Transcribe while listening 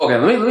Okay,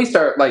 let me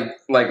start like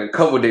a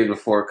couple days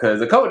before,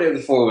 because a couple days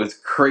before was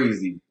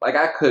crazy. Like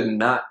I could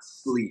not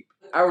sleep.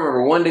 I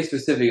remember one day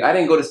specific. I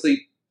didn't go to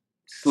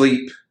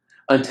sleep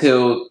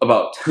until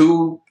about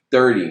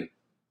 2:30,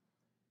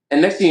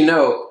 and next thing you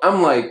know,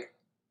 I'm like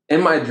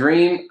in my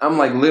dream. I'm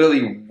like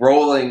literally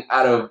rolling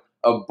out of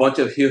a bunch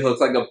of heel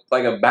hooks,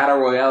 like a battle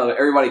royale of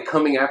everybody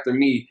coming after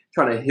me,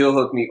 trying to heel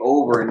hook me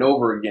over and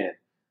over again.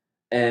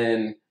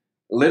 And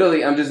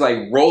literally I'm just like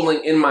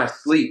rolling in my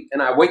sleep, and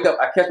I wake up,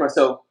 I catch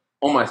myself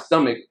on my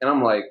stomach, and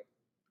I'm like,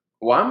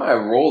 why am I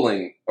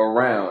rolling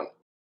around?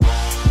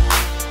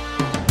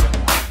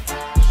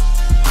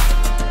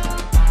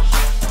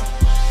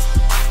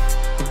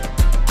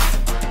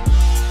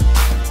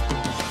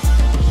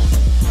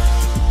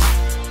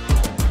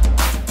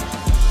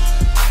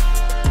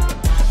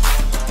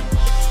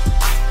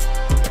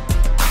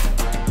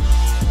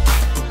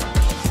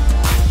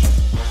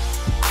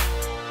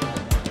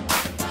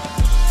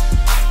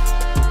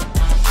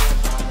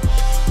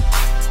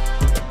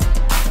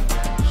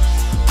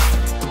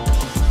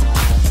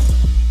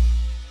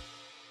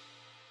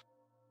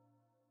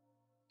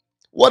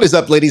 What is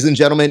up, ladies and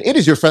gentlemen? It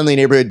is your friendly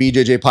neighborhood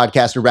BJJ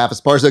podcaster, Rafa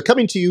Sparza,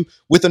 coming to you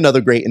with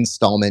another great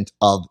installment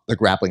of the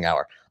Grappling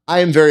Hour. I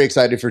am very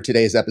excited for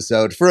today's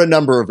episode for a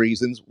number of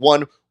reasons.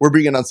 One, we're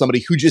bringing on somebody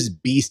who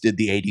just beasted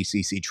the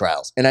ADCC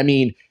trials. And I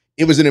mean,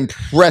 it was an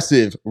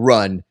impressive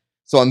run.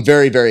 So I'm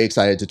very, very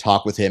excited to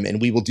talk with him,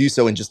 and we will do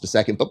so in just a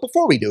second. But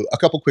before we do, a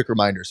couple quick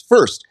reminders.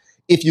 First,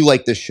 if you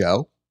like this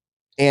show,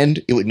 and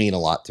it would mean a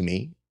lot to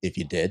me if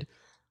you did,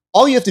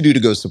 all you have to do to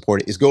go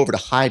support it is go over to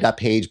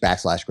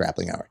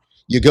hi.page/grappling hour.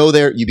 You go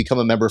there, you become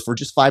a member for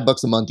just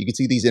 $5 a month. You can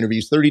see these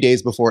interviews 30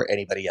 days before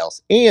anybody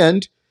else.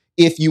 And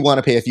if you want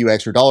to pay a few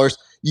extra dollars,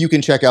 you can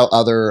check out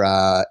other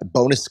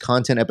bonus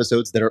content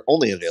episodes that are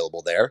only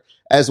available there,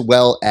 as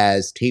well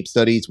as tape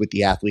studies with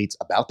the athletes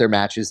about their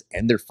matches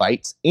and their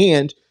fights,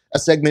 and a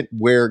segment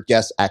where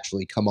guests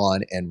actually come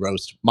on and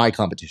roast my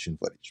competition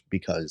footage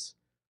because,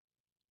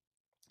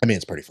 I mean,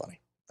 it's pretty funny.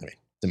 I mean,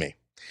 to me.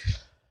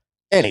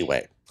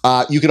 Anyway.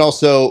 You can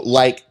also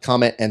like,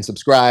 comment, and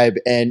subscribe.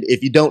 And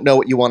if you don't know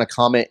what you want to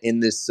comment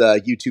in this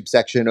YouTube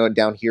section or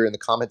down here in the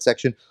comment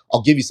section,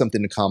 I'll give you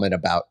something to comment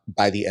about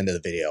by the end of the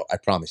video. I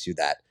promise you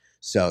that.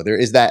 So there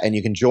is that. And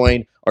you can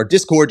join our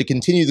Discord to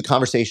continue the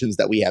conversations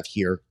that we have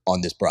here on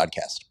this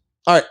broadcast.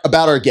 All right,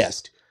 about our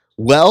guest.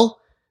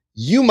 Well,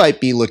 you might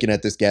be looking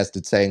at this guest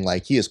and saying,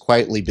 like, he has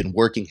quietly been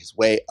working his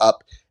way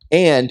up,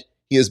 and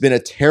he has been a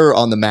terror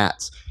on the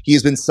mats. He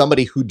has been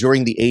somebody who,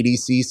 during the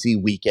ADCC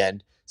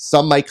weekend,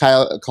 some might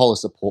call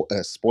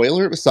a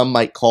spoiler. Some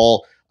might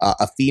call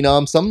a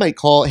phenom. Some might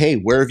call, hey,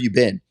 where have you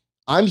been?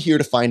 I'm here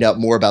to find out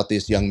more about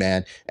this young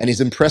man and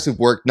his impressive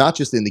work, not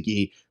just in the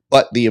gi,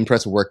 but the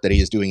impressive work that he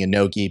is doing in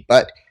no gi.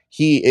 But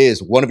he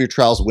is one of your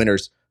trials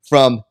winners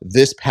from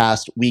this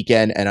past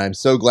weekend, and I'm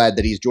so glad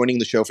that he's joining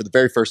the show for the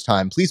very first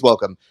time. Please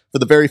welcome, for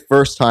the very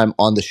first time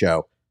on the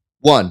show,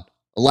 one,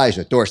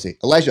 Elijah Dorsey.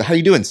 Elijah, how are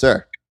you doing,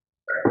 sir?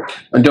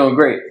 I'm doing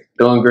great.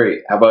 Doing great.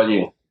 How about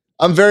you?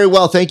 I'm very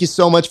well. Thank you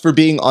so much for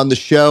being on the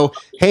show.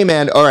 Hey,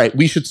 man. All right.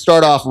 We should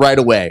start off right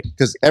away,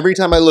 because every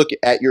time I look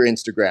at your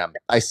Instagram,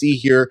 I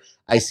see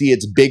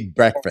it's Big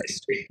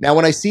Breakfast. Now,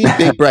 when I see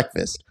Big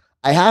Breakfast,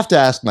 I have to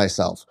ask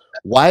myself,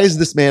 why is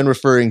this man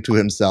referring to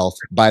himself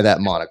by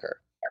that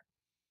moniker?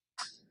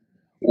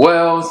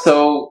 Well,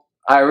 so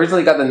I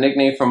originally got the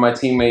nickname from my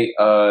teammate,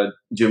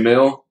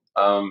 Jamil.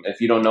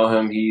 If you don't know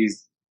him,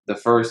 he's the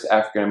first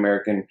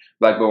African-American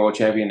black belt world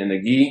champion in the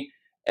gi.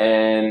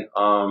 And,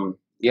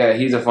 yeah,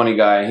 he's a funny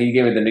guy. He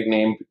gave me the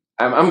nickname.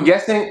 I'm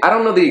guessing, I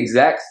don't know the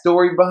exact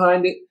story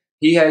behind it.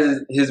 He has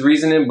his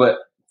reasoning, but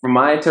from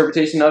my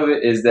interpretation of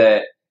it is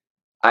that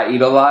I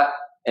eat a lot,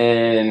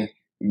 and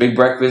Big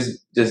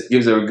Breakfast just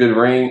gives it a good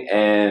ring.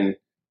 And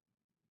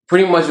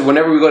pretty much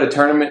whenever we go to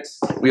tournaments,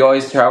 we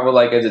always travel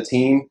like as a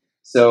team.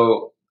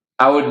 So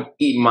I would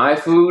eat my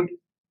food,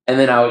 and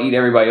then I would eat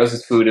everybody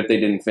else's food if they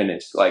didn't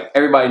finish. Like,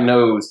 everybody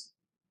knows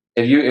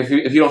if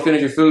you don't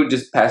finish your food,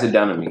 just pass it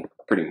down to me,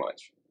 pretty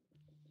much.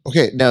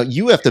 Okay, now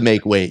you have to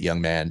make weight, young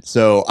man.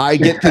 So I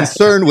get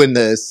concerned when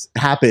this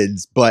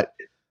happens, but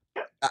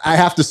I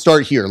have to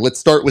start here. Let's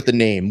start with the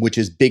name, which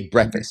is Big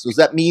Breakfast. So does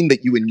that mean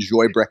that you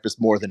enjoy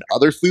breakfast more than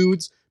other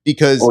foods?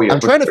 Because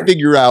I'm trying to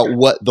figure out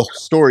what the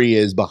story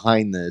is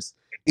behind this.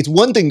 It's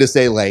one thing to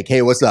say, like,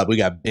 hey, what's up? We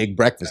got Big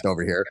Breakfast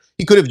over here.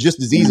 He could have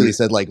just as easily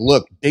said, like,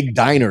 look, Big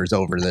Diner's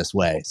over this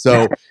way.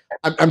 So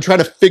I'm trying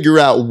to figure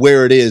out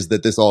where it is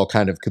that this all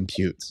kind of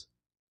computes.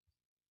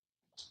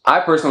 I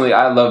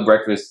love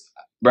breakfast.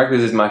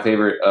 Breakfast is my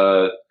favorite.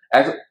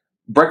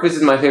 Breakfast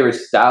is my favorite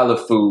style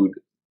of food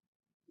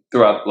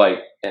throughout, like,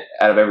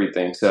 out of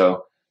everything.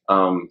 So,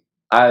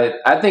 I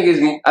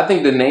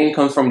think the name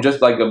comes from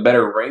just like a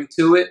better ring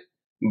to it,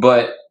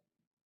 but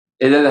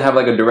it doesn't have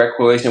like a direct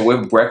correlation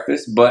with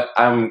breakfast. But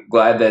I'm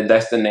glad that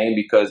that's the name,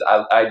 because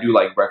I do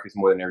like breakfast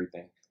more than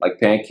everything,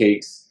 like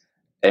pancakes,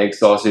 egg,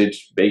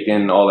 sausage,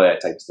 bacon, all that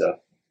type of stuff.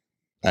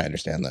 I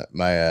understand that.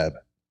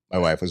 My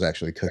wife was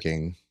actually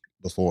cooking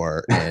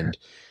before, and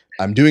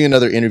I'm doing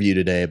another interview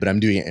today, but I'm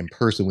doing it in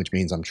person, which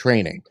means I'm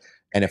training.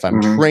 And if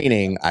I'm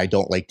training, I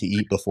don't like to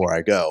eat before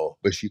I go.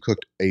 But she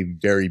cooked a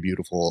very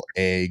beautiful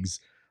eggs,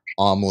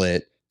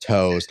 omelet,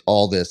 toast,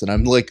 all this. And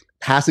I'm like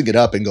passing it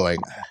up and going,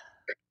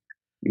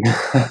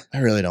 I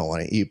really don't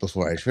want to eat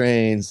before I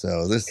train.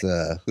 So this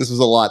was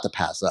a lot to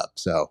pass up.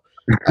 So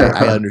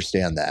I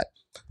understand that.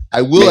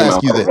 I will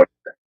ask you this.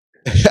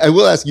 I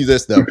will ask you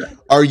this though.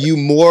 Are you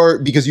more,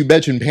 because you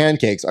mentioned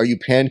pancakes, are you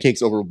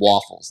pancakes over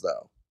waffles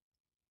though?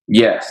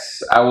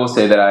 Yes, I will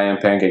say that I am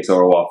pancakes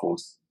over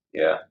waffles.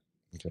 Yeah.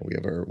 Okay,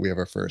 we have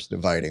our first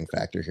dividing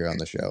factor here on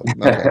the show.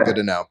 Okay, good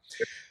to know.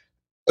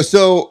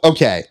 So,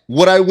 okay,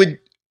 what I would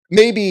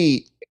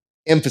maybe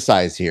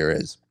emphasize here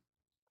is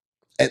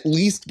at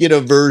least get a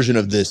version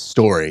of this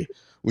story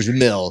with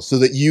Mill so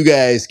that you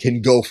guys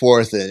can go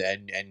forth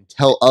and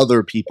tell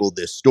other people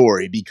this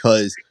story,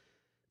 because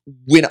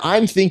when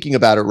I'm thinking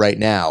about it right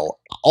now,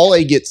 all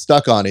I get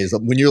stuck on is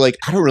when you're like,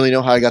 I don't really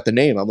know how I got the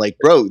name. I'm like,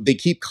 bro, they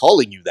keep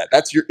calling you that.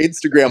 That's your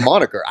Instagram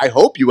moniker. I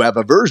hope you have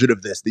a version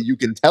of this that you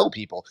can tell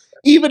people,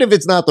 even if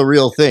it's not the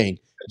real thing.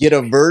 Get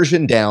a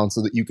version down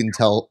so that you can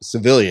tell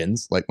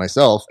civilians like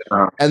myself,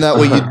 and that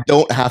way you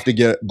don't have to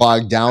get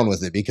bogged down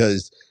with it,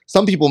 because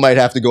some people might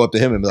have to go up to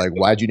him and be like,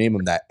 why'd you name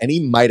him that? And he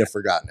might have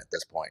forgotten at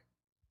this point.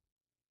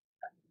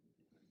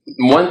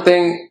 One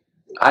thing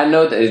I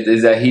know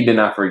is that he did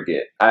not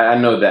forget. I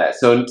know that.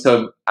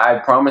 So I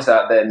promise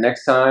out that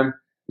next time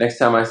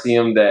I see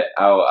him, that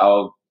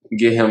I'll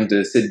get him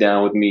to sit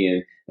down with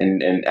me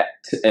and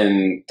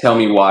tell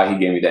me why he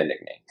gave me that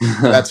nickname.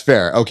 That's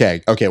fair.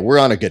 Okay, we're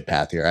on a good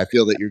path here. I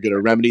feel that you're going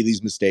to remedy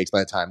these mistakes by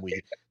the time we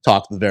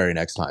talk the very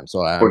next time.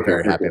 So I'm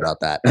very happy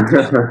about that.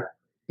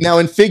 Now,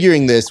 in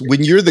figuring this,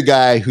 when you're the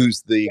guy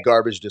who's the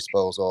garbage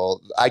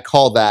disposal, I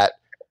call that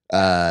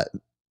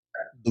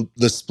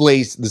the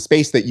space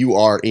that you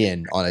are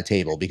in on a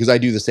table, because I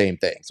do the same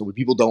thing. So when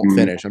people don't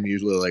finish, I'm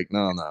usually like,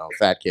 no,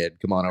 fat kid,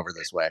 come on over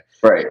this way.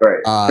 Right.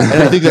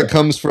 And I think that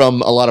comes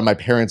from a lot of my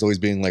parents always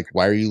being like,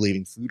 why are you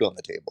leaving food on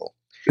the table?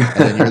 And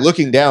then you're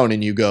looking down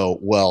and you go,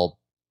 well,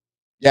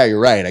 yeah, you're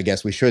right. I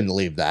guess we shouldn't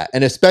leave that.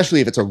 And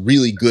especially if it's a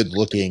really good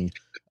looking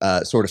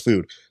sort of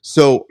food.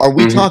 So are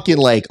we talking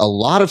like a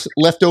lot of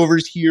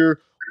leftovers here,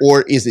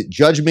 or is it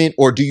judgment,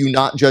 or do you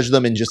not judge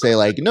them and just say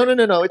like, no,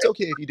 it's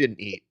okay if you didn't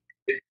eat?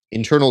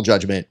 Internal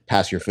judgment,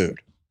 pass your food.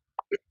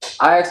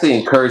 I actually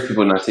encourage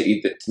people not to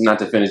eat, not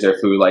to finish their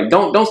food. Like,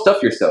 don't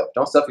stuff yourself.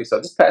 Don't stuff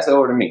yourself. Just pass it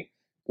over to me.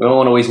 We don't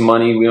want to waste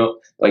money. We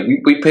don't like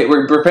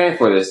we're paying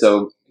for this,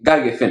 so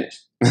gotta get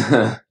finished.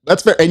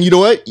 That's fair. And you know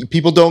what?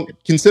 People don't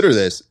consider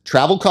this.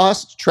 Travel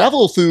costs.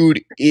 Travel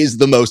food is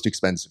the most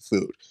expensive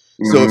food.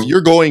 So if you're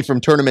going from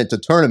tournament to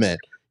tournament,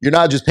 you're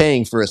not just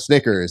paying for a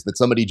Snickers that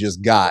somebody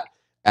just got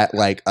at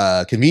like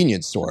a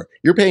convenience store.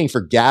 You're paying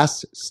for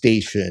gas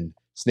station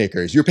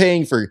Snickers. You're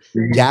paying for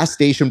gas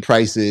station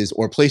prices,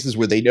 or places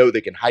where they know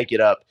they can hike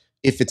it up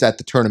if it's at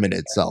the tournament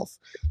itself.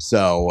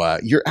 So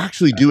you're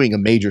actually doing a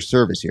major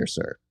service here,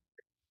 sir.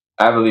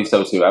 I believe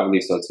so too.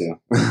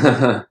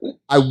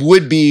 I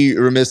would be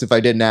remiss if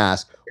I didn't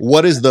ask,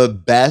 what is the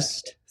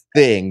best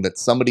thing that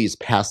somebody's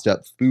passed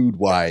up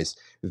food-wise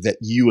that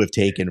you have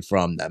taken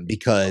from them?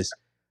 Because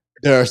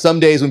there are some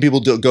days when people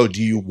go,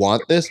 do you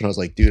want this? And I was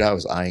like, dude, I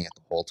was eyeing it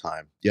the whole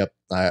time. Yep,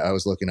 I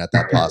was looking at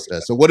that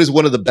pasta. So what is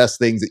one of the best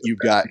things that you've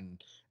gotten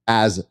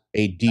as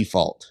a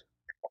default?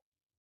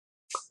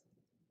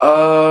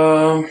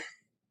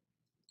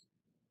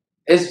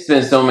 It's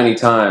been so many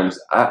times.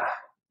 So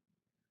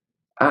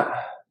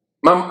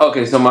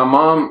my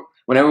mom,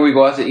 whenever we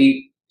go out to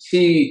eat,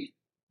 she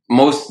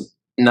most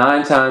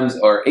 9 times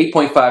or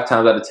 8.5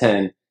 times out of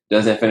 10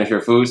 doesn't finish her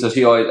food. So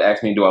she always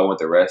asks me, do I want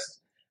the rest?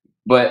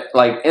 But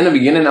like in the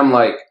beginning, I'm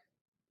like,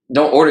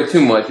 don't order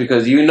too much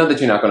because you know that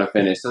you're not going to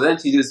finish. So then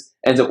she just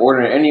ends up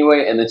ordering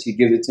anyway, and then she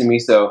gives it to me.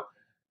 So,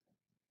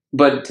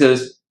 but to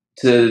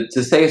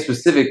say a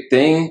specific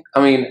thing,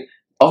 I mean,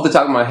 off the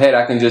top of my head,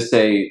 I can just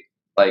say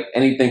like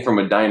anything from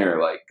a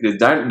diner. Like the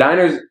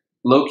diners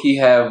low key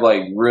have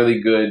like really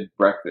good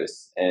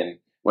breakfast, and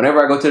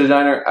whenever I go to the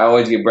diner, I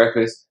always get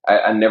breakfast.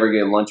 I never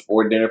get lunch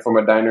or dinner from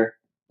a diner,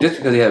 just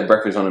because they have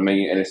breakfast on the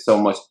menu and there's so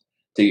much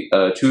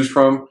to choose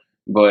from.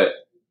 But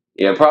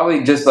yeah,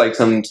 probably just like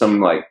some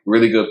like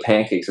really good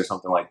pancakes or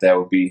something like that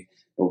would be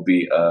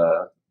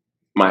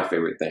my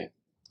favorite thing.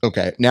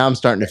 Okay, now I'm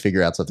starting to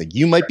figure out something.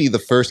 You might be the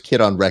first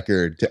kid on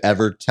record to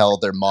ever tell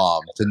their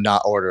mom to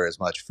not order as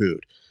much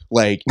food.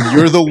 Like,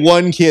 you're the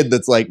one kid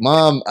that's like,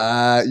 Mom,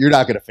 you're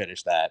not going to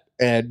finish that.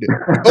 And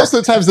most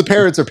of the times the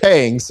parents are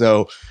paying,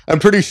 so I'm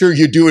pretty sure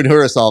you're doing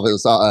her a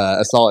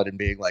solid and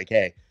being like,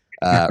 hey,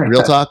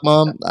 real talk,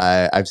 Mom,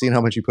 I've seen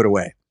how much you put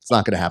away. It's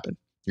not going to happen.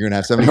 You're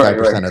going to have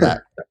 75% of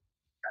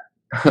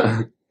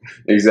that.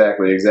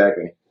 Exactly.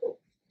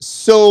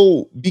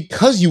 So,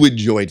 because you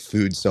enjoyed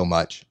food so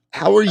much,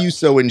 how are you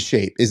so in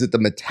shape? Is it the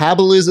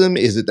metabolism?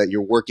 Is it that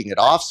you're working it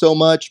off so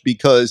much?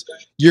 Because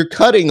you're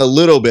cutting a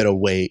little bit of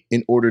weight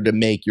in order to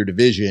make your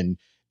division,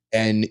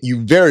 and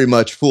you very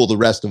much fool the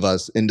rest of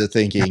us into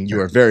thinking you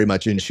are very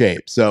much in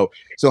shape. So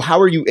how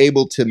are you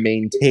able to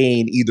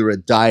maintain either a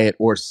diet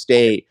or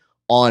stay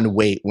on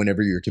weight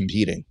whenever you're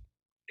competing?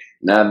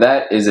 Now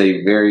that is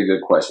a very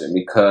good question,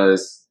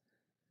 because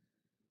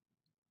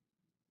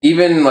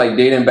even like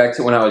dating back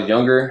to when I was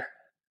younger,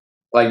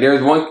 like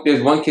there's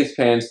one Kids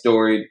Pan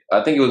story.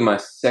 I think it was my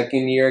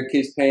second year at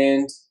Kids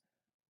Pans.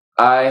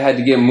 I had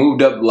to get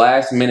moved up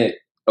last minute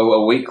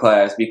a weight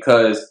class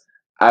because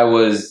I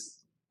was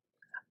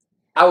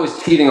I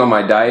was cheating on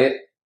my diet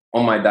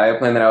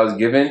plan that I was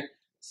given.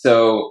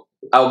 So,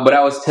 but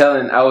I was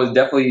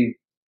definitely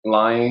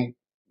lying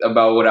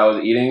about what I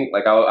was eating.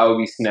 Like I would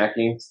be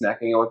snacking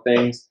on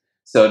things.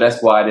 So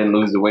that's why I didn't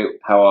lose the weight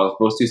how I was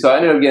supposed to. So I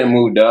ended up getting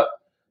moved up.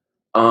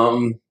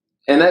 Um,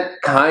 and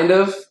that kind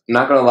of,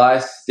 not gonna lie,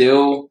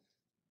 still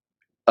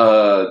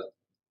uh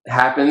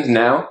happens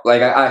now.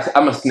 Like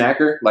I'm a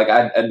snacker. Like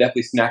I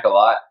definitely snack a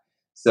lot.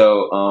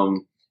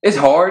 So it's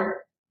hard,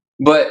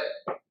 but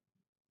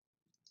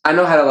I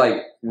know how to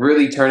like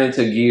really turn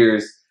into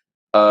gears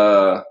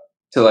to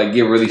like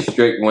get really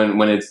strict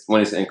when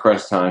it's in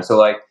crunch time. So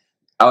like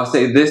I would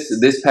say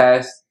this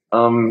past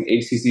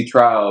HCC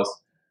trials,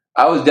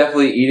 I was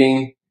definitely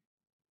eating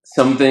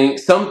some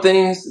things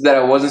that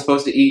I wasn't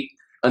supposed to eat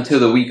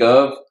until the week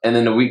of, and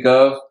then the week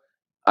of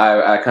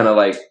I kind of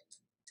like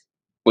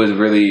was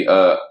really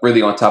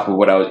on top of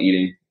what I was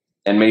eating,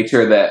 and made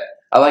sure that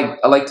I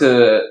like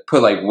to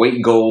put like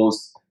weight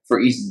goals for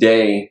each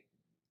day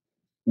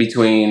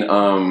between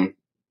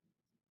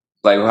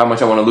like how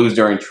much I want to lose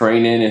during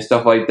training and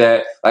stuff like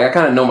that. Like I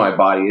kind of know my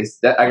body. It's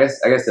that I guess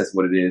that's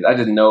what it is. I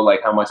just know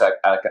like how much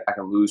I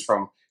can lose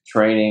from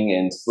training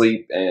and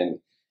sleep and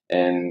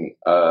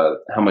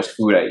how much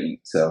food I eat.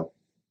 So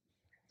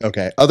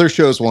Okay. Other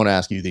shows won't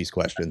ask you these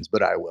questions,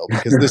 but I will,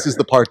 because this is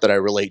the part that I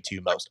relate to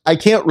most. I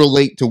can't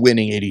relate to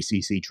winning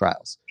ADCC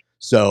trials,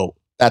 so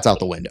that's out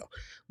the window.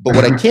 But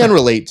what I can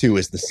relate to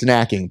is the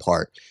snacking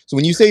part. So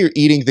when you say you're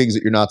eating things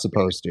that you're not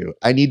supposed to,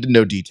 I need to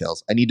know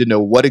details. I need to know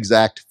what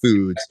exact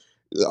foods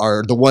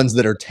are the ones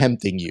that are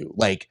tempting you.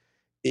 Like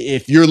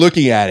if you're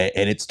looking at it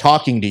and it's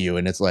talking to you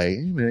and it's like,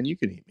 hey man, you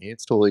can eat me.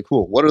 It's totally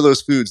cool. What are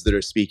those foods that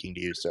are speaking to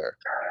you, sir?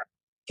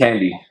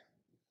 candy,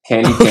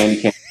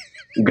 candy.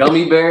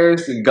 Gummy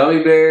bears,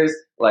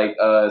 like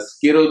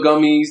Skittle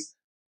gummies,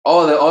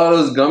 all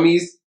those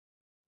gummies.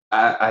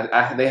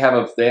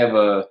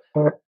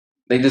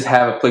 They just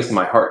have a place in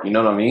my heart. You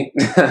know what I mean?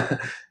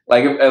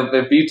 Like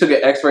if you took an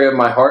X-ray of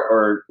my heart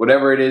or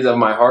whatever it is of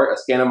my heart, a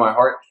scan of my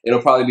heart,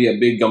 it'll probably be a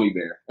big gummy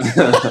bear.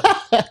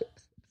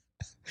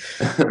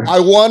 I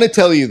want to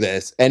tell you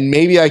this, and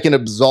maybe I can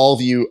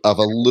absolve you of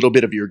a little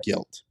bit of your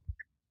guilt.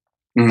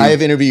 I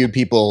have interviewed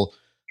people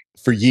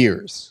for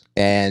years,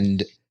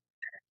 and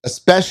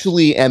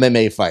especially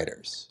MMA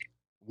fighters,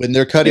 when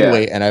they're cutting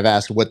weight, and I've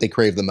asked what they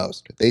crave the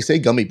most, they say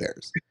gummy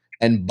bears.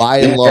 And by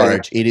and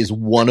large, it is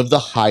one of the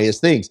highest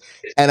things.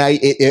 And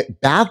it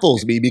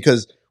baffles me,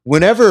 because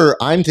whenever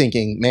I'm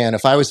thinking, man,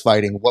 if I was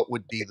fighting, what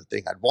would be the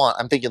thing I'd want?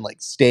 I'm thinking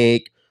like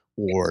steak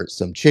or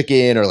some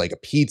chicken or like a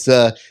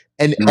pizza.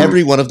 And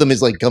every one of them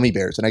is like gummy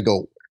bears. And I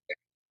go,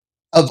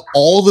 of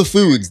all the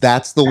foods,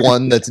 that's the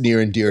one that's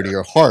near and dear to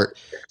your heart.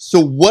 So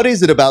what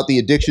is it about the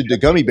addiction to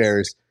gummy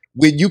bears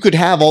when you could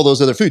have all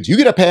those other foods? You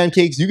could have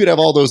pancakes, you could have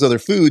all those other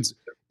foods.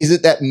 Is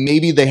it that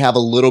maybe they have a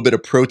little bit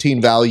of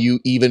protein value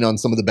even on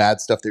some of the bad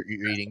stuff that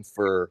you're eating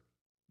for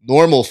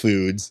normal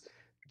foods,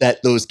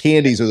 that those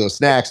candies or those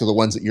snacks are the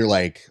ones that you're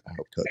like, I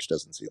hope coach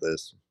doesn't see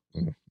this?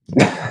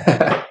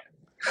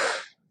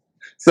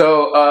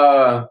 So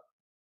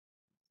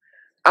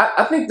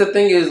I think the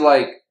thing is,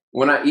 like,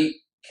 when I eat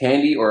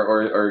candy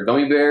or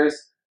gummy bears,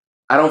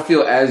 I don't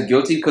feel as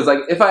guilty, because like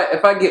if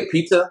I get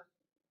pizza,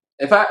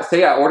 if I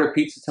say I order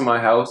pizza to my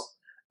house,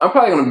 I'm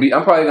probably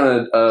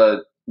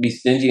gonna be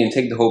stingy and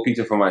take the whole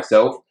pizza for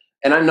myself,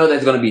 and I know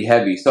that's gonna be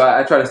heavy, so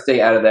I try to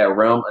stay out of that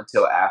realm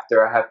until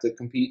after I have to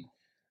compete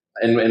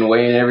and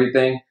weigh and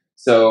everything.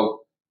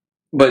 So,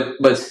 but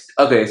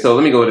okay, so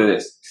let me go to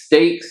this: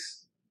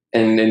 steaks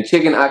and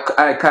chicken.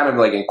 I kind of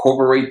like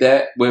incorporate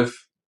that with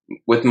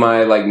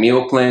my like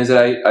meal plans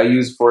that I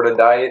use for the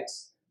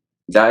diets.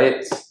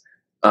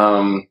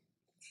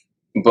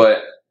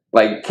 But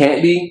like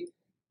candy,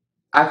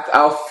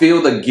 I'll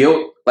feel the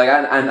guilt. Like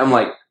I'm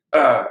like,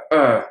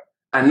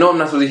 I know I'm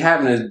not supposed to be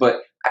having this,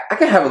 but I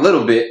can have a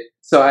little bit.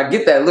 So I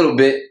get that little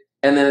bit,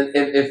 and then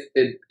if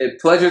it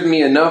pleasures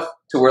me enough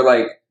to where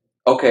like,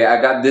 okay, I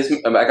got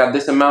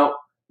this amount,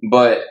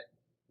 but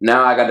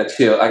now I gotta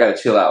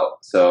chill out.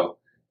 So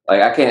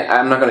like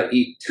I'm not gonna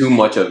eat too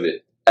much of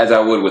it as I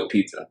would with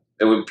pizza.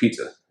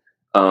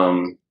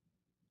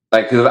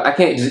 Like, cause I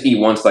can't just eat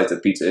one slice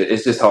of pizza.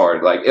 It's just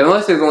hard. Like,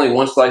 unless there's only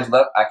one slice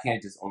left, I can't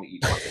just only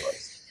eat one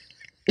slice.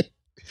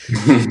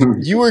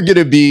 You are going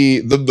to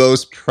be the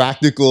most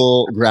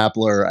practical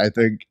grappler I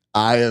think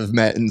I have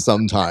met in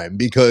some time,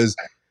 because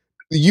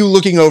you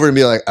looking over and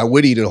be like, I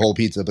would eat a whole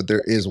pizza, but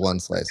there is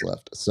one slice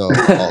left, so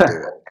I'll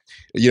do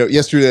it.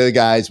 Yesterday,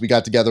 guys, we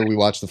got together, we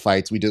watched the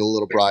fights, we did a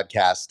little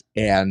broadcast,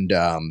 and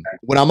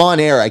when I'm on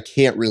air, I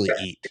can't really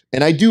eat.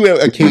 And I do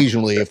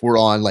occasionally, if we're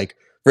on, like,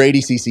 for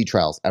ADCC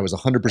trials, I was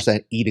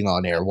 100% eating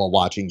on air while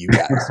watching you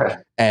guys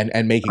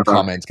and making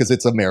comments, because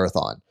it's a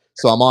marathon.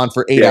 So I'm on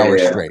for 8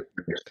 hours Yeah. straight.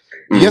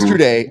 Mm-hmm.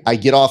 Yesterday, I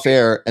get off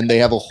air and they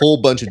have a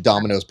whole bunch of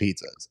Domino's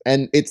pizzas.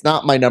 And it's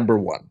not my number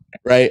one,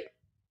 right?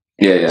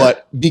 Yeah.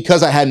 But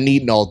because I hadn't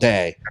eaten all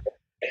day,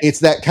 it's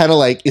that kind of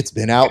like, it's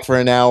been out for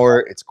an hour,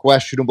 it's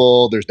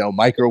questionable, there's no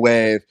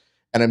microwave.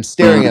 And I'm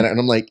staring at it and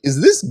I'm like,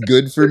 is this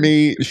good for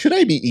me? Should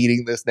I be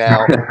eating this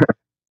now?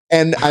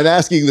 And I'm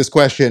asking this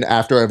question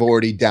after I've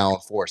already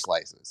downed 4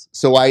 slices.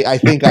 So I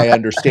think I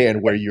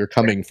understand where you're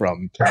coming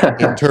from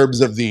in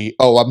terms of the,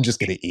 oh, I'm just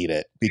going to eat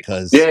it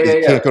because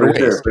it can't go to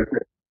For waste.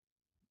 sure.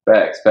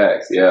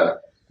 Facts. Yeah.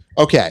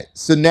 Okay,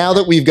 so now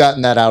that we've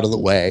gotten that out of the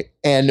way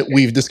and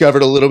we've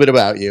discovered a little bit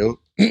about you,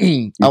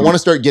 I want to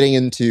start getting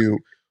into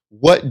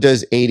what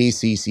does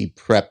ADCC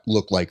prep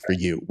look like for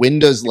you? When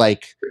does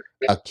like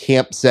a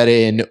camp set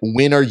in?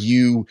 When are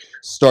you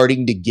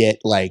starting to get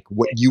like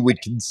what you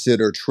would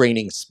consider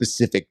training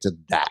specific to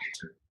that?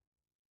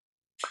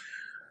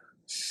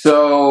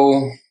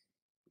 So,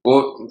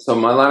 so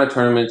my line of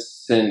tournaments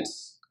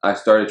since I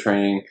started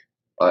training,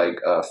 like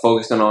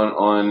focusing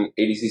on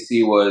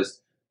ADCC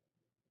was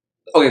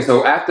okay.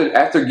 So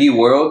after Gi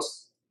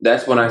Worlds,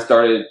 that's when I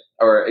started,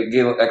 or I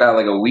got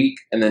like a week,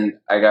 and then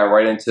I got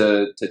right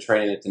into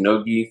training at the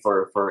No Gi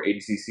for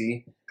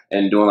ADCC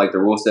and doing like the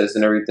rule sets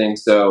and everything.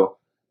 So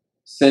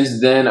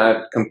since then,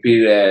 I've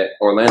competed at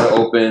Orlando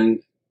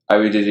Open,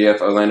 IBJJF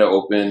Orlando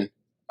Open,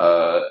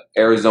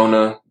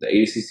 Arizona, the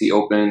ADCC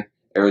Open,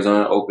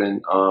 Arizona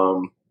Open,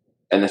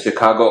 and the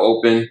Chicago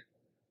Open.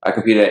 I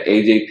competed at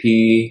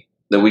AJP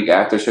the week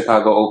after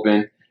Chicago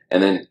Open,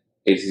 and then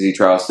ADCC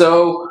Trials.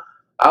 So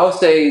I would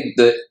say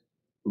the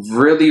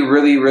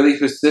really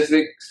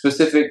specific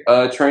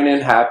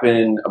training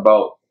happened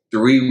about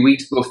 3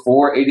 weeks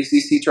before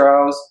ADCC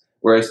Trials,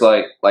 where it's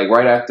like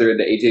right after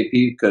the AJP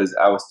because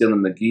I was still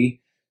in the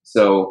gi.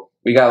 So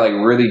we got like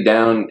really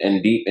down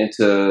and deep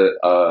into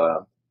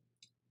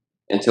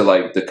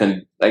like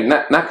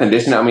not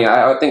conditioning. I mean,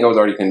 I think I was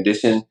already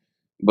conditioned,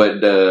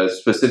 but the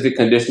specific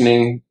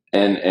conditioning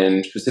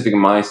and specific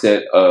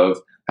mindset of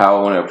how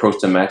I want to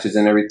approach the matches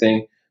and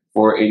everything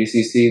for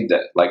ADCC,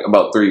 that like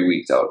about 3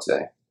 weeks, I would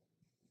say.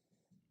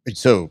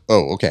 So,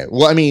 okay.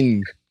 Well, I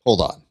mean,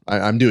 hold on.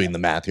 I'm doing the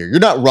math here. You're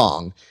not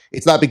wrong.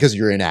 It's not because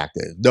you're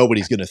inactive.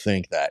 Nobody's going to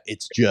think that.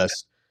 It's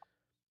just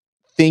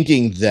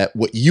thinking that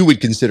what you would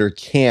consider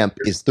camp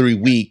is 3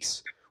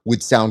 weeks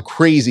would sound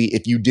crazy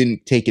if you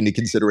didn't take into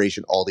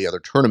consideration all the other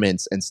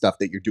tournaments and stuff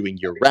that you're doing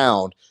year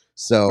round.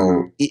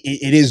 So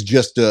it is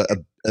just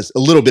a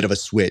little bit of a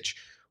switch.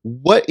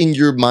 What in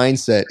your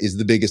mindset is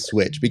the biggest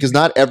switch? Because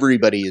not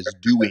everybody is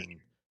doing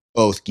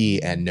both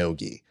gi and no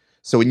gi.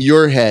 So in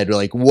your head,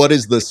 like, what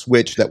is the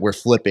switch that we're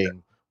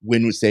flipping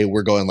when we say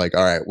we're going like,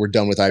 all right, we're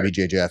done with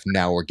IBJJF.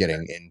 Now we're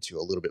getting into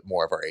a little bit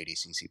more of our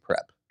ADCC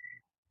prep.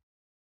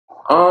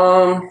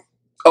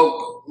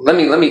 Oh, let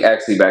me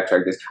actually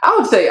backtrack this. I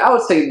would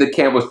say the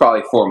camp was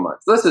probably 4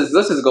 months. Let's just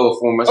go with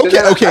 4 months. Okay.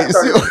 I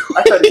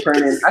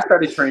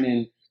started training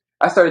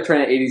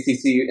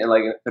ADCC and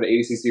like for the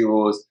ADCC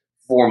rules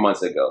 4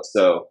 months ago.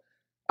 So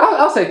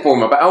I'll say 4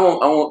 months, but I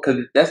won't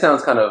because that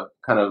sounds kind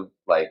of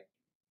like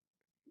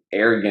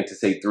arrogant to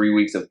say 3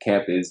 weeks of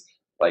camp is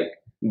like.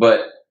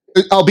 But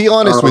I'll be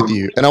honest with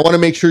you, and I want to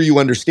make sure you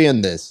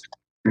understand this.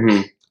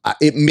 Mm-hmm.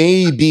 It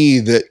may be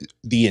that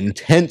the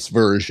intense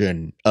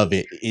version of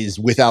it is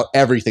without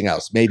everything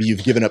else. Maybe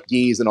you've given up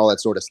gis and all that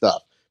sort of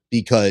stuff,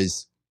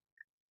 because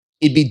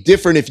it'd be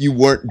different if you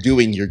weren't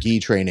doing your gi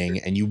training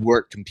and you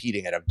weren't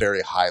competing at a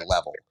very high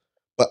level.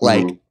 But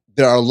like,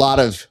 there are a lot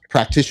of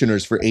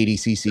practitioners for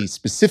ADCC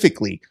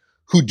specifically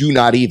who do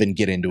not even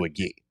get into a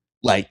gi,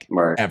 like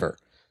ever.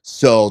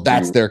 So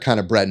that's their kind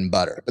of bread and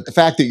butter. But the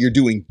fact that you're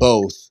doing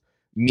both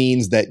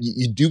means that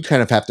you do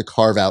kind of have to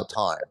carve out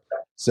time.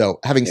 So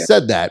having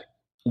said that,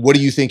 what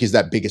do you think is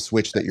that biggest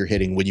switch that you're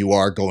hitting when you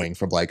are going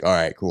from like, all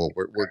right, cool,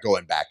 we're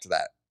going back to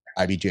that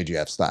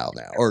IBJJF style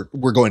now, or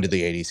we're going to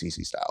the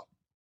ADCC style?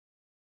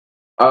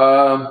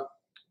 I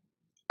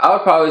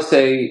would probably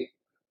say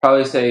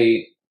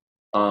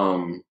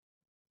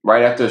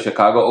right after the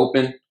Chicago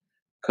Open,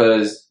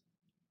 because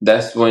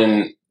that's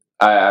when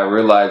I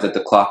realized that the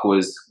clock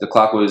was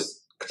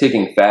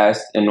ticking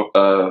fast and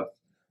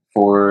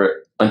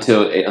for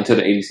until the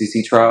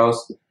ADCC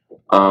trials.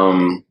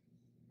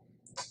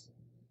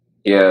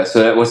 Yeah, so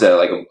that was that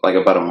like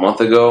about a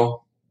month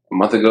ago.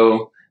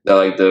 That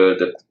like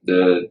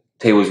the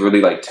tables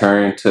really like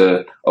turned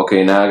to,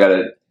 okay, now I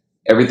gotta,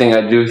 everything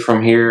I do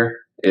from here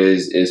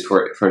is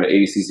for the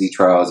ADCC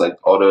trials, like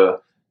all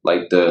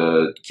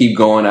the keep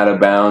going out of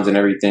bounds and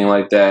everything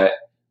like that.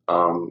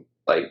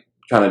 Like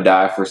trying to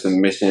dive for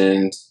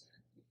submissions.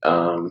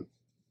 Yeah,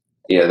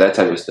 that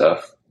type of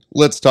stuff.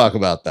 Let's talk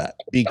about that,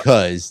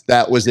 because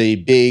that was a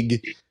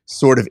big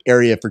sort of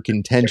area for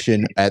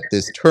contention at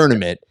this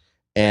tournament.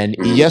 And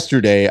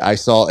yesterday I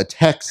saw a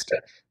text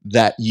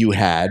that you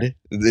had.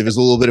 There was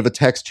a little bit of a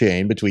text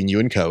chain between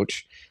you and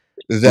Coach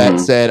that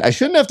said, I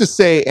shouldn't have to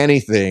say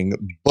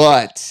anything,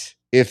 but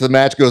if the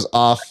match goes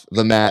off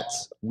the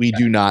mats, we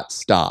do not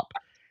stop.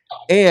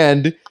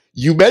 And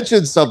you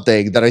mentioned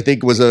something that I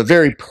think was a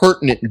very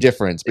pertinent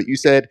difference, but you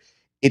said,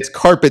 it's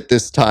carpet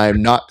this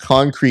time, not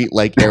concrete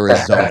like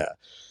Arizona.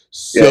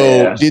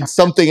 So Yeah. did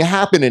something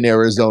happen in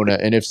Arizona?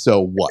 And if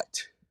so,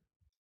 what?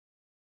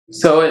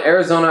 So in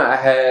Arizona, I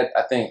had,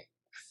 I think,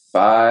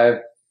 5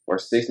 or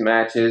 6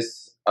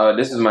 matches.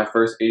 This is my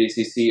first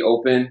ADCC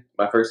Open,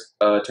 my first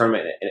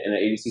tournament in the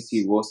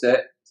ADCC rule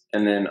set.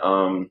 And then,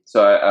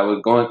 so I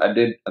was going. I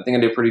think I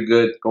did pretty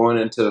good going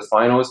into the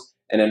finals.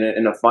 And then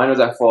in the finals,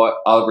 I fought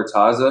Oliver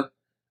Taza.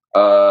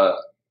 Uh,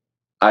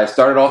 I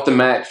started off the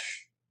match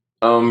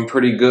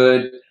pretty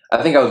good.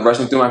 I think I was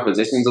rushing through my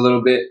positions a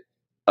little bit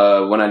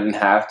when I didn't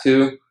have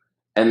to,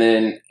 and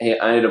then I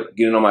ended up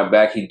getting on my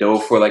back. He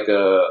dove for like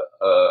a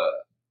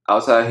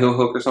outside heel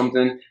hook or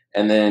something,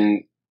 and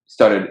then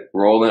started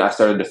rolling. I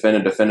started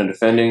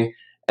defending,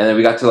 and then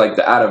we got to like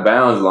the out of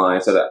bounds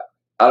line. So the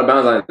out of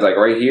bounds line is like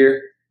right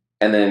here,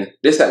 and then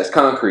this side is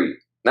concrete.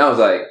 And I was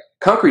like,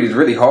 concrete is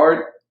really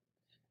hard,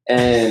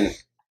 and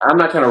I'm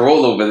not trying to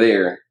roll over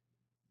there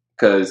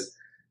because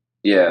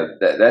yeah,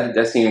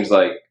 that seems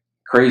like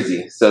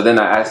crazy. So then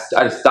I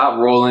stopped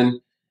rolling,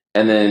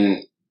 and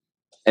then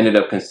ended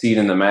up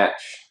conceding the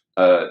match.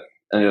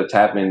 Ended up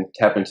tapping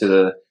to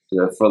the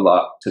foot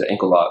lock, to the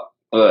ankle lock,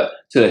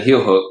 to the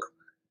heel hook,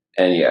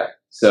 and yeah.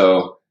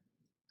 So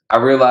I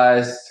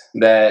realized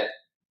that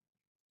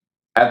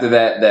after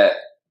that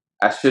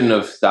I shouldn't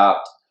have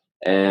stopped,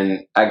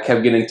 and I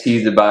kept getting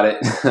teased about it,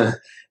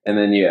 and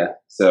then yeah.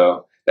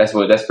 So that's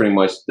pretty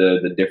much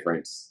the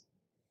difference.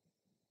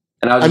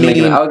 And I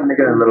mean, I was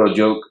making a little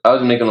joke. I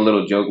was making a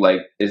little joke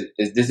like, this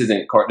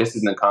isn't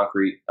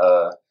concrete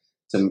to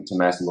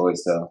Master Lloyd.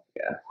 So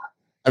yeah.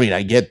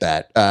 I get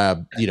that.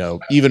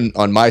 Even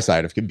on my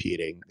side of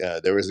competing,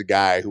 there was a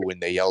guy who, when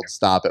they yelled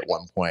stop at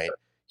one point,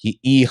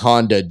 he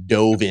Honda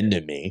dove into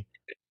me.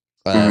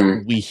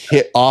 Mm-hmm. We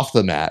hit off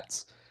the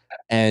mats,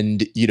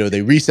 and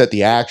they reset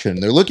the action.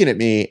 They're looking at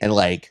me, and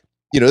like,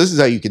 this is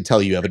how you can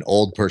tell you have an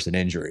old person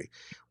injury,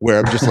 where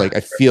I'm just like,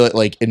 I feel it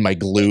like in my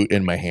glute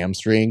and my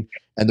hamstring,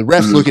 and the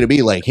ref's Mm-hmm. looking at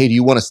me like, hey, do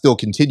you want to still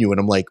continue? And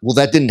I'm like, well,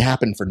 that didn't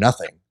happen for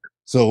nothing.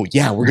 So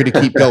yeah, we're gonna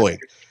keep going.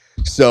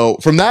 So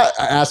from that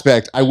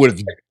aspect, I would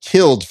have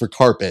killed for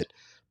carpet,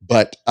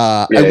 but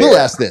I will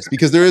ask this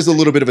because there is a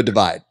little bit of a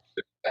divide.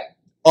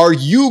 Are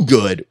you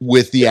good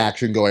with the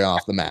action going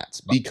off the mats?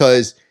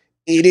 Because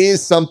it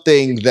is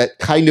something that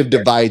kind of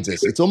divides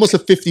us. It's almost a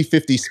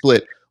 50-50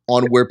 split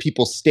on where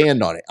people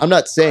stand on it. I'm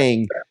not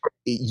saying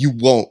you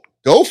won't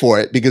go for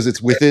it because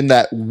it's within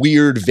that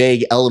weird,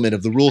 vague element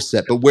of the rule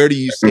set, but where do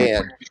you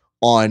stand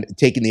on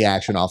taking the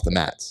action off the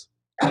mats?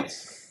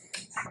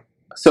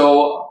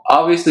 So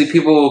obviously,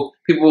 people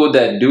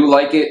that do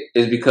like it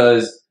is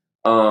because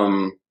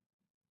when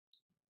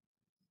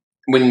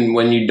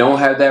you don't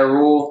have that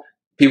rule,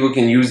 people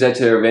can use that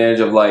to their advantage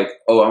of like,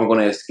 oh, I'm going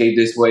to escape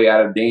this way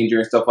out of danger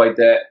and stuff like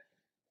that.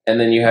 And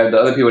then you have the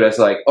other people that's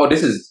like, oh,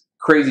 this is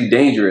crazy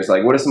dangerous.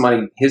 Like, what if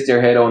somebody hits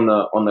their head on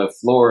the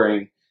floor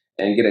and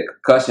get a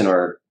concussion,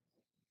 or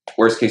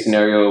worst case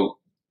scenario?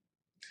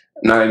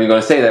 I'm not even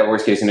going to say that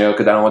worst case scenario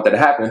because I don't want that to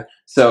happen.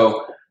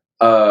 So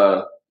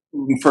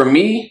for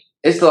me,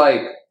 it's like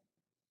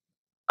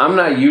I'm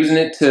not using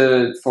it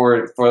for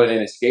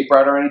an escape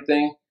route or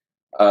anything.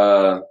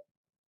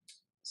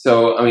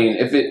 So I mean,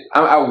 if it,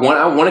 I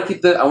want to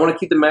keep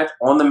the match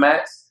on the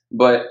mats,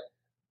 but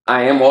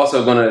I am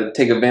also going to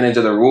take advantage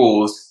of the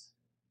rules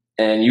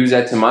and use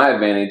that to my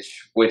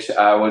advantage, which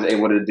I was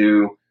able to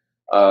do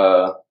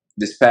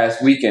this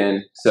past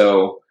weekend.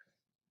 So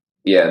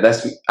yeah,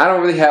 I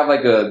don't really have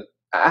like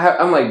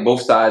I'm like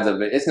both sides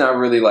of it. It's not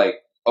really like,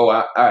 oh,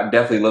 I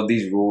definitely love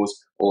these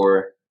rules,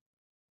 or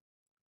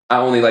I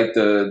only like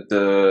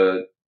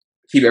the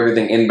keep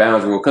everything in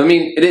bounds rule. Because I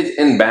mean, it is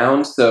in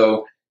bounds,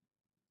 so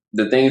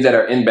the things that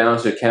are in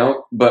bounds should count.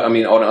 But I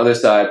mean, on the other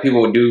side,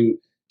 people do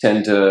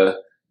tend to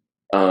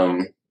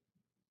um,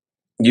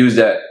 use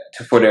that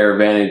for their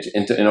advantage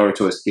in order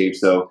to escape.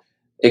 So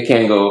it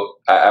can go.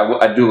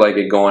 I do like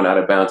it going out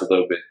of bounds a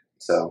little bit.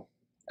 So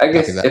I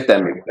guess if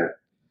that makes sense.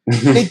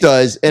 It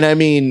does. And I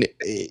mean,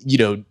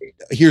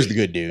 here's the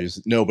good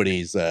news.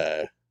 Nobody's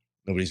going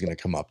to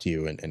come up to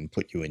you and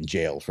put you in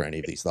jail for any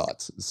of these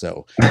thoughts.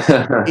 So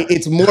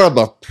it's more of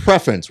a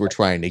preference we're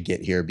trying to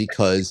get here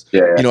because,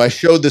 Yeah. I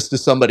showed this to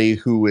somebody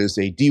who is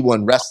a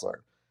D1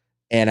 wrestler,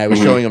 and I was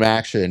showing him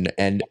action.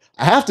 And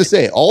I have to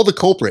say, all the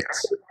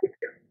culprits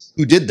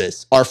who did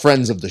this are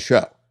friends of the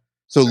show.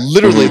 So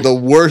literally the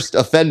worst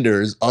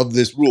offenders of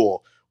this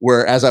rule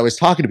were, as I was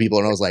talking to people,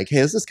 and I was like, hey,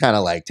 this is kind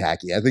of like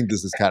tacky. I think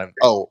this is kind of,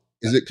 oh,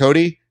 is it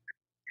Cody?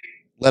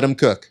 Let him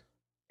cook.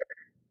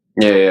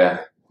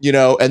 Yeah.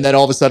 And then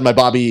all of a sudden my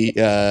Bobby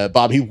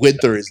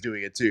Winther is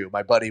doing it too.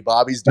 My buddy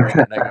Bobby's doing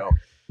it. And I go,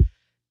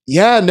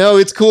 yeah, no,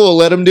 it's cool.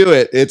 Let him do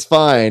it. It's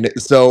fine.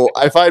 So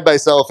I find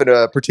myself in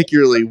a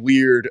particularly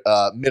weird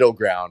middle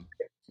ground.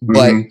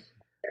 But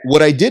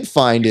what I did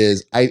find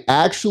is I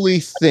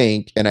actually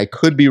think, and I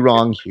could be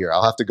wrong here,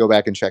 I'll have to go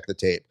back and check the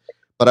tape,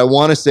 but I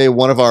want to say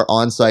one of our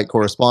on-site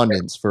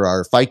correspondents for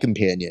our Fight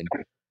Companion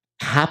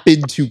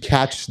happened to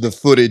catch the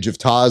footage of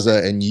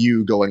Taza and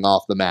you going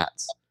off the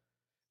mats.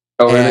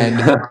 Oh, really?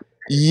 And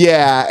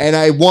Yeah, and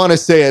I want to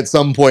say at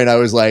some point I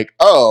was like,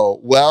 oh,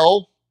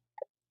 well,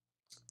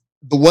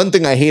 the one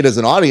thing I hate as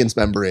an audience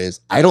member is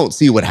I don't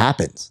see what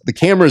happens. The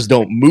cameras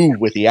don't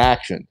move with the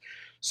action.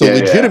 So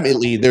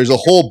legitimately, there's a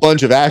whole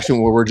bunch of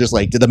action where we're just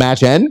like, did the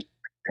match end?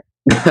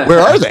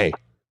 Where are they?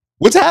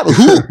 What's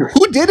happening?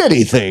 Who did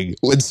anything?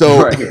 And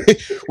so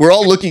we're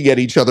all looking at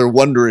each other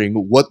wondering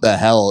what the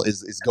hell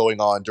is going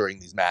on during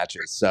these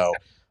matches. So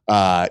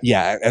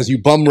yeah, as you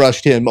bum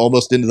rushed him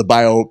almost into the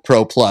Bio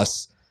Pro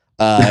Plus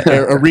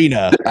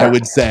arena, I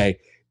would say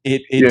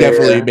it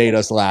definitely made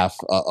us laugh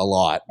a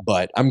lot.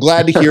 But I'm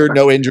glad to hear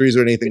no injuries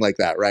or anything like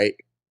that, right?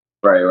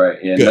 Right.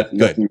 Yeah, Good.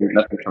 nothing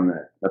from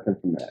that. Nothing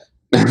from that.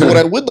 So what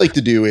I would like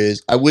to do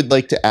is I would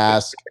like to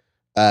ask,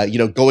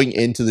 going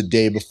into the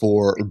day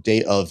before or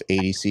day of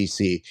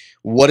ADCC,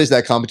 what is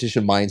that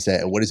competition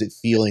mindset and what is it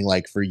feeling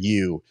like for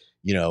you?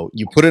 You know,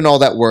 you put in all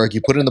that work,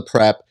 you put in the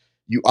prep,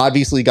 you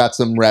obviously got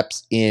some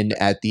reps in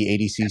at the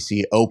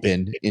ADCC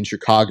Open in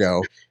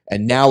Chicago,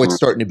 and now it's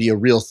starting to be a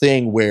real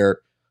thing where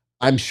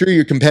I'm sure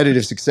your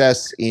competitive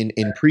success in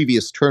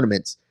previous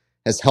tournaments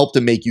has helped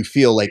to make you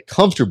feel like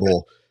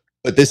comfortable,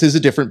 but this is a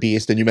different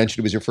beast. And you mentioned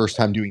it was your first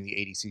time doing the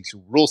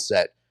ADCC rule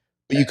set,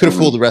 but you could have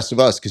fooled the rest of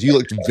us because you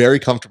looked very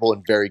comfortable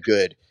and very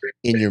good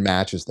in your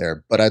matches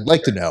there. But I'd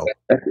like to know,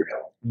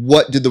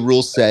 what did the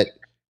rule set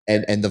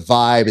and the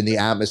vibe and the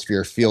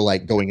atmosphere feel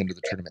like going into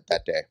the tournament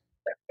that day?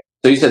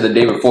 So you said the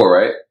day before,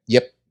 right?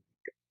 Yep.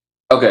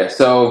 Okay,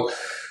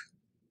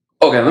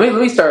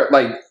 let me start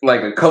like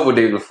a couple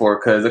days before,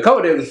 because a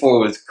couple days before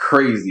was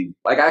crazy.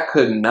 Like I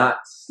could not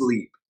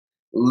sleep,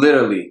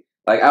 literally.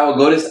 Like I would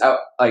go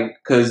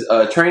because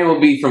training will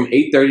be from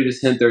 8:30 to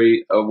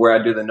 10:30, where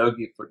I do the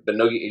Nogi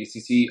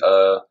ADCC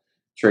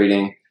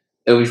trading.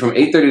 It'll be from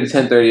 8:30 to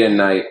 10:30 at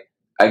night.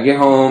 I get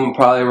home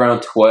probably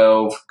around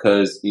 12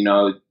 because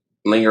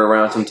linger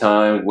around some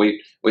time,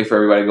 wait for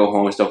everybody to go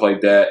home and stuff like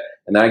that.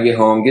 And then I get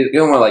home, get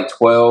home at like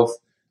 12,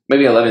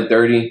 maybe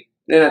 11:30.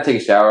 Then I take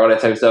a shower, all that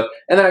type of stuff.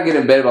 And then I get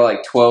in bed about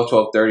like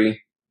 12:30,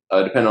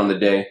 depending on the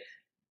day.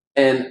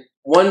 And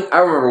I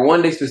remember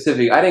one day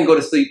specific, I didn't go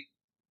to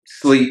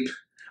sleep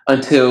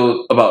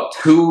until about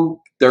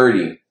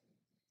 2:30.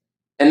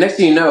 And next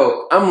thing you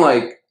know, I'm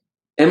like,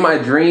 in my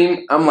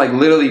dream, I'm like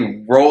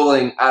literally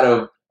rolling out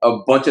of a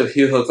bunch of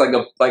heel hooks,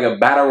 like a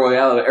battle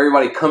royale of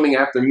everybody coming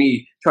after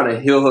me, trying to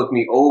heel hook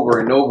me over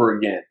and over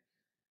again.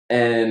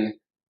 And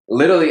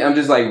literally, I'm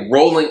just like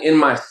rolling in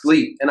my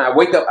sleep. And I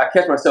wake up, I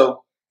catch myself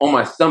on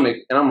my stomach,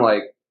 and I'm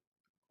like,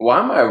 why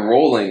am I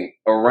rolling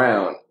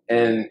around?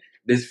 And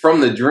this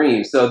from the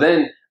dream. So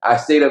then I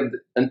stayed up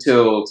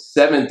until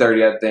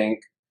 7:30, I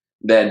think,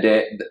 that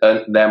day,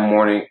 that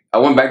morning. I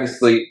went back to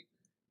sleep,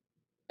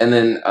 and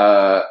then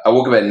I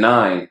woke up at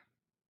 9,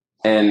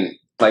 and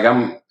like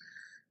I'm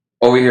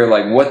over here,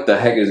 like, what the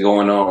heck is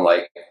going on?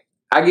 Like,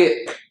 I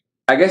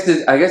guess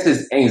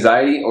this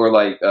anxiety, or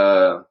like,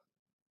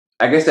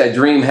 I guess that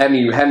dream had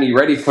me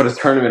ready for the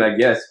tournament. I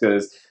guess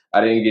because I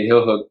didn't get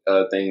heel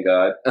hooked, thank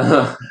God.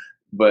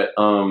 But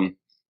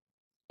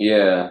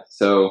yeah.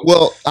 So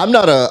well, I'm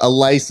not a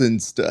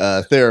licensed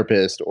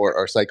therapist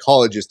or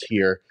psychologist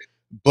here,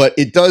 but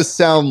it does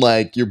sound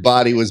like your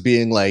body was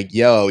being like,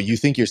 yo, you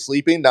think you're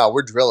sleeping? No,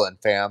 we're drilling,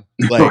 fam.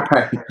 Like,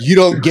 right. You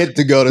don't get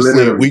to go to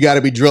sleep. We got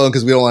to be drilling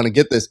because we don't want to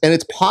get this. And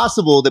it's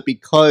possible that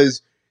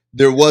because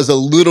there was a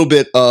little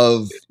bit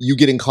of you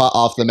getting caught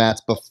off the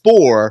mats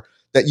before,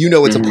 that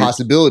it's a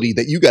possibility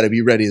that you got to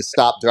be ready to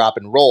stop, drop,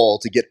 and roll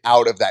to get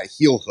out of that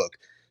heel hook.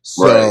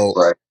 So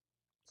right.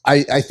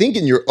 I think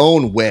in your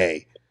own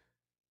way,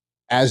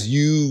 as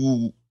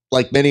you,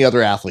 like many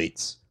other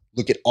athletes,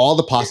 look at all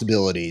the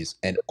possibilities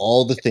and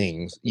all the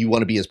things, you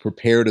want to be as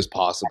prepared as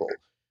possible.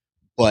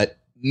 But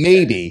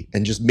maybe,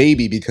 and just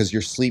maybe, because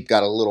your sleep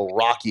got a little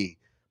rocky,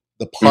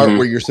 the part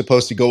where you're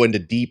supposed to go into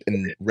deep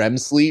and REM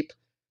sleep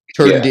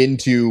turned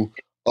into,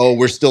 oh,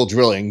 we're still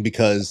drilling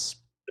because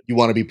you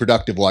want to be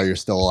productive while you're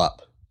still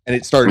up. And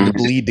it started to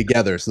bleed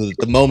together. So that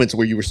the moments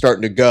where you were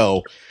starting to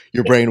go,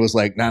 your brain was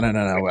like, no,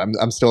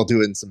 I'm still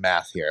doing some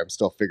math here. I'm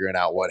still figuring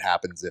out what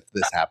happens if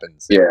this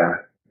happens. Yeah,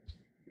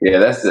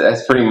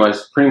 that's pretty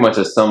much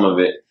a sum of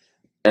it.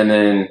 And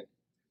then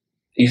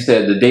you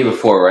said the day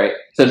before, right?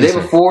 So the day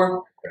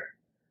before,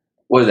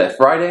 what is that,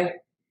 Friday?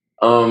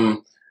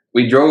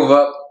 We drove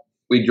up.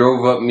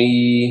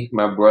 Me,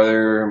 my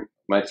brother,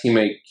 my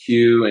teammate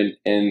Q,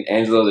 and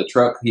Angelo the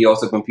truck. He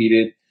also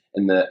competed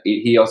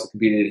He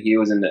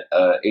was in the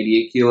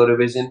 88 kilo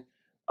division.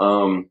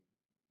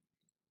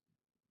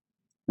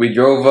 We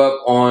drove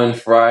up on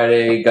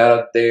Friday. Got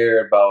up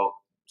there about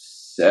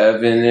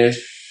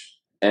 7-ish,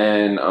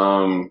 and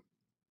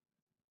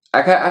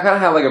I kind of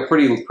had like a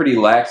pretty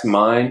lax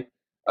mind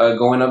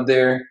going up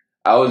there.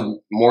 I was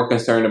more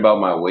concerned about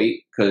my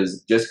weight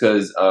because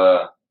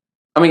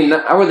I mean,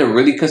 I wasn't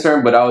really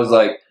concerned, but I was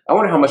like, I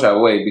wonder how much I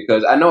weigh,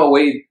 because I know I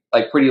weighed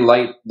like pretty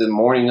light the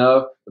morning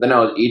of, but then I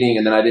was eating,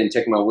 and then I didn't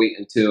check my weight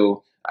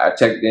until I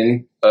checked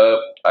in. I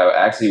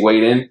actually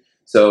weighed in,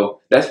 so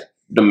that's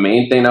the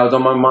main thing that was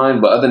on my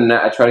mind. But other than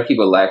that, I try to keep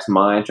a lax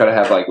mind, try to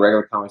have like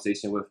regular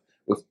conversation with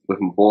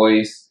my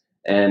boys,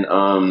 and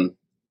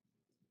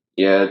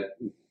yeah,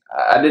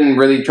 I didn't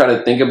really try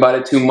to think about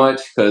it too much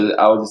because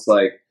I was just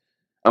like,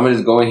 I'm gonna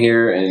just go in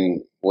here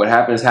and what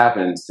happens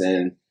happens,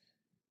 and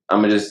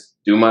I'm gonna just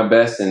do my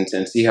best and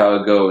see how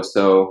it goes.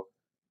 So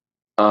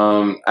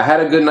I had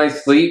a good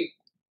night's sleep.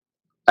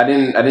 I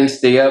didn't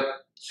stay up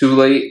too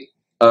late,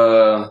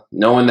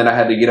 knowing that I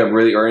had to get up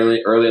really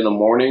early in the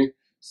morning.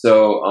 So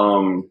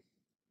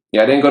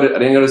yeah, I didn't go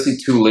to sleep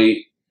too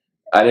late.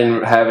 I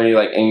didn't have any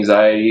like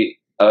anxiety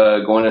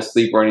going to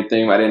sleep or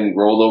anything. I didn't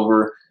roll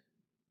over.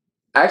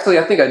 Actually,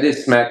 I think I did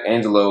smack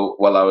Angelo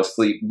while I was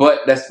asleep, but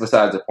that's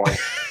besides the point.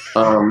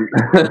 Um,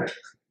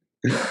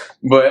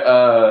 but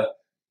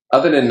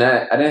other than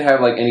that, I didn't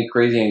have like any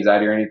crazy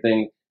anxiety or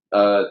anything.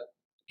 Uh,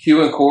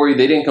 Q and Corey,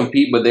 they didn't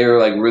compete, but they were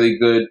like really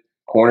good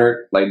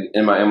corner, like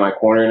in my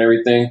corner and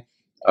everything.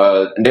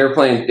 And they were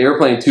playing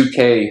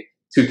 2K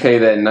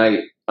that night.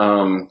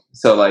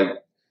 So like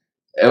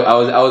I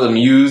was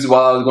amused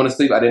while I was going to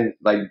sleep. I didn't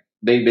like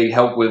they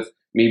helped with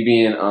me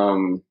being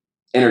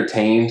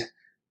entertained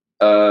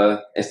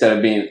instead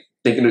of being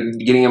thinking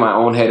getting in my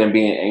own head and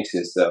being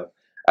anxious. So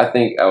I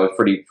think I was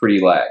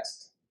pretty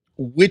laxed.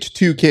 Which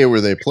 2K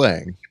were they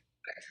playing?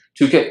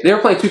 2K. They were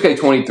playing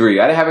 2K23.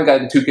 I haven't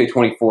gotten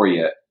 2K24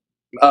 yet.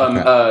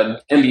 Okay.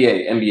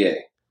 NBA.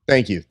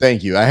 Thank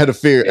you. I had to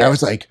figure. I Yeah.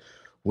 was like,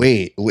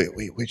 wait,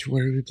 which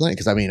one are we playing?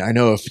 Because I mean, I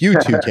know a few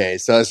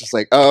 2Ks, so I was just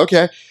like, oh,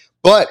 okay.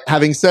 But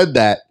having said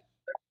that,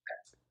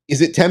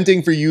 is it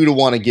tempting for you to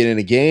want to get in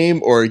a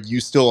game, or are you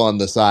still on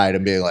the side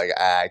and being like,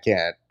 I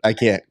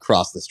can't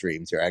cross the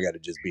streams here. I got to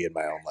just be in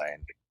my own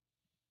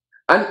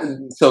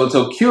lane.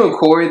 So Q and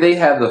Corey, they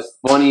have the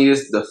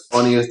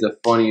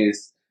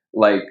funniest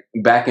like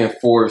back and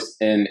forth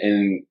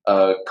in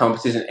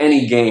competition.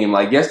 Any game.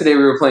 Like yesterday,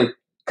 we were playing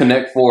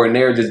Connect Four, and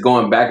they were just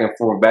going back and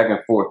forth, back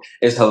and forth.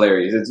 It's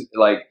hilarious. It's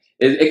like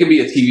it could be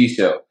a TV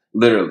show,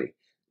 literally.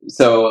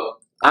 So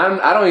I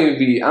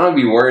don't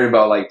be worried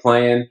about like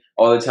playing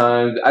all the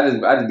time. I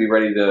just be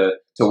ready to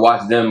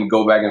watch them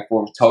go back and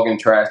forth, talking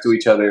trash to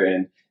each other,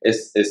 and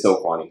it's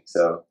so funny.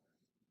 So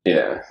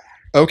yeah.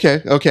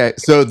 Okay.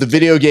 So the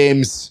video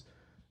games,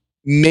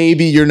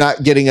 maybe you're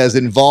not getting as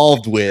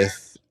involved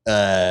with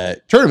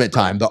tournament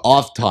time, the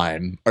off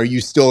time. Are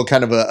you still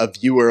kind of a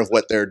viewer of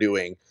what they're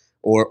doing,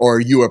 or are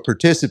you a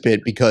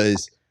participant?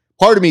 Because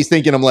part of me is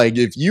thinking, I'm like,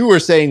 if you are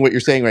saying what you're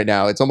saying right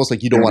now, it's almost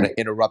like you don't want to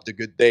interrupt a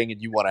good thing,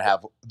 and you want to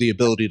have the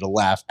ability to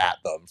laugh at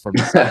them from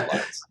the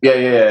sidelines.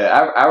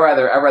 Yeah. I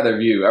rather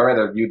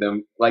view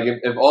them. Like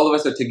if all of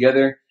us are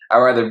together, I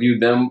rather view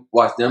them,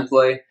 watch them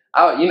play.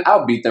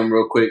 I'll beat them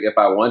real quick if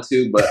I want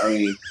to, but I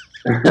mean,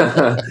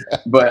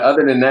 but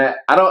other than that,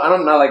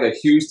 I'm not like a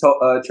huge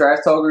trash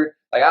talker.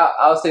 Like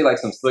I'll say like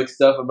some slick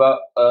stuff about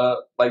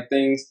like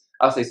things.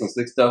 I'll say some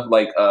slick stuff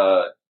like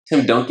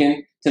Tim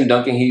Duncan. Tim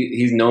Duncan,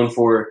 he's known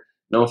for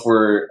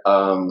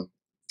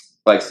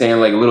like saying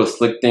like little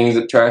slick things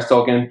of trash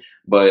talking,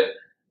 but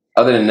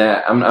other than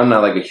that, I'm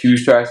not like a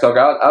huge trash talker.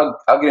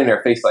 I'll get in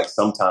their face like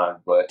sometimes,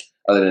 but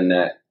other than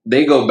that,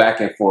 they go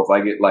back and forth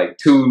like it like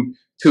two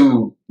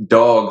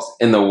dogs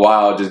in the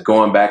wild just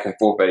going back and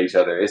forth at each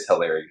other. It's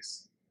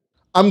hilarious.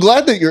 I'm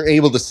glad that you're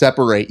able to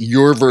separate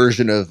your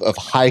version of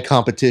high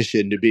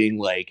competition to being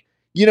like,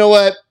 you know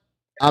what?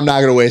 I'm not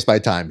going to waste my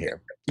time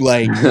here.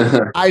 Like,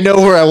 I know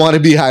where I want to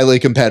be highly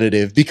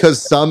competitive,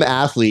 because some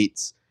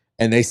athletes,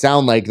 and they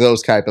sound like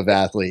those type of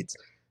athletes,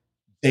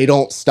 they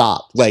don't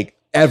stop. Like,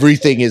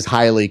 everything is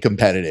highly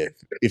competitive.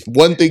 If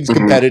one thing's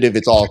competitive,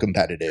 it's all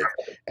competitive.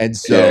 And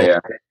so Yeah.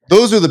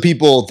 those are the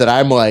people that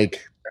I'm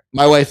like,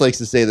 my wife likes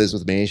to say this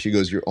with me. She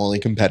goes, you're only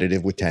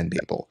competitive with 10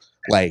 people.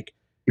 Like,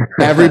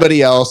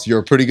 everybody else, you're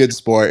a pretty good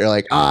sport. You're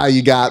like,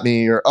 you got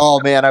me. Or,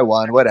 oh man, I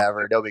won.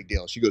 Whatever. No big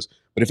deal. She goes,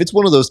 but if it's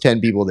one of those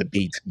 10 people that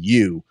beats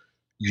you,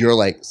 you're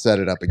like, set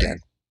it up again.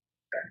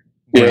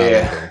 We're not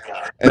Yeah. leaving. No,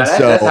 And that's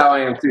so, how I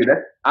am too.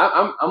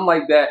 I'm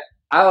like that.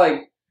 I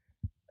like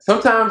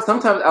sometimes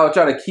I'll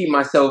try to keep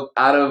myself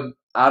out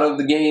of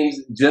the games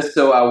just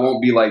so I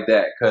won't be like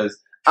that because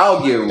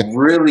I'll get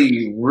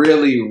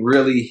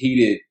really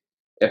heated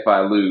if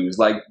I lose.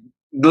 Like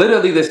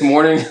literally this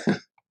morning,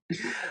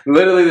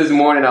 literally this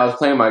morning I was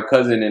playing my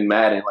cousin in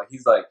Madden. Like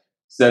he's like,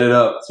 set it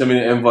up, send me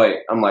the invite.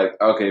 I'm like,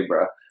 okay,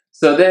 bro.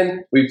 So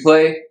then we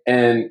play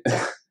and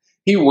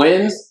he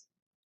wins.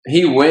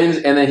 He wins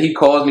and then he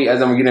calls me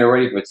as I'm getting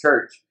ready for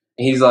church.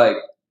 And he's like,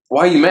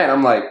 why are you mad?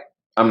 I'm like,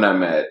 I'm not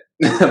mad.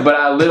 But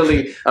I'm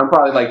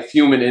probably like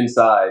fuming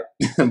inside.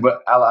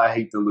 But I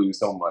hate to lose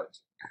so much.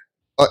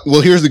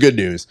 well, here's the good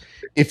news.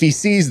 If he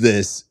sees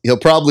this, he'll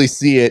probably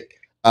see it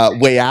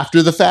way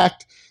after the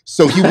fact.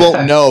 So he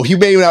won't know. He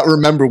may not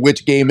remember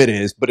which game it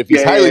is, but if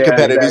he's highly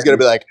competitive, he's going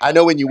to be like, I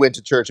know when you went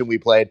to church and we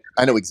played.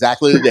 I know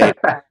exactly the date.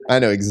 I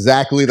know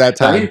exactly that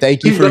No, time.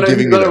 Thank you for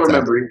giving me that time.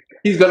 remember.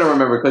 He's gonna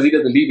remember because he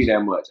doesn't beat me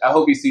that much. I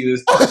hope he sees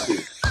this part too.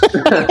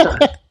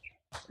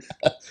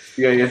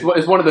 Yeah,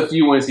 it's one of the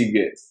few wins he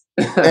gets.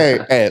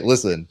 Hey,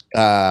 listen.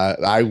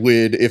 I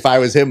would, if I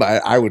was him,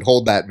 I would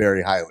hold that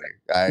very highly.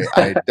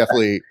 I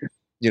definitely,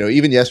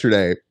 even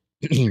yesterday,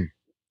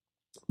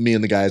 me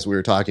and the guys, we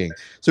were talking.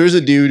 So there's a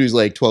dude who's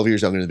like 12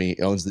 years younger than me,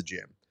 owns the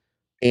gym.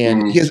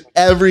 and he Mm. has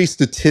every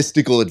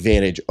statistical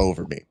advantage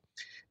over me.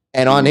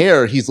 And on Mm.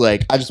 air, he's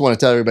like, I just want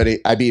to tell everybody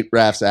I beat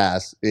Raf's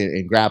ass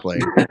in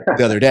grappling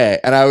the other day.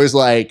 And I was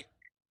like,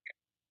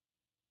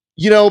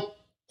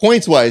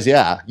 points wise,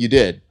 yeah, you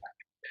did.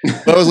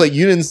 But I was like,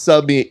 you didn't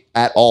sub me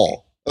at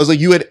all. I was like,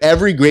 you had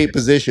every great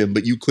position,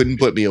 but you couldn't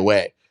put me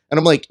away. And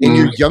I'm like, and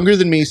you're Mm. younger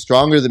than me,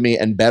 stronger than me,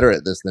 and better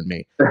at this than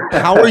me.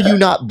 How are you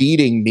not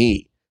beating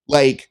me?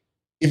 Like,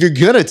 if you're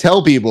gonna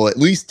tell people, at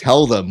least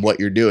tell them what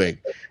you're doing.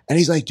 And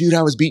he's like, dude,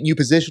 I was beating you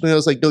positionally. I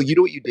was like, no, you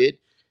know what you did?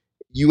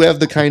 You have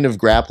the kind of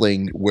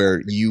grappling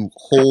where you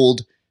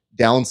hold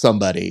down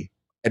somebody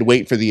and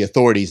wait for the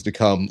authorities to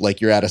come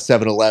like you're at a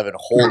 7-Eleven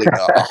holding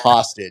a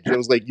hostage. It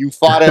was like, you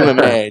fought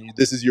MMA and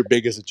this is your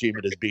biggest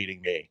achievement is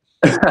beating me.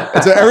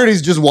 And so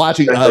everybody's just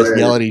watching That's us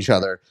yell hilarious. at each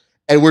other.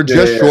 And we're Yeah,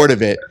 just yeah. short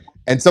of it.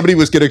 And somebody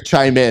was going to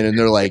chime in and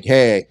they're like,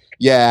 hey,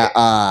 yeah,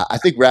 I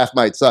think Raf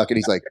might suck. And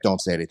he's like, don't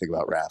say anything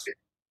about Raf.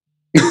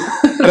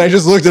 And I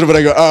just looked at him and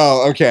I go,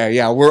 oh, okay,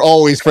 yeah, we're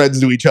always friends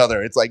to each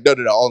other. It's like, no,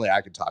 only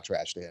I can talk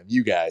trash to him.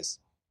 You guys.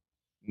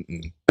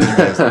 You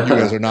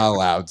guys are not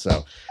allowed.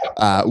 So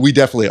we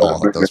definitely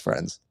all have those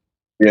friends.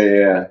 Yeah,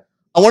 yeah.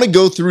 I want to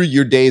go through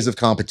your days of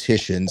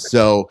competition.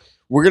 So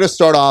we're going to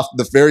start off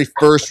the very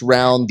first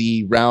round,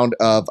 the round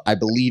of, I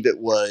believe it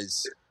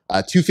was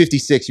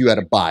 256. You had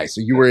a bye.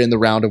 So you were in the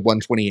round of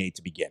 128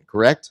 to begin,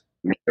 correct?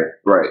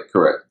 Right,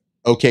 correct.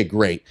 Okay,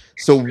 great.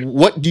 So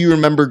what do you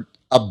remember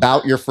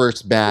about your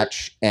first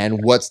match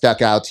and what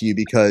stuck out to you?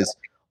 Because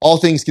all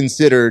things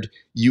considered,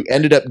 you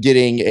ended up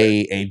getting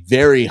a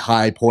very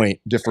high point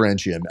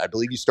differentium. I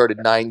believe you started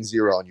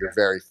 9-0 on your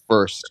very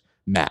first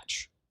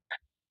match.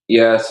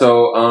 Yeah,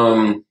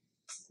 so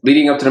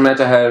leading up to the match,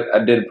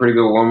 I did a pretty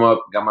good warm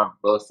up, got my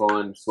blood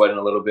flowing, sweating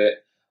a little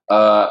bit.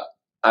 Uh,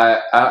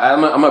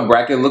 I'm a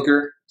bracket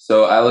looker,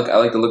 so I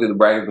like to look at the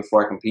bracket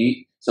before I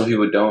compete. Some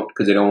people don't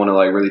because they don't want to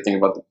like really think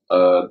about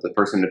the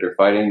person that they're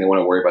fighting. They want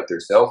to worry about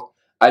themselves.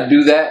 I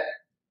do that,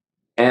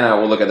 and I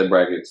will look at the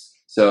brackets.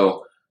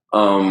 So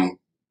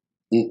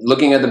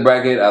looking at the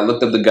bracket, I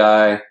looked up the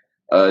guy,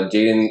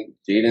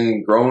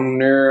 Jaden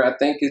Groner, I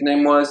think his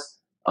name was.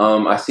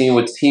 I seen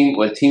what team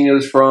he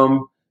was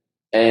from,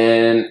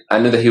 and I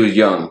knew that he was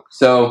young.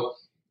 So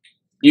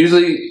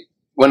usually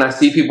when I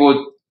see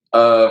people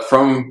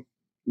from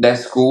that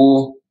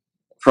school,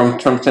 from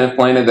 10th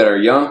Planet that are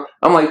young,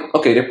 I'm like,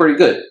 okay, they're pretty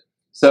good.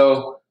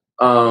 So,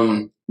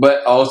 but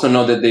I also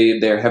know that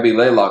they're heavy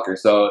leg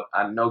lockers. So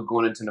I know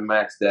going into the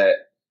match that,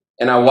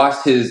 and I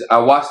watched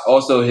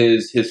also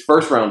his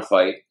first round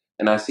fight,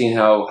 and I seen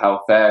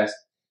how fast.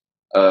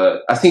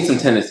 I seen some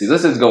tendencies.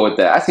 Let's just go with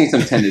that. I seen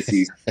some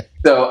tendencies.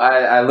 So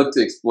I look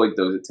to exploit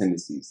those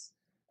tendencies.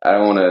 I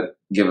don't want to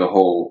give a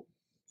whole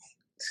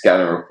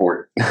scouting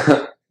report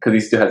because he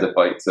still has a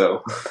fight.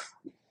 So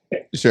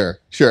Sure.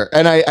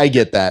 And I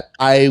get that.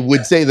 I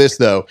would say this,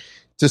 though.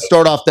 To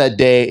start off that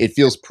day, it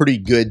feels pretty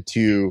good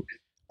to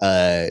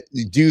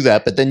do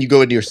that. But then you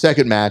go into your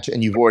second match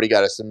and you've already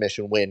got a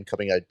submission win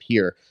coming out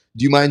here.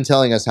 Do you mind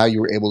telling us how you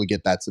were able to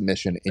get that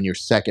submission in your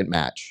second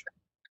match?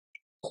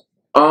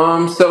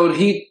 so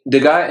the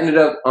guy ended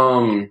up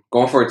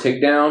going for a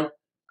takedown.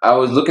 I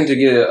was looking to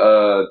get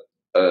a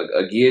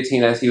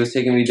guillotine as he was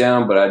taking me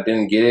down, but I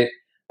didn't get it.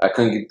 I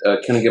couldn't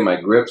get my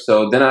grip.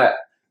 So then I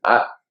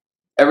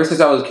ever since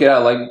I was a kid, I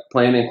liked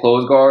playing in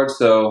closed guard.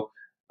 So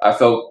I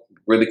felt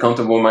really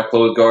comfortable in my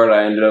closed guard.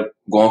 I ended up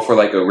going for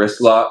like a wrist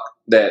lock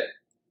that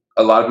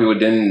a lot of people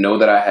didn't know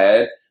that I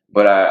had,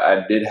 but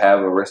I did have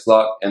a wrist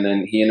lock. And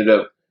then I ended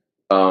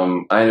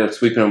up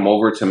sweeping him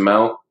over to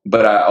mount,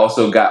 but I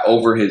also got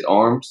over his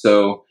arm.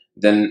 So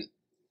then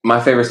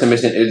my favorite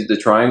submission is the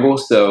triangle.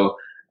 So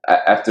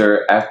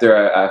after I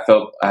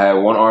felt I had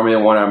one arm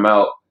in, one arm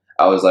out,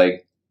 I was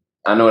like,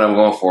 I know what I'm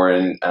going for,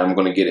 and I'm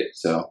going to get it.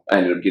 So I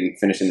ended up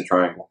finishing the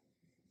triangle.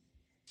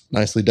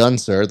 Nicely done,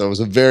 sir. That was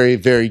a very,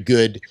 very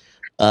good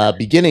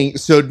beginning.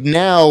 So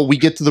now we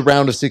get to the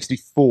round of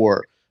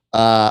 64.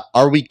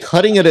 Are we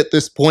cutting it at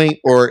this point,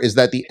 or is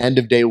that the end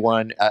of day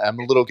one? I'm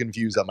a little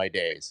confused on my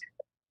days.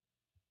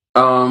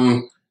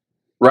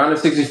 Round of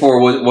 64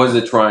 was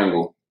the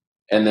triangle,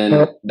 and then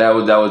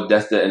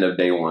that's the end of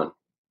day one.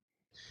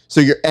 So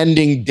you're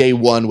ending day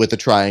one with a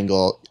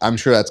triangle. I'm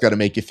sure that's got to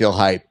make you feel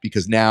hyped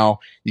because now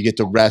you get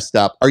to rest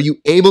up. Are you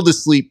able to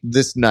sleep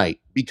this night?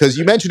 Because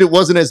you mentioned it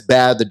wasn't as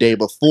bad the day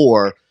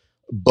before,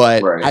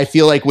 but Right. I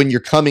feel like when you're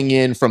coming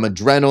in from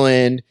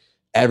adrenaline,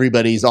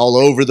 everybody's all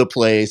over the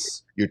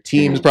place. Your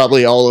team's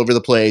probably all over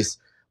the place.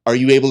 Are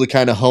you able to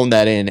kind of hone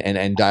that in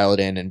and dial it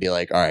in and be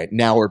like, all right,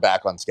 now we're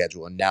back on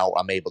schedule and now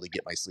I'm able to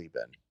get my sleep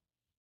in?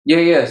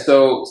 Yeah.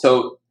 So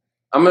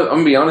I'm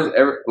gonna be honest.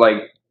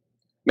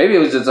 Maybe it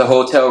was just a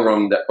hotel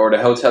room or the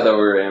hotel that we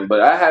were in,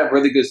 but I had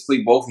really good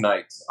sleep both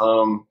nights.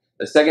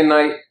 The second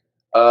night,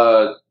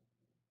 uh,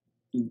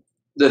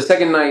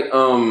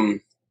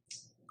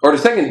 or the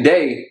second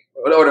day,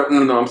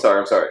 no, I'm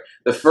sorry.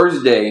 The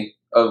first day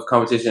of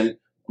competition,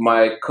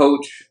 my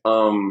coach,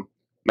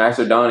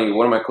 Master Donnie,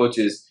 one of my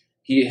coaches,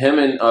 him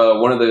and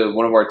one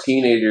of our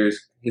teenagers,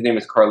 his name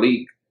is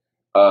Carlik.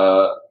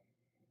 Uh,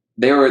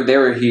 they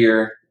were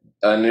here.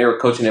 and they were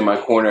coaching in my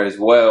corner as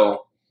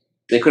well.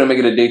 They couldn't make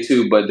it to day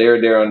 2, but they were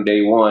there on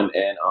day 1,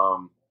 and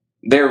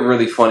they're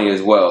really funny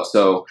as well.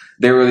 So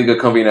they're really good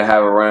company to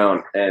have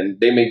around, and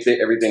they make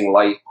everything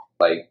light,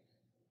 like.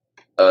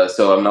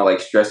 So I'm not like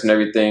stressing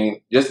everything.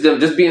 Just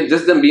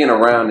them being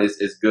around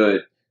is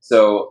good.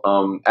 So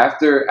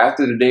after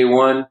the day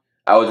 1,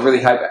 I was really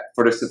hyped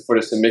for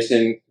the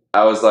submission.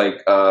 I was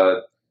like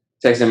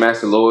texting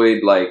Master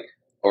Lloyd, like,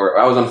 or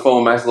I was on the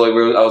phone with Master Lloyd.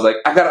 Where I was like,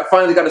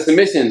 finally got a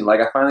submission.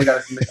 Like, I finally got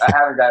a submission. I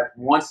haven't got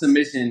one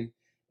submission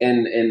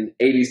in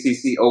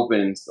ADCC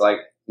Opens. Like,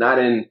 not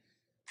in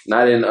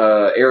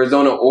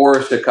Arizona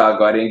or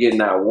Chicago. I didn't get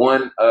not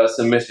one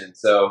submission.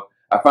 So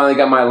I finally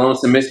got my lone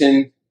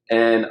submission.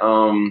 And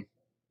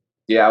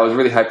yeah, I was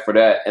really hyped for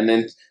that. And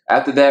then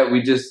after that, we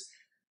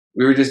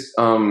were just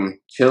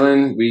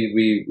chilling.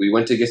 We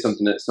went to get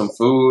some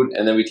food,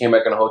 and then we came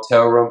back in a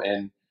hotel room.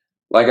 And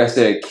like I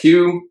said,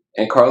 Q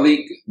and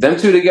Carlik, them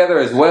two together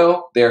as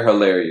well, they're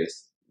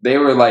hilarious. They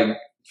were like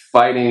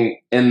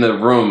fighting in the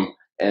room,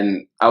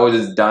 and I was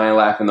just dying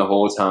laughing the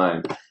whole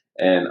time.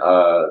 And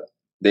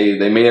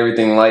they made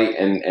everything light,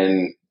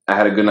 and I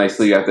had a good night's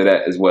sleep after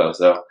that as well.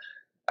 So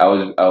I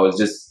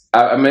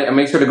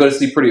made sure to go to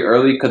sleep pretty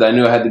early because I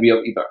knew I had to be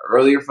up even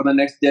earlier for the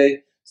next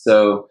day.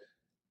 So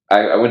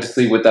I went to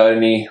sleep without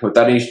any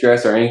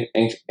stress or any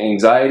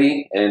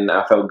anxiety, and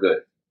I felt good.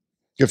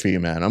 Good for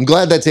you, man. I'm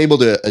glad that's able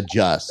to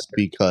adjust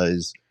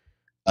because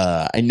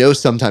I know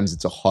sometimes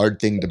it's a hard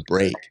thing to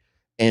break.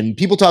 And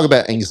people talk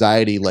about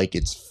anxiety like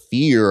it's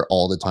fear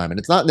all the time. And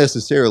it's not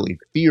necessarily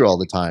fear all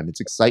the time. It's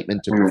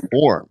excitement to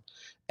perform.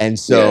 And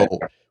so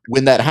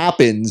when that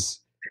happens,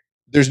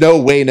 there's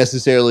no way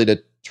necessarily to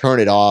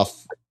turn it off.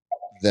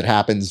 That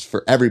happens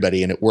for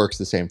everybody, and it works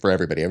the same for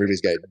everybody.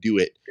 Everybody's got to do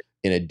it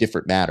in a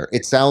different manner.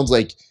 It sounds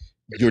like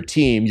your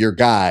team, your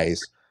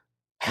guys,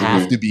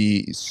 have to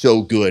be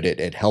so good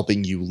at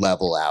helping you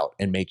level out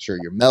and make sure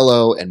you're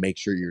mellow and make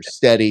sure you're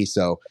steady.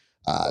 So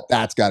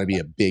that's got to be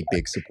a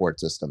big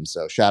support system.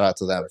 So shout out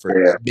to them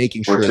for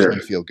making sure that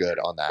you feel good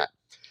on that.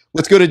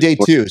 Let's go to day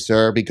 2,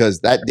 sir,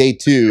 because that day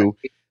 2,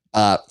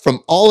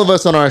 from all of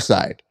us on our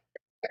side,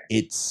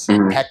 it's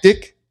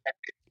hectic,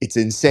 it's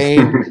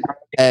insane.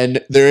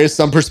 And there is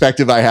some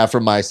perspective I have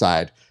from my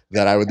side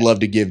that I would love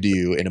to give to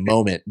you in a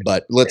moment.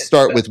 But let's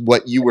start with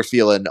what you were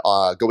feeling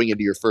going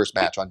into your first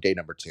match on day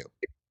number 2.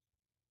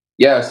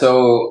 Yeah,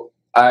 so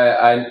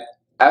I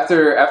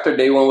after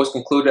day 1 was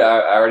concluded,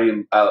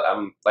 I'm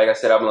like I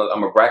said,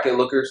 I'm a bracket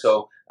looker.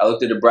 So I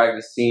looked at the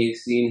bracket,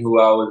 seeing who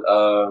I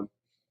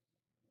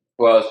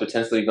was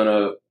potentially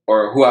gonna,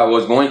 or who I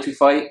was going to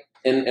fight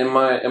in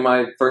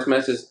my first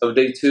matches of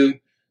day 2.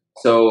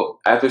 So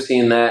after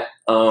seeing that,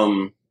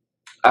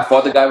 I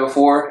fought the guy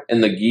before in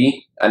the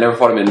gi. I never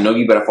fought him in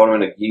nogi, but I fought him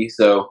in the gi.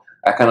 So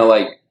I kind of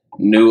like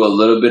knew a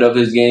little bit of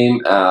his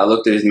game. I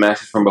looked at his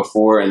matches from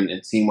before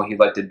and seen what he'd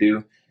like to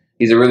do.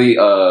 He's a really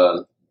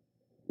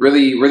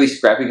really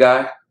scrappy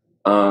guy.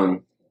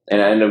 And I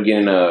ended up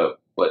getting a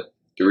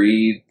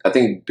 3-0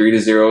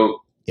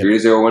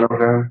 win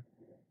over him.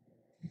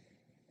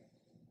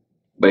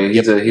 But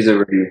he's a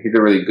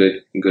really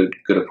good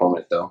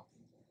opponent though.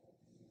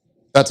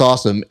 That's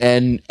awesome.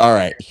 And all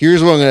right,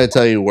 here's what I'm going to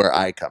tell you where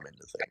I come into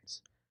things.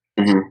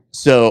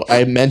 So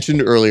I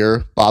mentioned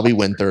earlier, Bobby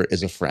Winter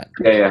is a friend.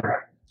 Yeah.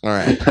 All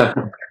right.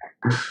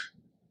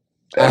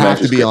 I have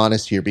to be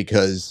honest here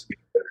because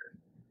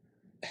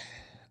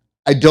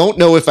I don't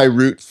know if I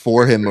root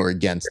for him or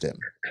against him.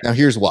 Now,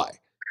 here's why.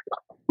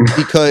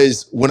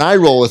 Because when I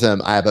roll with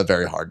him, I have a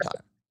very hard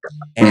time.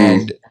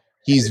 And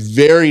he's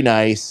very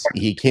nice.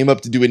 He came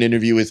up to do an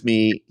interview with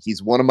me.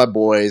 He's one of my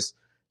boys.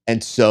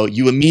 And so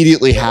you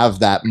immediately have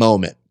that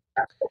moment.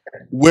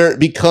 Where it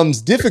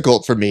becomes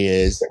difficult for me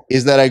is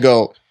that I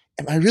go,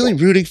 am I really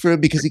rooting for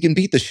him because he can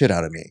beat the shit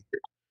out of me?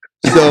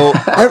 So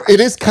it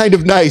is kind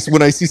of nice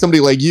when I see somebody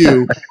like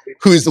you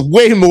who's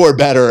way more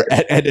better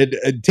at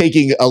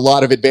taking a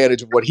lot of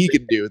advantage of what he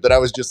can do, that I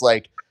was just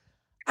like,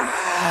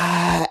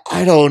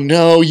 I don't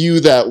know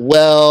you that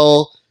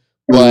well,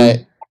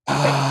 but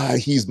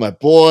he's my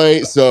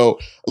boy. So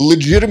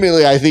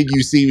legitimately, I think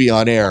you see me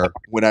on air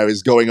when I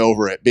was going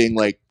over it being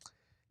like,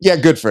 yeah,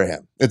 good for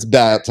him. It's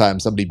about time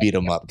somebody beat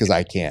him up because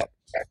I can't.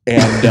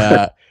 And,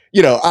 I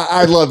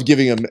love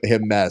giving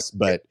him mess,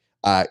 but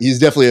he's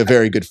definitely a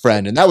very good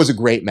friend. And that was a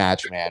great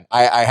match, man.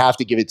 I have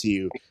to give it to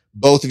you.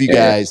 Both of you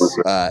guys,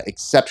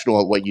 exceptional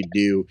at what you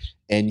do,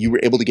 and you were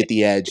able to get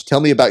the edge. Tell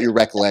me about your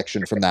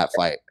recollection from that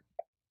fight.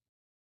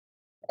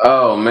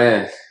 Oh,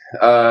 man.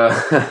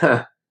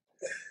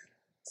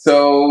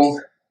 So,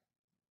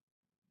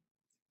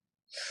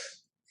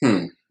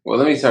 well,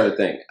 let me start to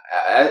think.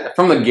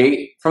 From the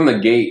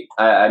gate,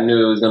 I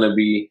knew it was going to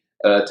be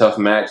a tough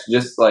match.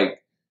 Just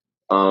like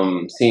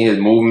seeing his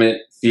movement,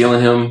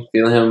 feeling him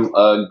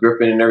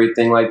gripping and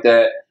everything like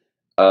that.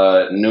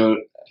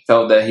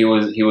 Felt that he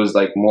was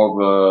like more of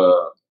a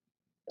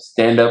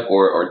stand up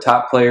or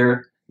top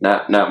player,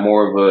 not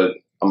more of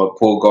I'm a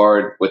pull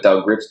guard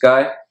without grips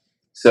guy.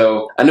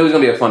 So I knew it was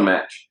gonna be a fun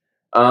match.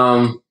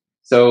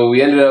 So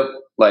we ended up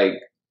like,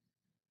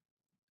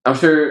 I'm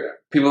sure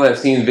people have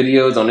seen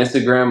videos on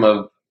Instagram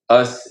of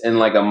us in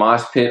like a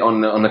mosh pit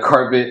on the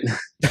carpet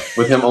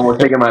with him almost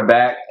taking my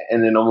back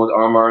and then almost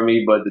arm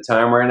me, but the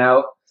time ran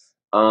out.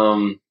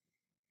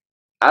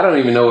 I don't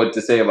even know what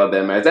to say about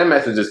that match. That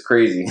match was just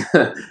crazy.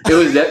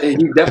 He's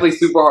definitely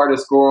super hard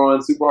to score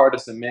on, super hard to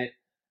submit.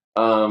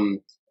 And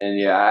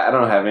yeah, I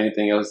don't have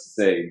anything else to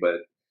say,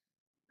 but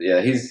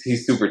yeah, he's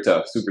super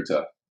tough, super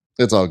tough.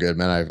 It's all good,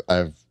 man.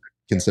 I've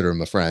considered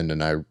him a friend,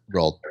 and I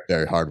rolled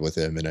very hard with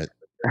him, and it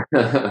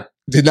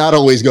did not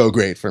always go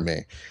great for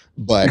me.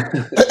 But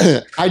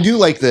I do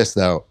like this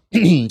though,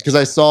 because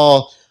I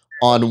saw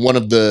on one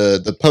of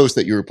the posts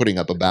that you were putting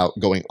up about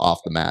going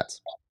off the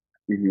mats.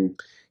 Mm-hmm.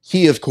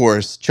 He, of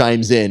course,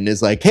 chimes in,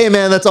 is like, hey,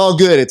 man, that's all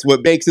good. It's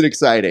what makes it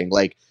exciting.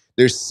 Like,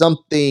 there's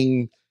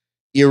something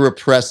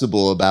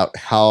irrepressible about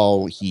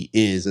how he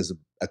is as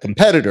a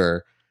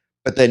competitor,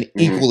 but then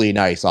equally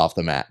nice off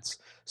the mats.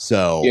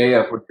 So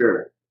yeah, for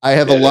sure. I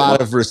have a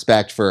lot of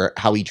respect for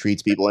how he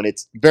treats people, and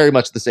it's very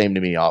much the same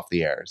to me off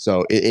the air.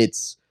 So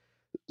it's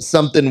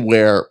something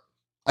where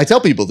I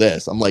tell people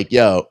this. I'm like,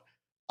 yo,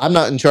 I'm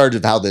not in charge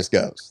of how this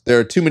goes. There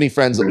are too many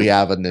friends that we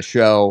have on this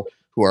show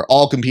who are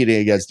all competing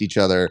against each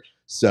other.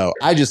 So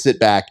I just sit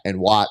back and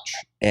watch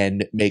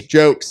and make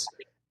jokes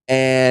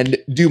and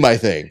do my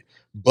thing.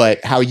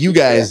 But how you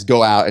guys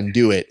go out and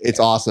do it, it's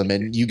awesome.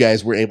 And you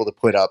guys were able to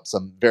put up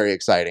some very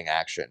exciting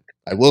action.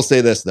 I will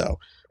say this, though.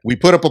 We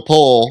put up a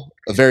poll,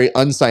 a very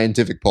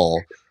unscientific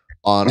poll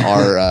on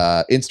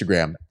our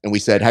Instagram. And we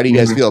said, how do you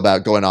guys feel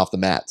about going off the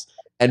mats?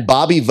 And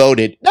Bobby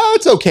voted, no,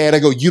 it's okay. And I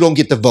go, you don't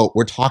get to vote.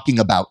 We're talking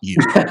about you.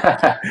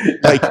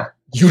 Like,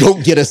 you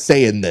don't get a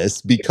say in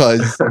this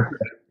because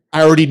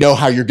I already know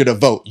how you're going to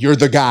vote. You're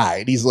the guy.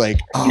 And he's like,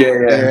 oh,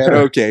 man,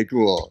 okay,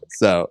 cool.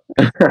 So.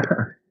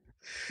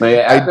 But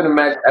yeah, after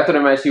the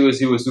match, he was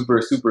super,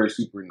 super,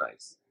 super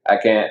nice. I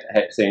can't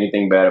say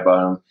anything bad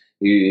about him.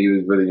 He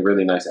was really,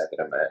 really nice after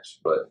the match.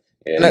 But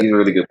yeah, he's a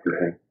really good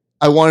person.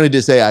 I wanted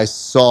to say I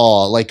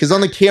saw, like, because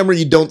on the camera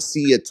you don't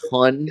see a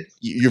ton.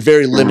 You're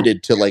very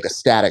limited to like a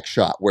static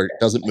shot where it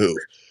doesn't move.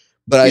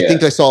 But I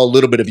think I saw a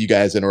little bit of you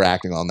guys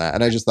interacting on that,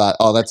 and I just thought,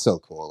 oh, that's so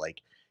cool.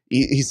 Like,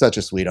 he's such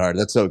a sweetheart.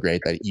 That's so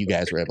great that you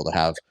guys were able to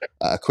have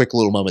a quick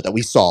little moment that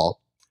we saw.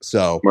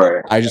 So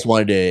I just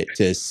wanted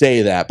to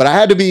say that, but I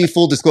had to be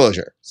full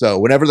disclosure. So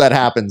whenever that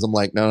happens, I'm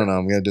like, no, I'm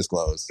going to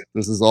disclose.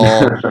 This is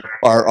all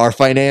our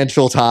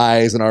financial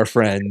ties and our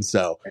friends.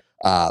 So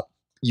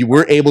you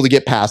were able to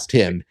get past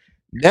him.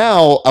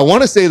 Now I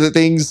want to say that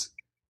things,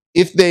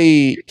 if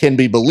they can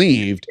be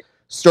believed,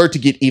 start to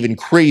get even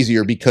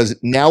crazier because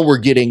now we're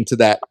getting to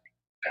that,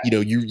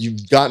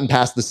 you've gotten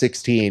past the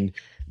 16.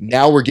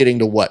 Now we're getting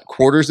to what,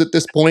 quarters at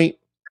this point?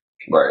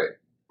 Right.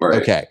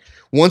 Okay.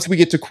 Once we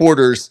get to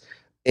quarters,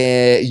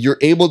 you're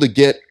able to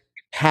get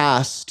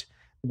past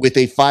with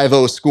a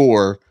 5-0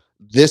 score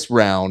this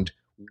round.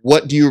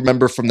 What do you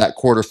remember from that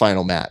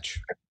quarterfinal match?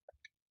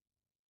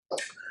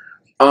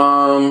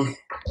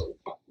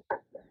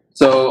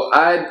 So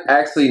I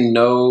actually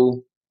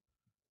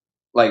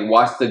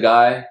watched the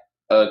guy,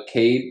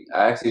 Cade.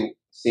 I actually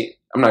see.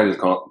 I'm not just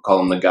call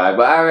him the guy,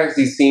 but I've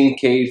actually seen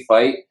Cade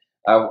fight.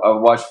 I've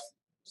watched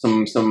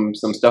some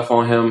stuff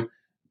on him.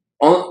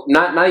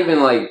 Not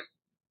even like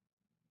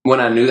when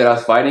I knew that I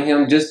was fighting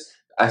him. Just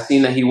I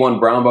seen that he won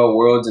brown belt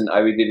worlds in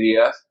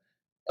IBWF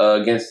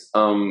against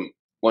one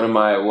of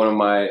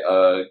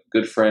my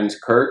good friends,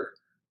 Kirk.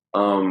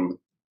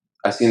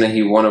 I seen that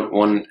he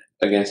won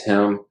against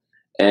him,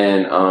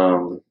 and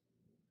I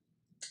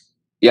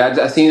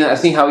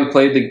seen how he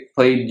played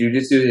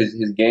jujitsu,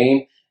 his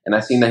game, and I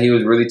seen that he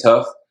was really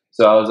tough.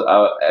 So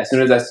as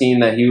soon as I seen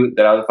that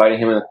I was fighting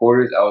him in the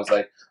quarters, I was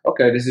like,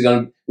 okay, this is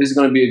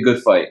gonna be a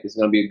good fight. This is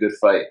gonna be a good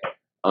fight.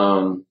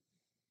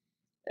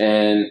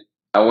 And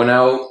I went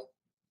out.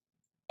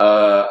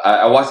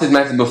 I watched his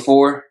matches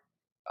before,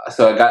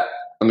 so I got,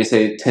 let me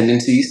say,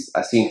 tendencies.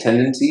 I seen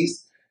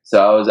tendencies.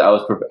 So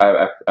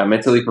I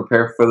mentally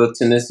prepared for the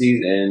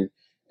tendencies,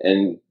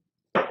 and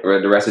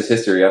the rest is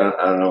history. I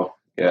don't know.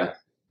 Yeah.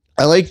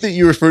 I like that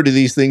you refer to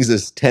these things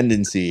as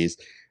tendencies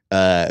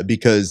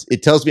because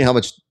it tells me how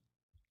much.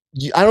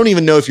 I don't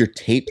even know if you're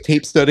tape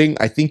studying.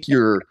 I think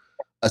you're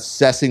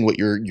assessing what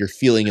you're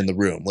feeling in the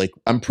room. Like,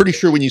 I'm pretty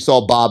sure when you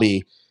saw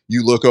Bobby,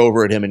 you look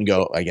over at him and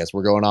go, I guess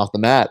we're going off the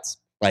mats.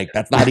 Like,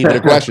 that's not even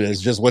a question.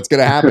 It's just what's going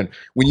to happen.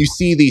 When you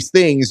see these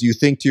things, you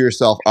think to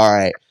yourself, all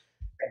right,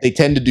 they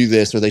tend to do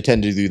this or they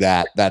tend to do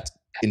that. That's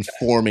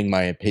informing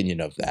my opinion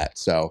of that.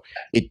 So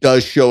it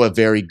does show a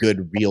very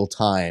good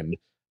real-time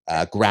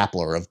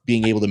grappler of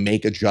being able to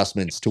make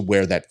adjustments to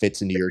where that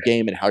fits into your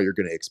game and how you're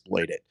going to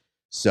exploit it.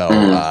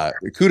 So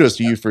kudos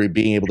to you for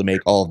being able to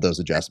make all of those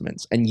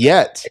adjustments. And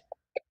yet,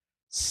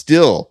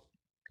 still,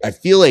 I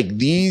feel like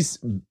these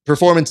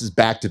performances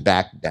back to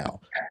back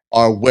now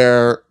are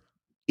where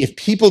if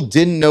people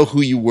didn't know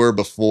who you were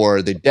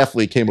before, they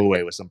definitely came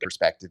away with some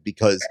perspective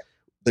because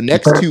the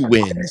next two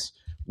wins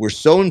were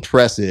so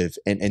impressive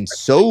and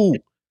so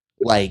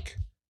like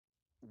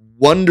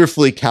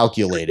wonderfully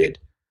calculated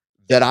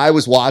that I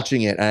was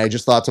watching it and I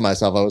just thought to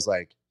myself, I was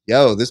like,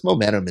 yo, this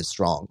momentum is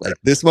strong. Like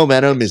this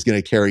momentum is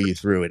going to carry you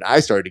through. And I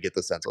started to get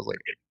the sense, I was like,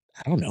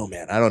 I don't know,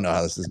 man. I don't know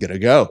how this is going to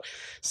go.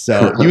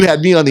 So you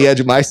had me on the edge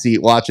of my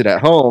seat watching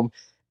at home.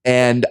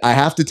 And I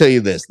have to tell you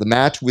this, the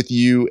match with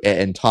you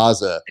and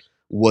Taza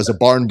was a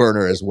barn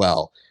burner as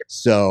well.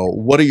 So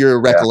what are your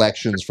Yeah.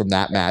 recollections from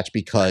that match?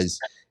 Because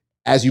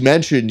as you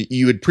mentioned,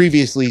 you had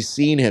previously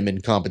seen him in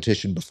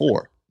competition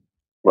before.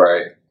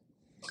 Right.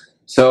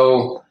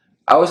 So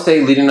I would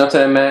say leading up to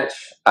that match,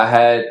 I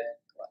had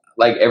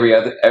like every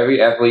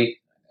athlete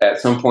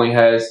at some point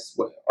has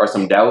or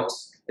some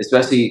doubts,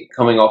 especially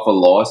coming off a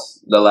loss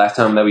the last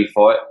time that we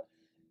fought.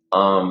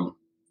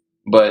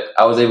 But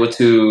I was able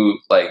to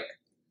like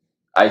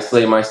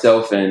isolate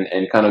myself and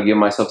kind of get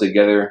myself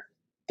together,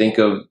 think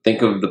of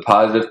the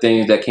positive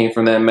things that came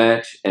from that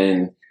match,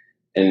 and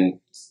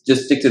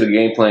just stick to the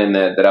game plan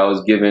that I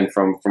was given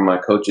from my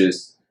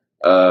coaches.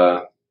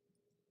 And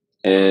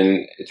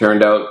it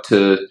turned out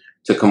to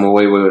come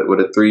away with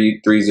a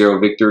 3-0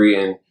 victory.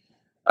 And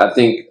I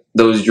think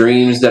those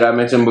dreams that I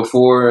mentioned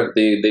before,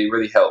 they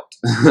really helped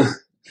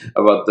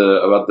about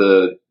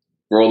the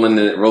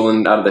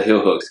rolling out of the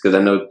heel hooks, because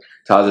I know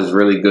Taz is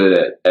really good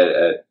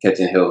at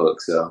catching heel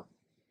hooks. So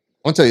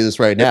I'll tell you this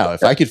right now.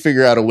 If I could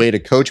figure out a way to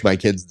coach my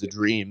kids to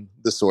dream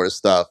this sort of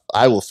stuff,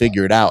 I will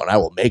figure it out and I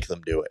will make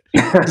them do it.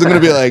 Because I'm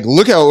going to be like,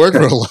 look how it worked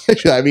for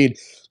Elijah. I mean,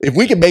 if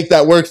we can make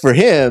that work for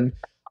him,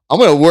 I'm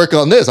going to work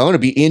on this. I'm going to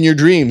be in your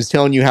dreams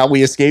telling you how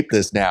we escape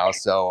this now.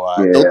 So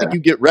don't think you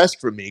get rest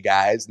from me,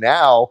 guys.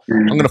 Now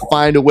I'm going to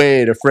find a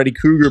way to Freddy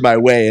Krueger my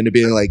way into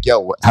being like,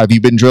 yo, have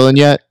you been drilling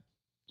yet?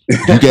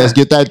 You guys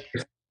get that?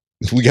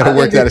 We got to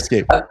work that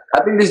escape.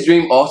 I think this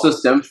dream also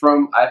stems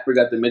from, I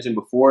forgot to mention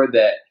before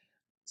that.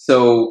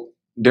 So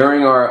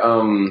during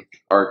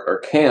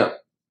our camp,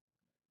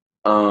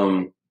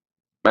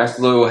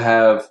 Master Lloyd will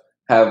have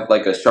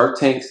like a Shark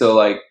Tank. So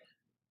like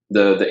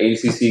the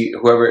ACC,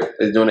 whoever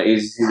is doing the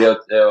ACC,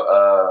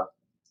 they'll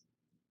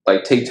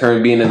like take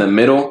turn being in the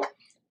middle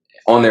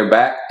on their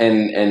back,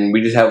 and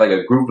we just have like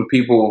a group of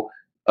people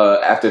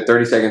after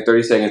 30 seconds,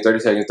 30 seconds, 30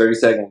 seconds, 30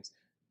 seconds,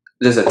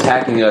 just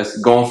attacking us,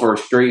 going for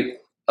straight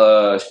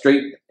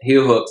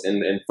heel hooks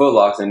and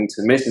footlocks and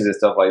submissions and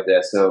stuff like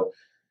that. So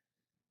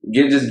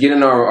just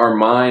getting our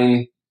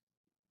mind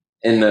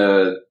in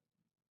the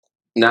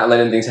not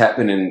letting things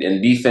happen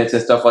in defense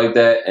and stuff like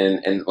that,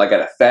 and like at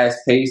a fast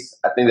pace.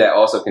 I think that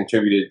also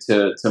contributed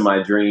to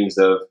my dreams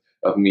of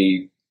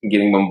me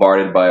getting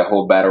bombarded by a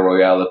whole battle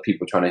royale of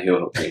people trying to heel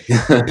hook me.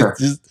 It's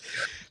just,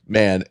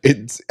 man,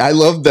 I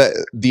love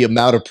the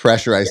amount of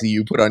pressure I see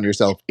you put on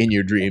yourself in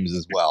your dreams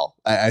as well.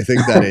 I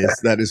think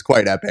that is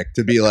quite epic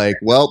to be like,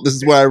 well, this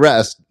is where I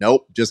rest.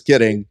 Nope, just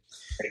kidding.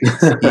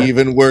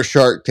 Even worse,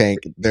 Shark Tank,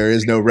 there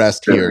is no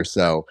rest here.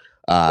 So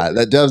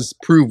that does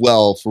prove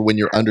well for when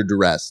you're under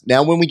duress.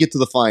 Now, when we get to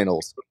the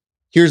finals,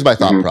 here's my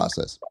thought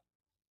process.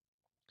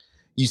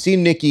 You see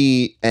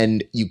Nicky,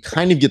 and you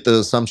kind of get the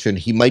assumption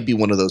he might be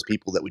one of those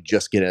people that would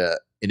just get an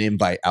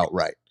invite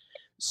outright.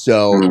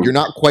 So you're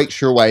not quite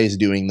sure why he's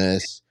doing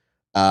this.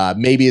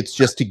 Maybe it's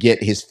just to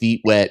get his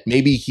feet wet.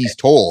 Maybe he's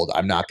told,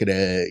 I'm not going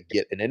to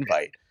get an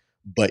invite.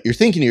 But you're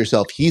thinking to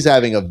yourself, he's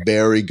having a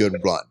very good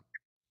run.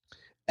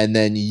 And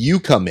then you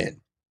come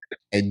in,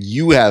 and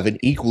you have an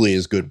equally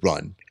as good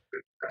run.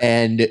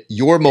 And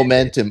your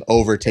momentum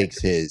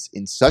overtakes his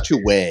in such a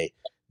way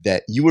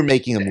that you were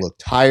making him look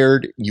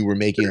tired. You were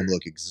making him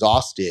look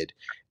exhausted.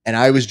 And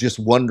I was just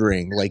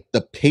wondering, like,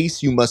 the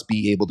pace you must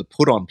be able to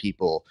put on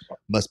people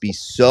must be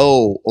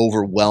so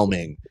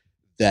overwhelming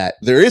that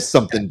there is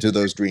something to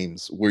those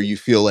dreams where you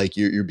feel like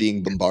you're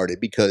being bombarded.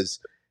 Because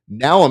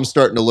now I'm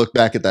starting to look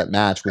back at that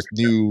match with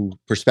new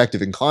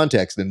perspective and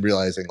context and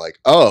realizing, like,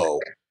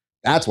 oh,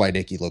 that's why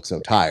Nicky looked so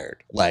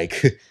tired.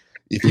 Like,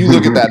 if you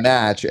look at that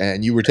match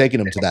and you were taking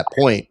him to that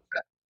point,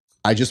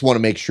 I just want to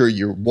make sure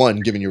you're,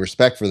 one, giving you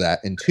respect for that.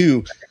 And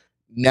two,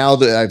 now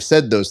that I've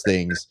said those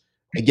things,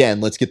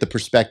 again, let's get the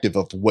perspective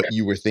of what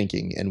you were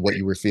thinking and what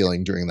you were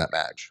feeling during that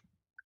match.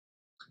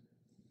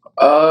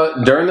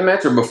 During the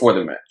match or before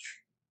the match?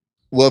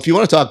 Well, if you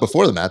want to talk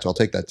before the match, I'll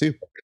take that too.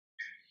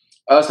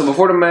 So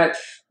before the match,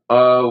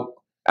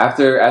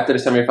 after the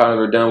semifinals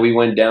were done, we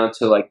went down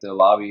to like the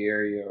lobby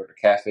area or the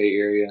cafe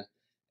area,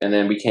 and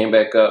then we came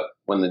back up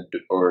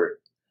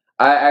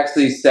I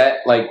actually sat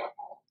like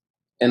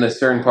in a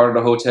certain part of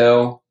the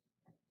hotel,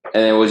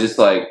 and it was just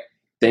like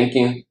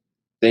thinking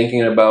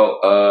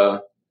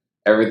about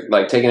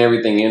taking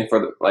everything in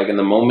for like in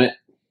the moment,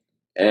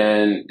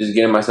 and just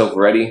getting myself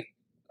ready,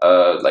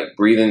 like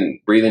breathing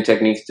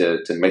techniques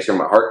to make sure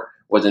my heart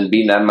wasn't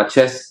beating out of my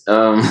chest.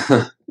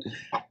 And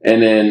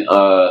then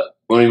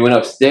when we went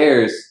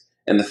upstairs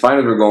and the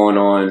finals were going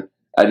on,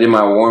 I did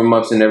my warm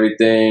ups and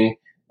everything,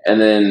 and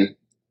then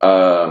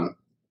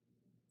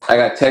I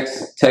got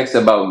text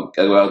about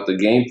the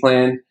game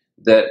plan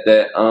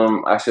that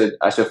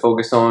I should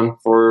focus on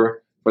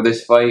for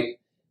this fight.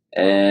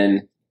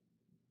 And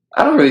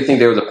I don't really think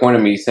there was a point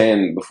of me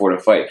saying before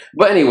the fight,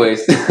 but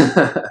anyways,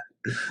 but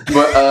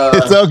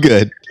it's all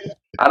good.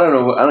 I don't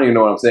know. I don't even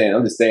know what I'm saying.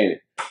 I'm just saying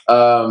it.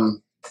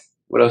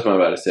 What else am I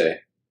about to say?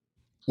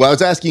 Well, I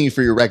was asking you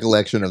for your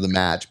recollection of the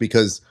match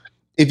because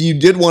if you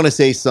did want to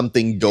say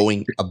something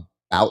going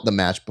about the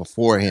match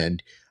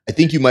beforehand, I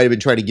think you might have been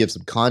trying to give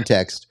some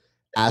context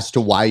as to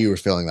why you were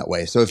feeling that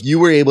way. So if you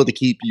were able to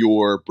keep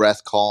your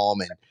breath calm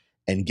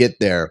and get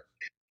there,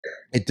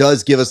 it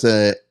does give us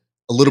a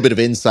little bit of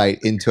insight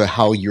into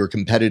how your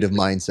competitive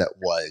mindset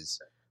was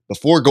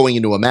before going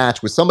into a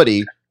match with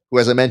somebody who,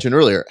 as I mentioned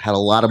earlier, had a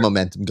lot of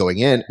momentum going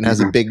in and has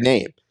a big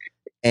name.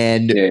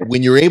 And Yeah.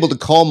 when you're able to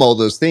calm all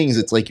those things,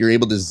 it's like you're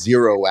able to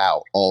zero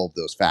out all of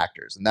those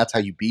factors. And that's how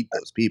you beat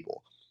those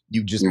people.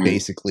 You just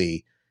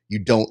basically, you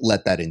don't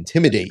let that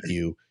intimidate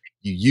you.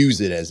 You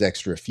use it as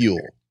extra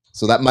fuel.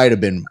 So that might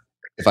have been,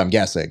 if I'm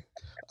guessing,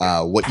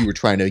 what you were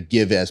trying to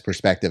give as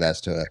perspective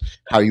as to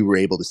how you were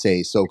able to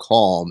stay so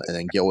calm and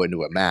then go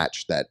into a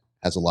match that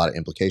has a lot of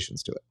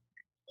implications to it.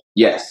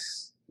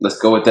 Yes, let's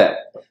go with that.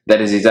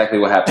 That is exactly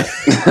what happened.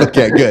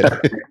 Okay, good.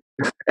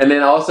 And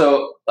then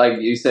also,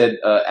 like you said,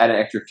 adding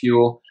extra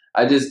fuel.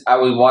 I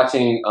was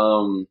watching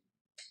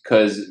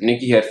because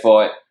Nikki had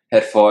fought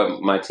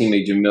my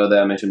teammate Jamil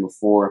that I mentioned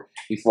before.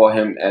 He fought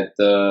him at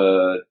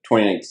the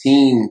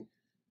 2019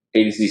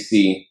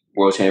 ADCC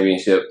World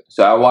Championship.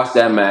 So I watched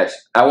that match.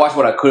 I watched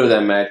what I could of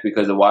that match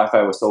because the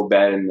Wi-Fi was so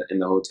bad in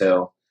the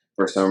hotel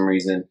for some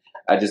reason.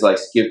 I just like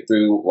skipped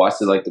through, watched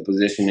the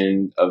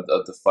positioning of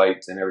the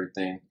fights and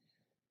everything,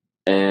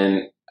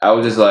 and I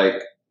was just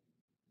like,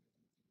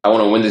 I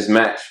want to win this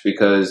match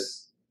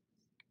because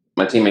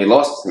my teammate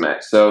lost this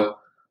match. So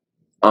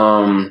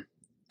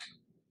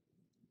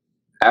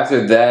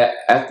after that,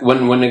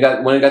 when it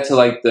got to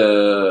like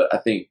the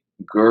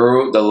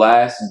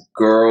last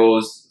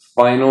girls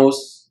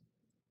finals,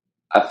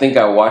 I think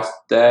I watched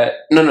that.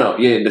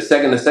 Yeah, the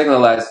second to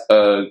last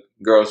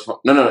girls.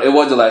 No, it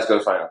was the last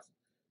girls finals.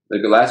 The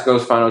last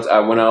girls finals, I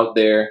went out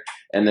there,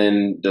 and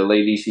then the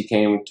lady, she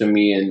came to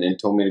me and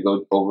told me to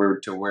go over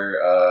to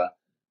where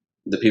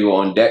the people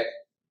on deck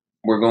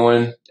were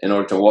going in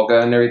order to walk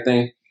out and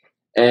everything.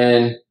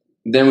 And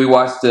then we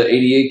watched the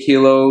 88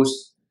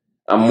 kilos.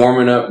 I'm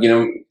warming up,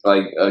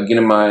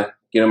 getting my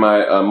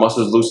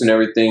muscles loose and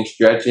everything,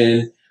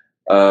 stretching,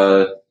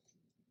 and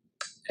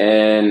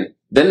then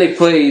they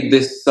played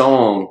this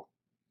song.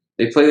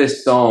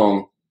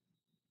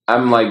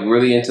 I'm like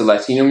really into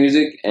Latino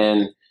music,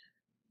 and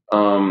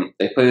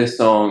they play this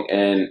song,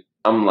 and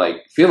I'm like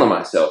feeling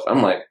myself.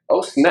 I'm like,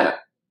 oh snap,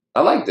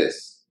 I like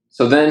this.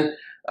 So then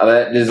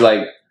that just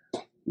like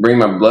bring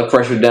my blood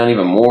pressure down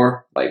even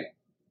more, like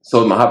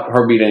so my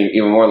heartbeat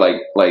even more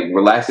like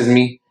relaxes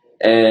me,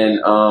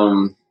 and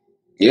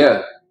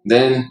yeah.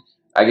 Then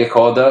I get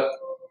called up.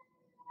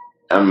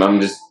 I'm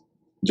just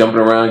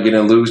jumping around,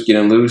 getting loose,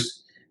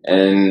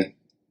 and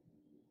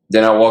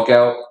then I walk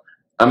out.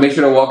 I make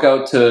sure to walk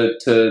out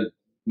to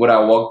what I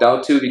walked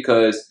out to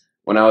because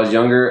when I was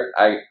younger,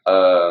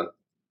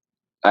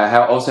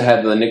 also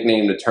had the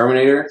nickname the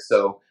Terminator,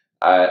 so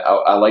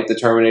I like the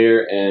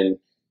Terminator, and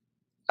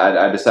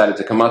I decided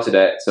to come out to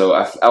that. So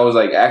I was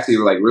like actually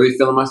like really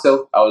feeling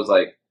myself. I was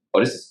like,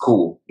 oh, this is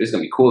cool. This is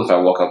gonna be cool if I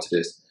walk out to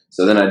this.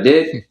 So then I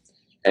did,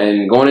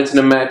 and going into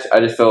the match, I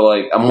just felt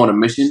like I'm on a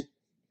mission.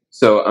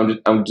 So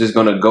I'm just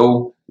gonna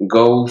go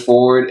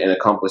forward and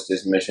accomplish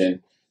this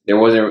mission. I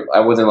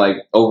wasn't like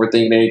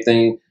overthinking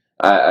anything.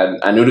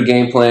 I knew the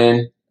game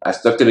plan. I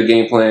stuck to the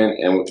game plan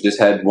and just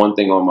had one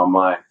thing on my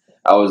mind.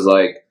 I was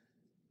like,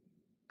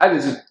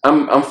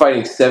 I'm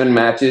fighting 7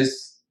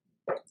 matches,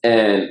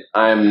 and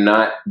I'm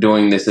not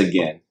doing this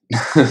again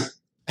because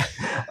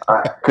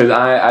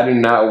I do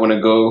not want to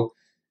go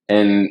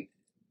and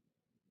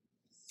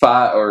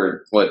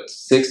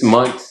 6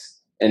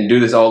 months and do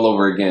this all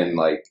over again.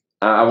 Like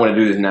I want to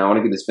do this now. I want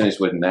to get this finished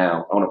with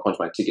now. I want to punch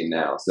my ticket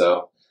now.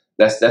 So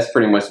that's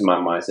pretty much my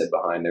mindset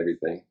behind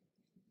everything.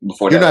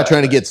 You're not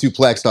trying to get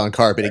suplexed on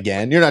carpet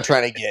again. You're not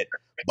trying to get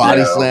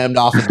body slammed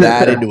off of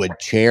that into a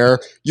chair.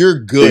 You're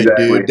good,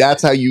 Exactly. dude.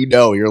 That's how you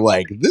know. You're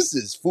like, this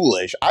is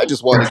foolish. I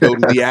just want to go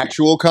to the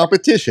actual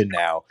competition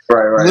now.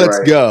 Right. Let's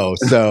go.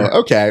 So,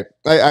 okay.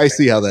 I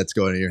see how that's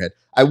going in your head.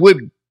 I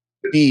would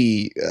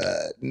be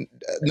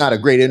not a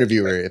great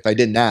interviewer if I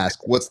didn't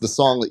ask, what's the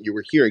song that you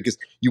were hearing? Because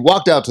you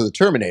walked out to the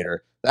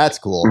Terminator. That's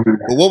cool.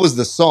 But what was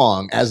the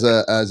song? As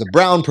a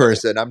brown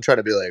person, I'm trying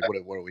to be like,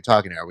 what are we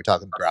talking here? Are we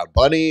talking Bad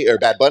Bunny, or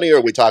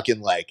are we talking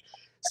like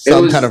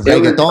some kind of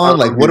reggaeton?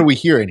 Like, what are we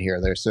hearing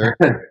here, there, sir?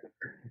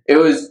 It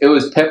was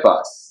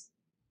Pepas.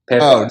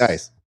 Oh,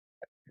 nice.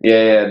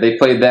 Yeah, they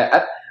played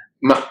that.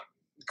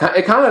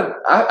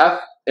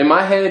 In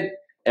my head,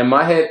 I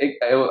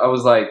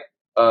was like,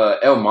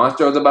 El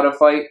Monstro's about to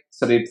fight,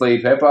 so they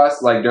played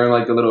Pepas like during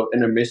like the little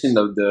intermission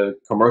of the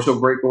commercial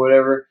break or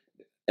whatever,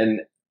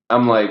 and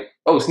I'm like,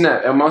 oh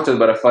snap, El Monstro's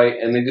about to fight,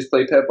 and they just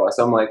played Pepas.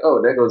 So I'm like,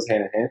 oh, that goes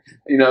hand in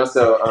hand,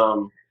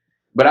 So,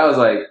 but I was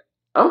like,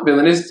 I'm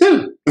feeling this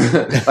too.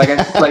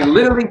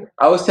 Literally,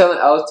 I was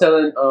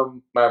telling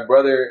my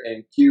brother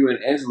and Q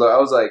and Angela, I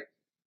was like,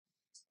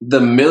 the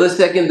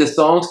millisecond the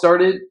song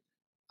started,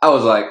 I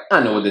was like,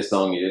 I know what this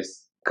song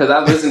is because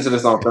I've listened to the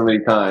song so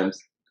many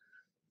times.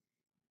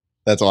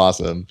 That's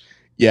awesome.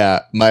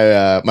 Yeah,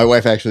 my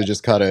wife actually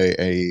just caught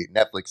a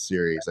Netflix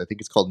series. I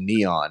think it's called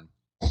Neon,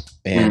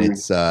 and Mm-hmm.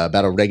 it's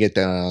about a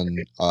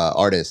reggaeton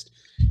artist,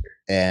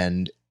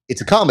 and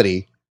it's a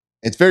comedy.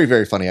 It's very,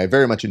 very funny. I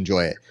very much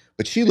enjoy it.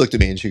 But she looked at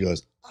me and she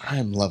goes,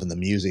 "I'm loving the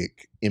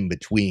music in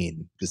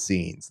between the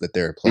scenes that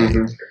they're playing,"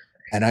 Mm-hmm.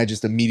 and I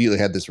just immediately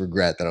had this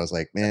regret that I was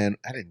like, "Man,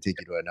 I didn't take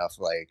you to enough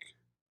like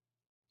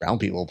brown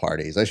people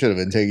parties. I should have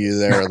been taking you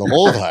there the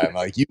whole time.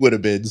 Like you would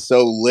have been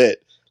so lit."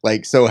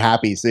 Like so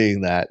happy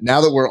seeing that.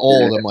 Now that we're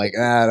old, I'm like,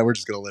 we're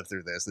just gonna live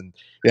through this. And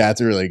yeah,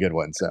 it's a really good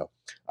one. So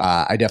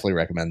I definitely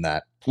recommend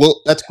that.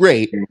 Well, that's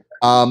great.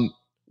 Um,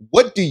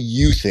 what do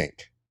you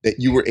think that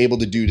you were able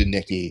to do to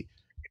Nikki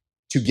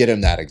to get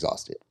him that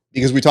exhausted?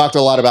 Because we talked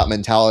a lot about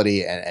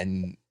mentality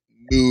and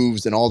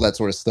moves and all that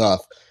sort of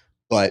stuff,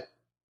 but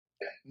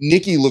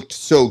Nikki looked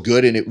so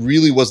good, and it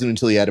really wasn't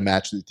until he had a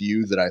match with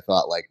you that I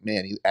thought, like,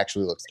 man, he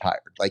actually looks tired.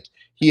 Like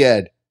he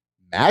had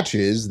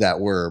matches that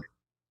were,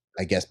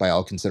 I guess, by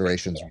all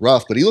considerations,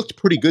 rough, but he looked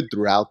pretty good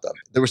throughout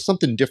them. There was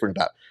something different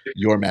about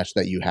your match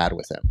that you had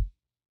with him.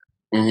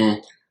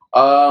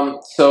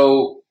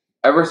 So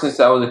ever since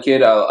I was a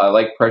kid, I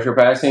like pressure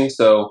passing.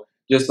 So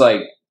just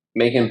like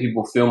making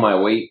people feel my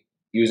weight,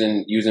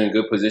 using a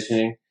good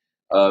positioning,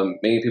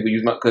 making people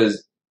use my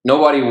because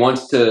nobody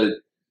wants to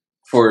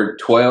for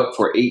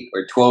 8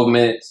 or 12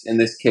 minutes in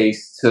this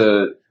case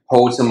to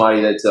hold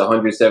somebody that's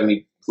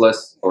 170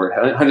 plus or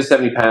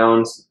 170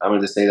 pounds. I'm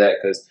gonna just say that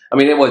because I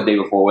mean it was the day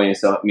before weighing,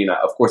 so I mean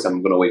of course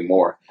I'm gonna weigh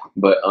more,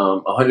 but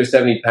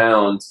 170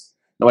 pounds.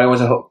 Nobody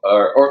wants to,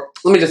 or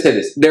let me just say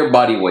this: their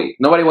body weight.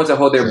 Nobody wants to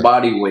hold their Sure.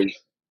 body weight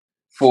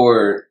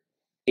for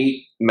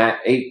 8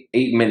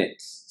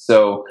 minutes.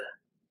 So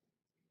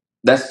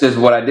that's just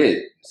what I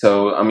did.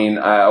 So I mean,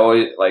 I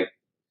always like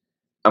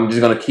I'm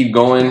just gonna keep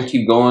going,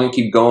 keep going,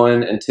 keep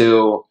going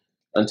until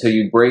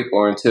you break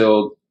or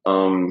until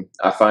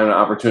I find an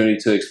opportunity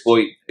to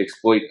exploit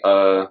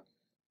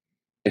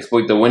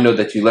the window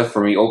that you left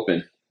for me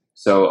open.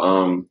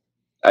 So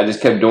I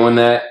just kept doing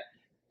that.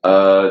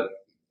 Uh,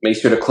 Make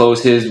sure to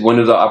close his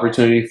windows of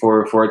opportunity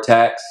for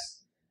attacks,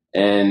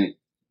 and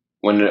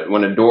when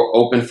the door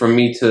opened for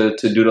me to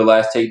do the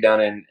last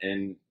takedown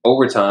in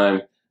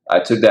overtime, I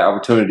took that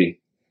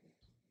opportunity.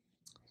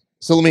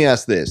 So let me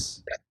ask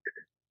this.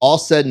 All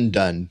said and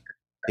done,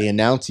 they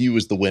announce you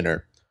as the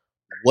winner.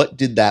 What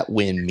did that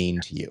win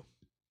mean to you?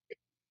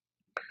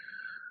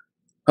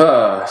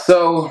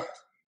 So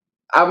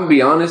I'm gonna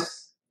be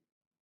honest.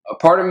 A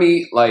part of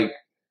me, like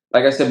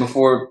I said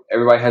before,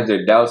 everybody has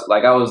their doubts.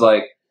 Like I was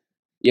like,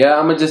 yeah,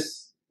 I'm gonna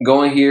just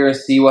go in here and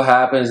see what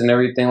happens and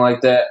everything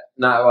like that.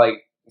 Not like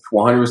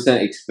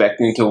 100%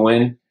 expecting to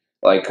win,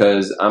 like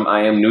because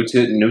I am new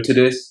to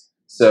this.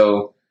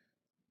 So,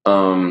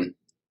 um,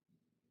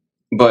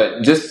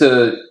 but just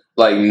to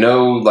like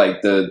know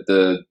like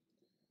the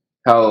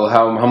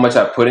how much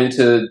I put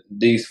into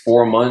these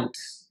 4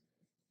 months,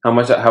 how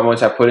much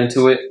I put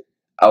into it.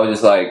 I was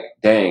just like,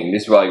 dang,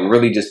 this like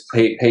really just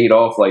paid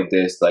off like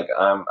this. Like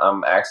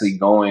I'm actually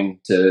going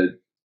to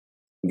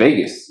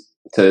Vegas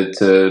to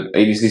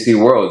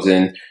ADCC Worlds,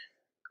 and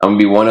I'm gonna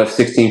be one of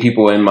 16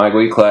 people in my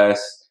weight class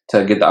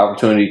to get the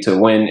opportunity to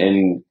win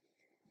and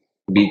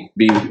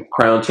be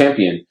crowned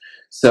champion.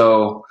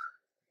 So,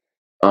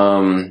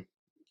 um,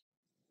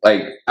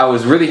 like I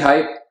was really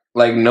hyped.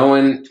 Like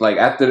knowing, like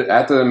after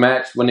the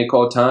match when they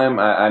called time,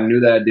 I knew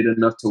that I did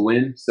enough to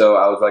win. So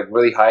I was like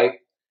really hyped.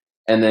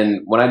 And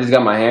then when I just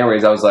got my hand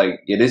raised, I was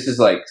like, yeah, this is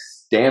like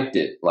stamped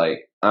it.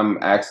 Like I'm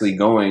actually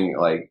going.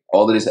 Like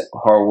all of this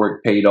hard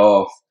work paid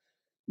off.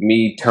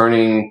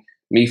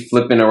 Me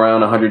flipping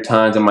around 100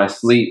 times in my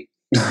sleep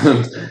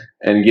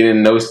and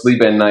getting no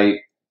sleep at night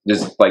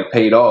just like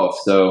paid off.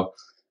 So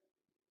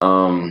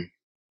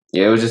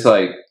yeah, it was just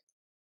like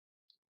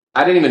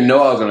I didn't even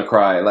know I was gonna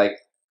cry. Like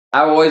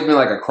I've always been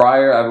like a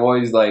crier. I've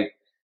always like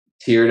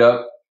teared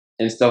up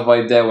and stuff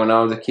like that when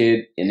I was a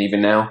kid and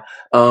even now.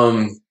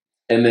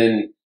 And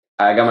then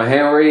I got my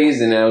hand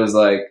raised and I was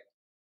like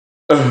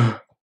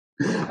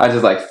I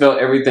just like felt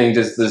everything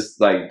just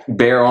like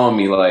bear on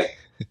me like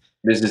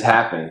this just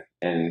happened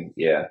and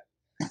yeah,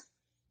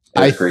 it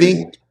I was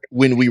crazy. think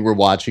when we were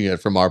watching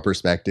it from our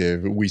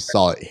perspective, we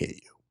saw it hit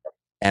you.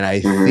 And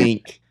I Hmm.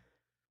 think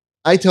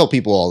I tell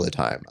people all the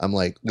time, I'm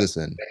like,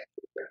 listen,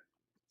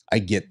 I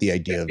get the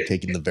idea of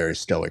taking the very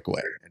stoic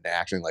way and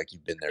acting like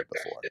you've been there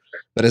before.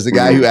 But as a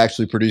guy who Hmm.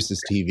 actually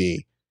produces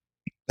TV,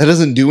 that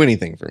doesn't do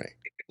anything for me.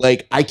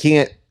 Like, I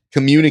can't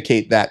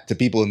communicate that to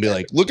people and be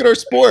like, look at our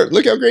sport,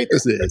 look how great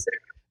this is.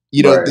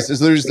 You know, Right. this is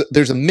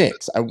there's a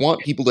mix. I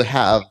want people to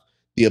have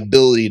the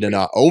ability to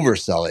not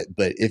oversell it,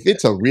 but if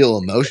it's a real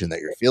emotion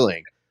that you're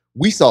feeling,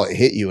 we saw it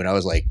hit you, and I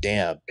was like,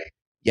 damn,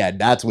 yeah,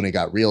 that's when it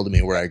got real to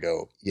me. Where I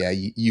go, yeah,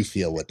 you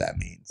feel what that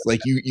means.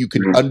 Like you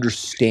could Hmm.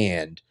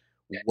 understand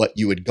what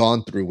you had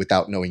gone through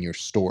without knowing your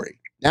story.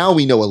 Now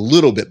we know a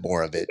little bit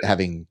more of it,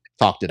 having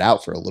talked it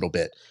out for a little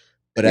bit.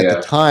 But at the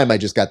Yeah. time, I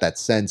just got that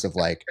sense of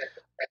like,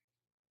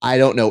 I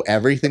don't know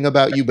everything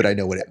about you, but I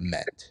know what it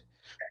meant.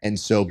 And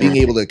so being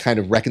Hmm. able to kind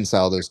of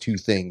reconcile those two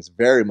things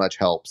very much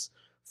helps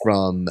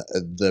from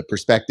the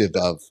perspective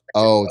of,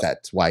 oh,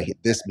 that's why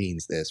this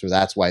means this, or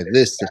that's why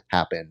this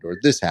happened, or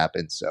this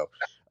happened. So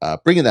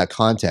bringing that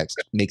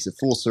context makes it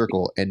full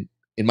circle and,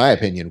 in my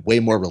opinion, way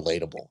more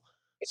relatable.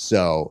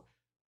 So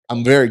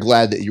I'm very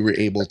glad that you were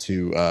able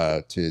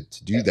to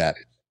do that.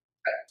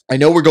 I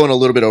know we're going a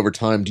little bit over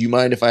time. Do you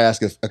mind if I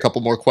ask a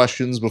couple more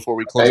questions before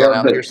we close Hey, on you're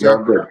out good. here, sir?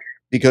 You're good.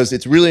 Because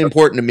it's really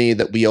important to me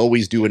that we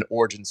always do an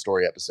origin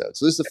story episode.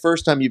 So this is the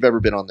first time you've ever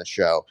been on the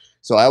show.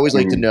 So I always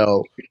like to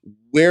know,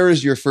 where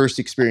is your first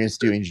experience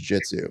doing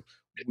jiu-jitsu?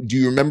 Do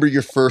you remember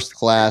your first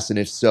class? And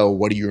if so,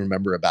 what do you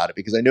remember about it?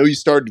 Because I know you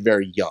started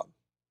very young.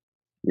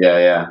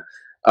 Yeah.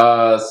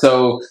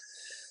 So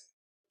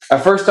I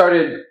first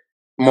started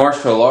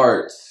martial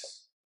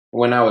arts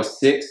when I was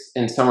 6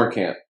 in summer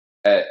camp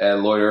at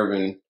Lloyd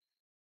Irvin,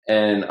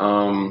 and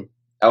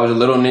I was a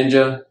little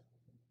ninja.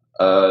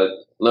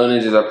 Little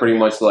ninjas are pretty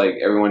much like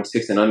everyone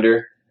 6 and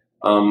under.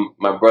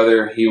 My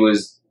brother, he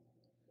was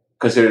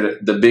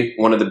considered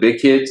one of the big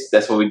kids.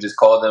 That's what we just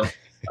called them,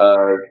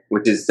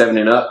 which is 7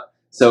 and up.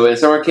 So in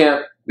summer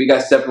camp, we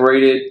got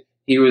separated.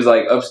 He was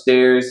like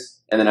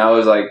upstairs, and then I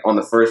was like on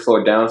the first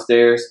floor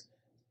downstairs.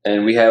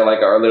 And we had like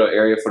our little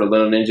area for the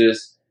little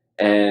ninjas.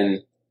 And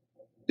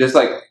just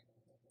like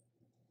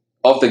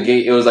off the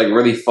gate, it was like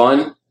really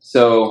fun.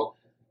 So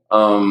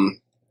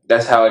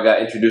that's how I got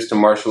introduced to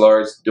martial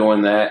arts,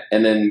 doing that.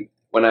 And then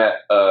when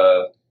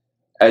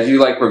as you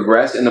like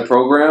progress in the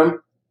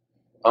program,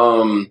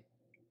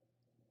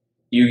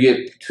 you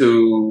get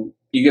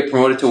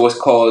promoted to what's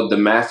called the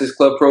Masters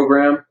Club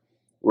program,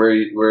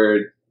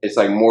 where it's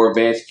like more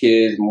advanced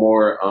kids,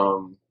 more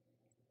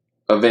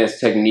advanced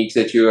techniques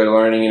that you are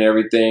learning and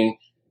everything,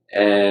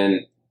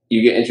 and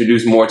you get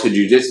introduced more to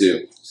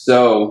jiu-jitsu.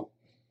 So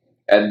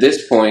at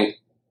this point,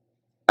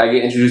 I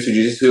get introduced to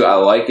jiu-jitsu. I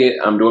like it.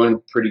 I'm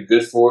doing pretty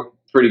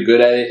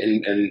good at it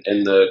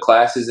in the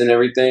classes and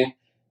everything.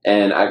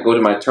 And I go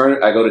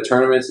to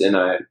tournaments and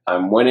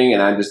I'm winning,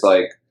 and I'm just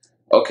like,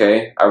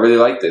 okay, I really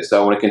like this.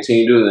 So I want to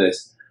continue doing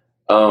this.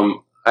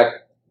 I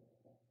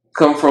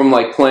come from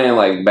like playing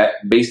like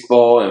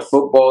baseball and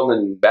football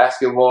and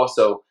basketball,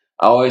 so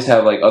I always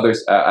have like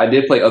others. I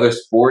did play other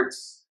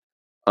sports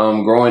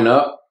growing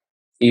up.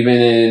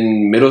 Even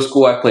in middle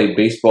school, I played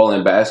baseball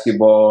and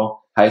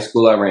basketball. High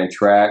school, I ran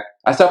track.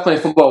 I stopped playing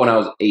football when I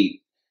was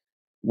 8.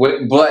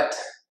 But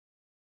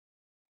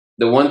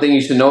the one thing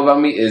you should know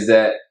about me is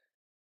that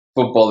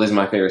football is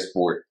my favorite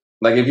sport.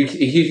 Like if you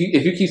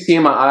keep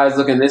seeing my eyes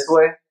looking this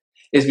way,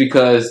 it's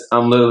because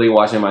I'm literally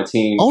watching my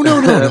team. Oh no!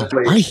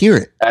 I hear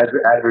it. I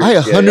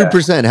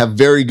 100% have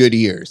very good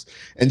ears,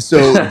 and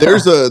so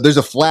there's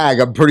a flag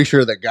I'm pretty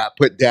sure that got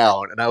put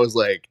down, and I was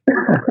like,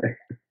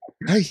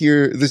 I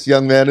hear this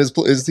young man is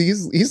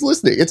he's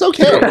listening. It's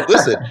okay.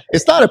 Listen,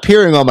 it's not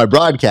appearing on my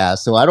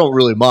broadcast, so I don't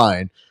really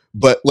mind.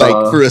 But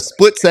like for a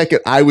split second,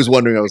 I was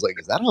wondering. I was like,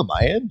 "Is that on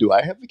my end? Do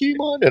I have the game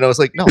on?" And I was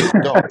like, "No, I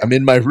don't. I'm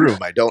in my room.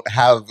 I don't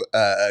have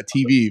a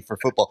TV for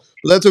football."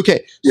 But that's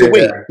okay. So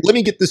wait, let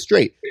me get this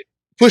straight.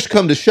 Push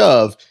come to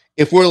shove,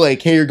 if we're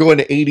like, "Hey, you're going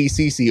to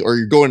ADCC or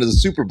you're going to the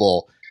Super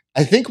Bowl,"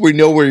 I think we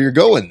know where you're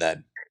going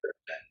then.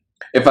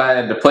 If I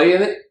had to play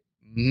in it,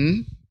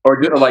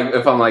 or like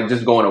if I'm like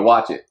just going to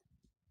watch it.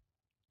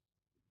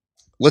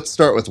 Let's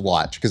start with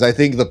watch, because I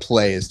think the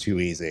play is too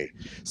easy.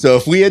 So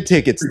if we had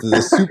tickets to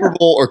the Super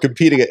Bowl or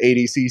competing at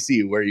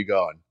ADCC, where are you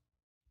going?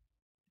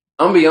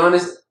 I'm gonna be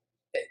honest.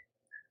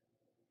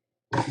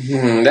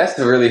 That's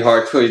a really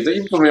hard choice.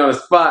 You put me on the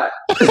spot.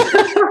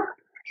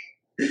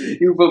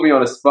 You put me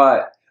on the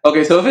spot.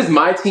 Okay, so if it's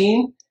my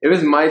team,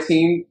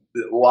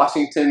 the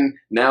Washington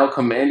now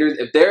Commanders,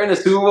 if they're in the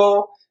Super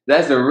Bowl,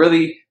 that's a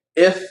big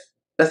if.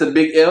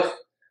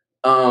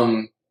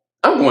 I'm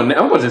going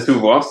to the Super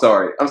Bowl. I'm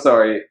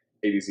sorry,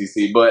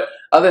 ADCC. But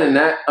other than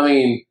that, I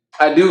mean,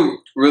 I do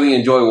really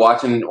enjoy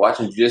watching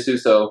jiu-jitsu,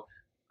 so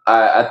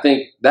I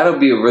think that'll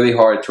be a really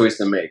hard choice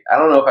to make. I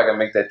don't know if I can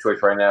make that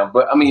choice right now,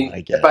 but I mean,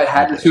 if I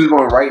had to choose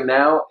one right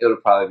now, it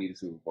would probably be the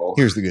Super Bowl.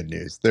 Here's the good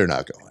news: they're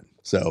not going,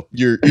 so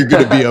you're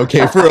going to be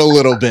okay for a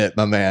little bit,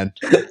 my man.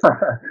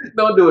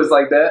 Don't do us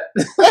like that.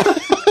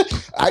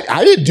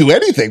 I didn't do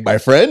anything, my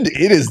friend.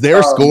 It is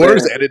their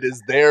scores and it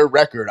is their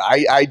record.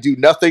 I do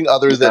nothing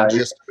other than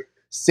just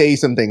say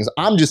some things.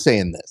 I'm just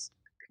saying this,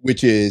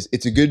 which is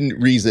it's a good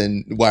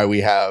reason why we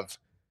have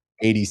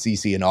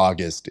ADCC in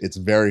August. It's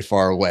very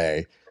far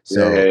away.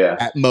 So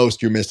at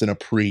most you're missing a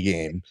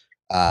pregame.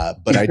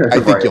 But I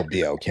think you'll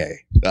be okay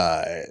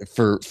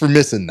for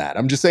missing that.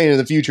 I'm just saying in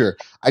the future,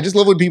 I just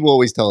love when people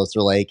always tell us,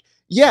 they're like,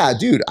 yeah,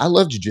 dude, I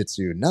love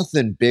jiu-jitsu.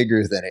 Nothing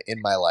bigger than it in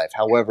my life.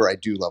 However, I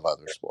do love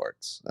other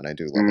sports and I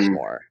do love it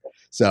more.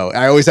 So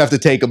I always have to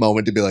take a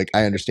moment to be like,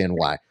 I understand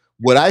why.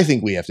 What I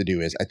think we have to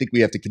do is I think we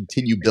have to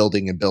continue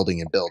building and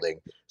building and building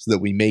so that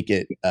we make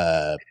it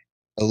a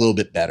little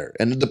bit better.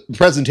 And the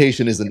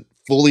presentation isn't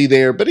fully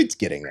there, but it's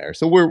getting there.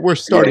 So we're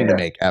starting to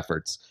make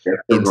efforts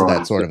into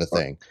that sort of a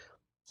thing.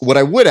 What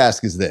I would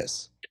ask is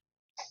this.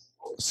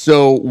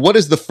 So what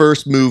is the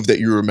first move that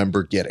you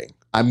remember getting?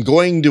 I'm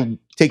going to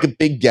take a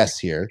big guess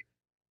here.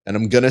 And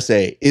I'm going to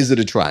say, is it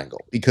a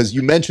triangle? Because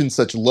you mentioned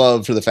such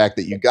love for the fact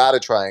that you got a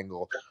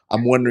triangle.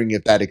 I'm wondering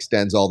if that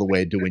extends all the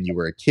way to when you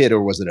were a kid,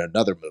 or was it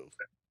another move?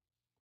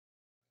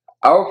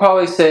 I would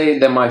probably say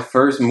that my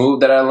first move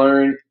that I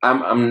learned,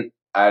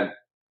 I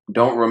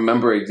don't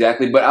remember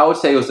exactly, but I would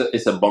say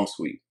it's a bump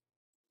sweep,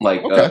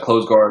 like Okay.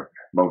 close guard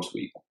bump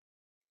sweep,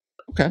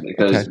 Okay. Okay.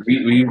 because we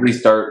usually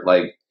start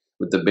like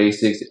with the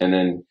basics and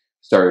then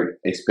start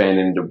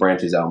expanding the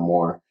branches out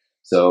more.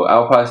 So I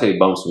would probably say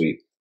bump sweep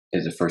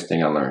is the first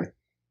thing I learned.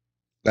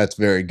 That's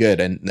very good.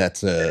 And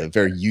that's a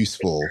very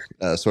useful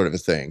sort of a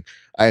thing.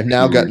 I have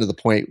now Hmm. gotten to the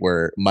point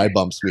where my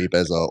bump sweep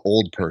as an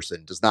old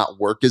person does not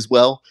work as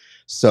well.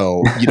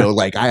 So,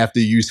 like I have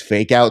to use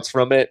fake outs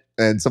from it.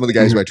 And some of the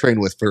guys who I train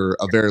with for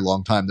a very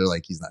long time, they're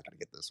like, he's not going to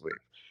get this sweep.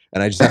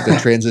 And I just have to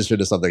transition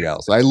to something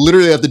else. So I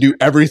literally have to do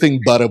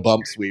everything but a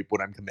bump sweep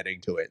when I'm committing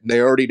to it. And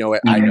they already know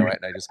it. I know it.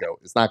 And I just go,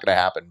 it's not going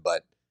to happen,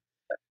 but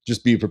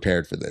just be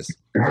prepared for this.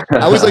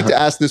 I always like to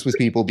ask this with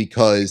people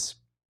because,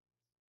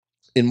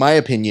 in my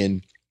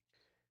opinion,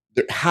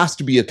 there has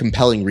to be a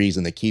compelling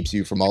reason that keeps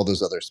you from all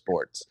those other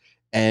sports.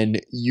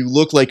 And you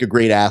look like a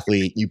great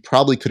athlete. You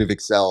probably could have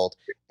excelled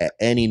at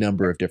any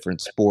number of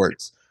different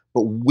sports.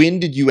 But when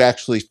did you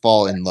actually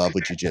fall in love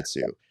with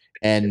jujitsu?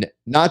 And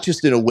not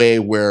just in a way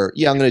where,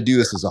 yeah, I'm going to do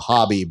this as a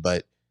hobby,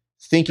 but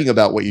thinking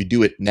about what you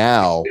do it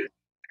now,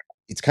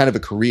 it's kind of a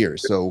career.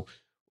 So,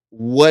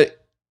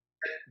 what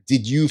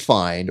did you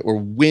find, or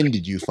when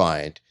did you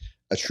find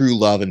a true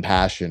love and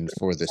passion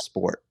for this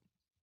sport?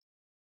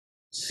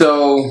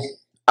 So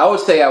I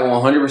would say I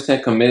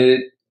 100%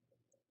 committed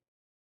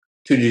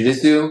to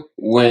jujitsu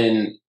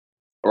when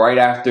right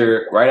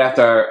after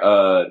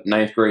our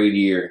ninth grade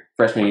year,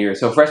 freshman year.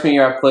 So freshman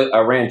year, I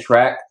ran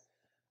track.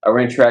 I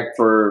ran track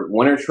for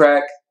winter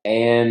track,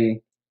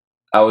 and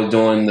I was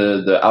doing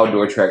the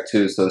outdoor track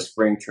too, so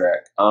spring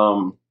track.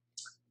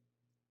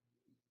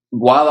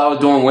 While I was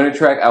doing winter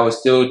track, I was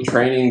still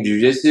training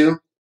jujitsu,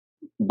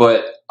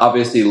 but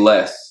obviously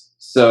less.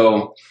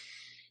 So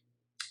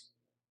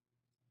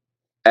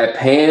at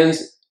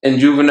Pans in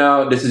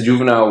juvenile, this is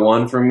juvenile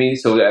one for me.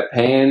 So at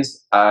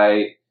Pans,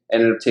 I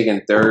ended up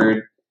taking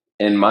third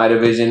in my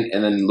division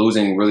and then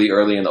losing really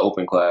early in the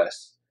open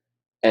class.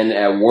 And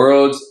at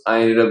Worlds,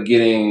 I ended up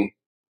getting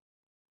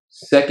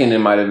second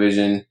in my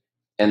division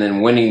and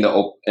then winning the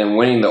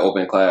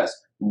open class.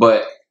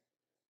 But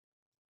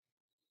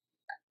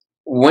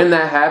when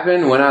that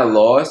happened, when I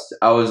lost,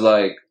 I was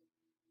like,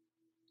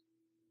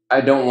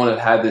 I don't want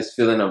to have this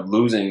feeling of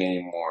losing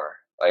anymore.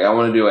 Like I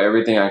want to do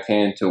everything I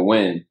can to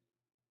win.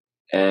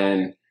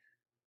 And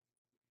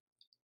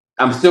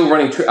I'm still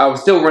running. I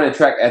was still running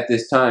track at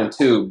this time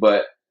too,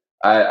 but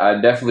I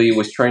definitely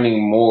was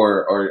training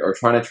more or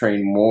trying to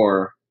train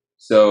more.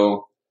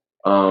 So,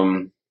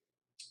 um,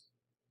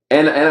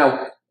 and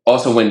I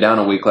also went down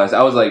a weight class.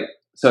 I was like,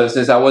 so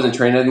since I wasn't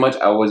training as much,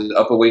 I was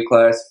up a weight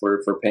class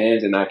for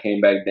Pans, and I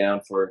came back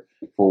down for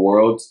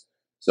Worlds.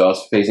 So I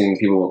was facing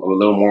people a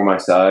little more my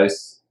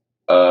size.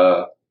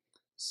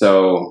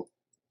 So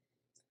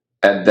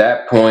at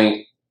that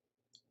point,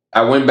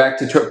 I went back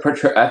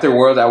to after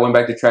Worlds. I went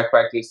back to track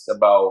practice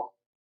about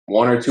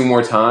one or two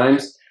more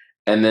times,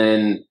 and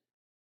then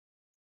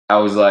I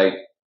was like,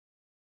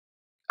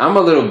 I'm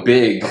a little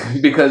big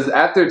because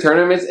after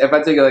tournaments, if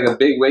I take like a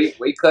big weight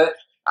cut,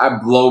 I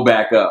blow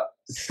back up.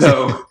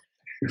 So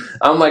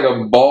I'm like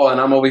a ball, and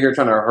I'm over here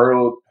trying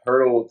to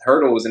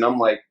hurdles, and I'm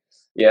like,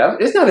 yeah,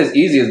 it's not as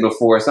easy as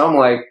before. So I'm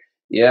like,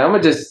 yeah, I'm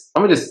gonna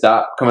just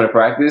stop coming to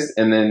practice,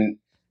 and then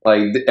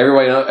like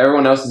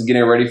everyone else is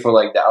getting ready for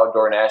like the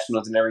outdoor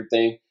nationals and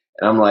everything,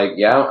 and I'm like,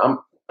 yeah,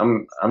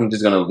 I'm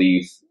just gonna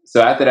leave.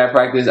 So after that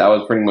practice, I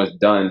was pretty much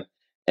done,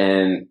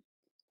 and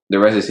the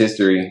rest is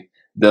history.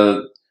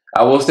 The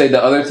I will say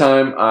the other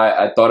time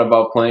I thought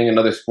about playing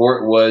another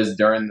sport was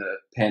during the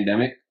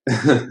pandemic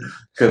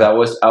because I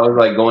was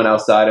like going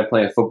outside and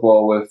playing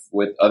football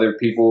with other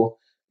people,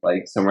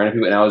 like some random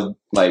people, and I was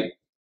like,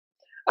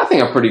 I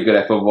think I'm pretty good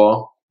at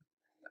football.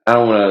 I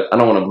don't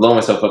want to blow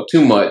myself up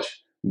too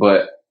much,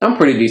 but I'm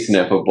pretty decent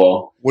at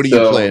football. What do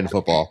you play So in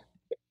football?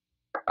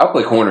 I'll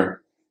play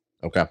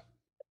Okay.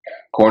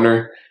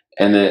 corner,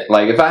 and then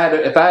like if I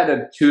had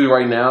to choose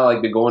right now,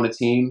 like to go on a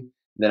team,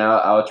 then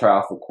I'll try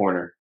out for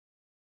corner.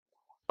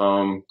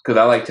 Because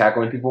I like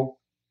tackling people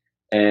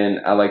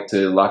and I like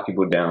to lock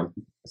people down.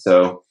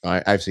 So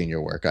I've seen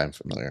your work. I'm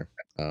familiar.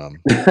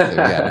 So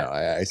yeah, no,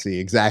 I see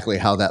exactly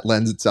how that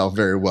lends itself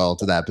very well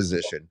to that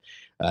position.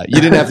 You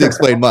didn't have to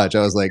explain much.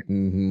 I was like,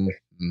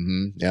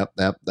 yep,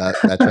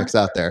 that checks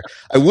out there.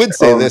 I would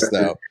say oh, this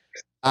though.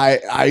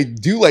 I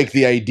do like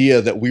the idea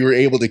that we were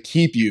able to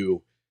keep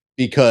you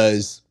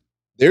because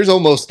there's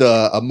almost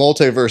a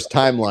multiverse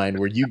timeline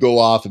where you go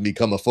off and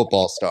become a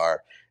football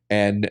star.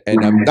 And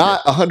I'm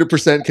not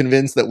 100%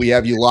 convinced that we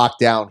have you locked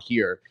down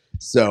here.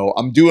 So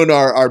I'm doing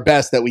our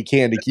best that we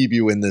can to keep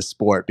you in this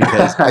sport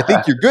because I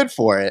think you're good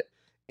for it.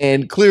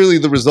 And clearly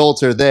the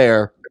results are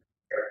there.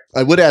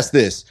 I would ask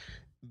this.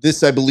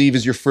 This, I believe,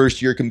 is your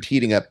first year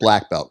competing at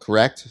black belt,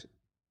 correct?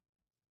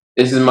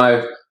 this is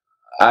my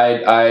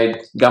I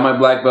got my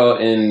black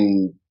belt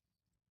in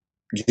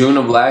June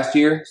of last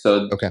year.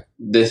 So Okay.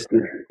 this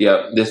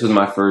was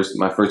my first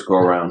go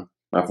around,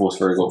 my full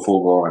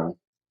go around.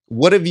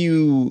 What have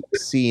you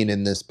seen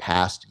in this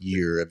past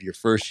year of your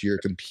first year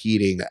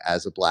competing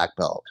as a black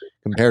belt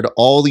compared to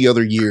all the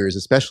other years,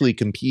 especially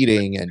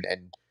competing and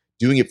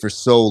doing it for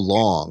so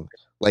long?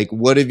 Like,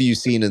 what have you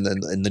seen in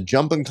the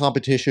jumping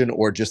competition,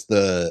 or just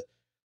the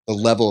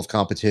level of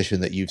competition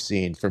that you've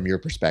seen from your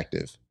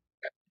perspective?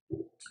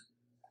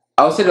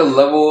 I would say the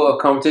level of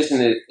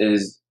competition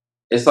is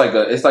it's like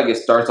it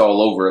starts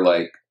all over.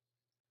 Like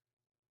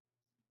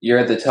you're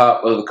at the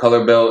top of the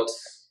color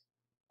belts,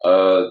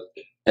 uh,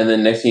 and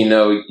then next thing you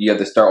know, you have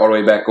to start all the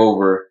way back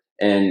over,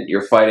 and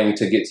you're fighting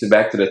to get to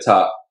back to the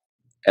top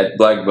at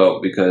black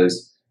belt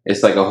because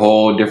it's like a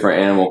whole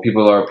different animal.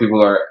 People are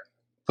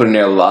putting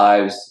their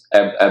lives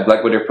at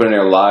black belt. They're putting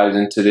their lives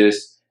into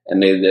this,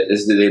 and they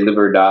live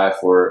or die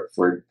for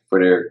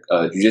their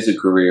jiu-jitsu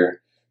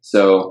career.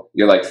 So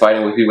you're like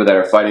fighting with people that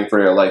are fighting for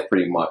their life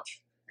pretty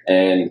much,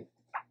 and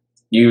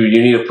you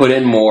need to put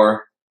in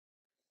more.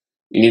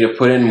 You need to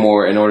put in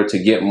more in order to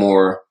get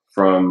more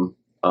from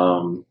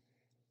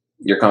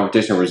your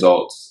competition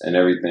results and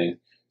everything.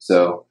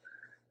 So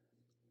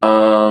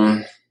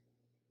um,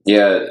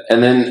 yeah,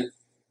 and then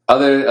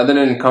other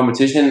than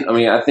competition, I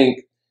mean, I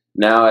think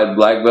now at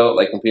black belt,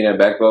 like competing at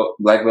black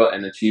belt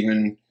and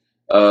achieving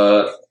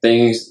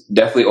things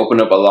definitely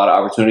opened up a lot of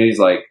opportunities.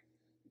 Like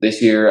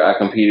this year, I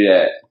competed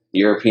at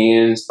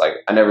Europeans. Like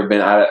I never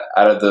been out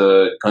of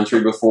the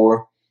country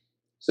before,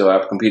 so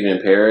I've competed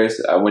in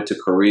Paris. I went to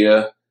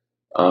Korea,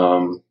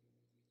 um,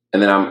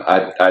 and then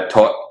I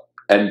taught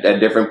at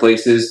different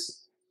places.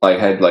 Like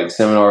had like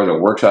seminars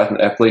or workshops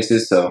at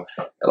places. So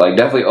like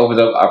definitely opened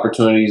up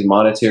opportunities,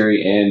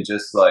 monetary and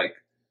just like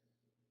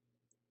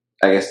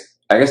I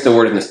guess the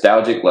word is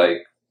nostalgic, like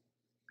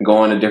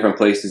going to different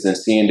places and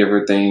seeing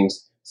different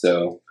things.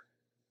 So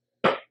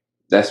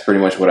that's pretty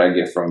much what I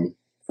get from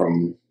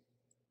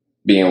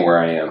being where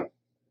I am.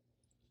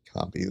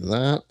 Copy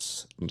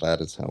that.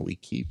 That is how we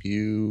keep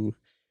you.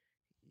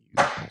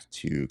 You have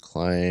to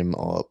climb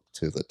up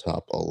to the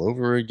top all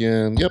over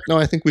again. Yep. No,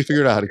 I think we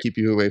figured out how to keep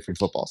you away from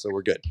football, so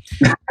we're good.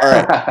 All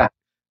right.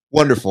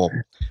 Wonderful.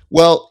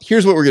 Well,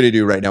 here's what we're going to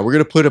do right now. We're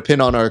going to put a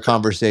pin on our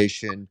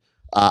conversation.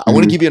 I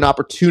want to Mhm. give you an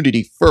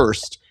opportunity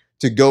first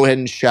to go ahead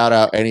and shout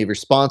out any of your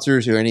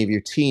sponsors or any of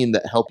your team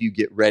that help you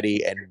get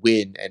ready and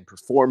win and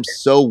perform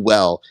so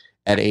well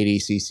at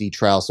ADCC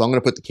trials. So I'm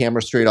going to put the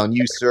camera straight on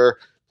you, sir.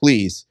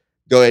 Please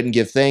go ahead and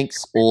give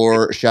thanks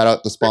or shout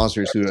out the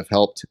sponsors who have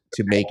helped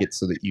to make it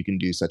so that you can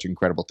do such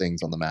incredible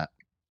things on the mat.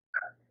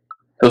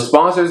 So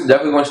sponsors,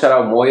 definitely want to shout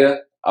out Moya.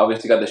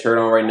 Obviously got the shirt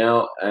on right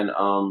now, and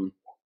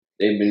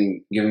they've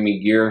been giving me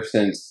gear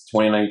since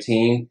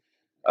 2019,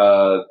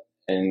 uh,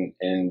 and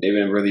they've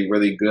been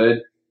really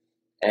good.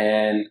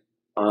 And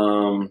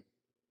um,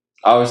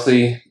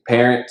 obviously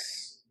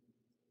parents,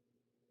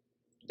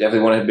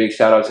 definitely want a big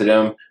shout out to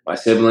them. My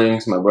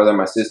siblings, my brother,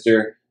 my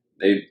sister,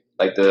 they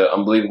like the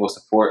unbelievable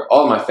support.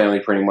 All of my family,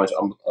 pretty much,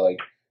 like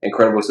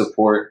incredible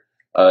support.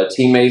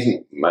 Teammates,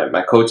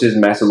 my coaches,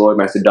 Master Lloyd,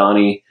 Master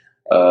Donnie,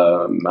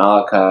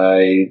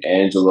 Malachi,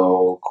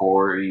 Angelo,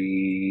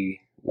 Corey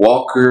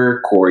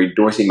Walker, Corey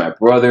Dorsey, my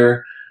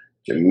brother,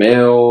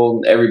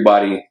 Jamil,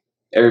 everybody,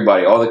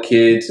 all the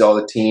kids, all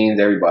the teens,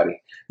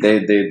 everybody.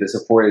 The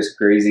support is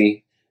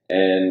crazy,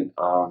 and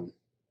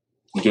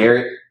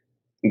Garrett,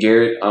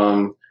 Garrett,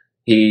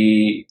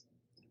 he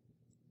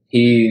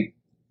he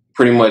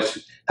pretty much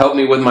helped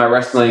me with my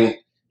wrestling.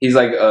 He's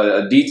like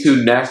a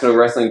D2 national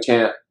wrestling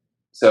champ,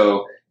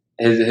 so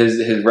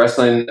his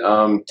wrestling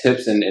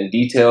tips and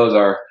details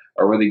are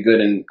really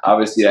good, and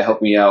obviously that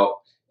helped me out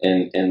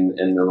in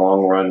the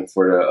long run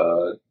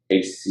for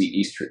the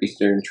HC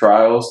Eastern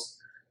trials.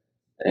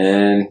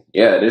 And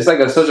yeah, there's like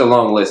such a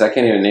long list. I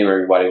can't even name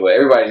everybody, but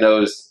everybody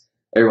knows.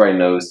 Everybody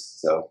knows.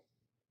 So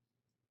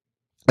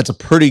That's a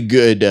pretty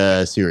good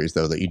series,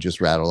 though, that you just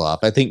rattled off.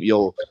 I think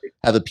you'll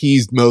have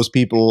appeased most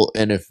people,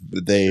 and if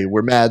they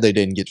were mad they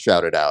didn't get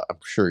shouted out, I'm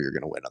sure you're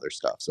going to win other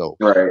stuff. So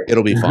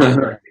it'll be fine.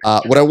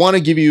 right. What I want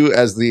to give you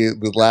as the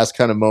last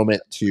kind of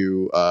moment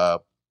to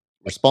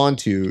respond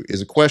to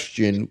is a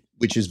question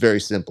which is very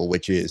simple,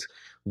 which is,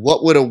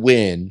 what would a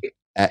win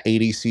at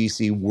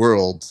ADCC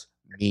Worlds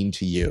mean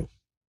to you?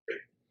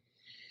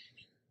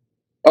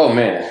 Oh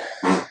man,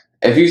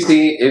 if you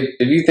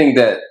think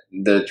that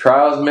the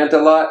trials meant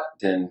a lot,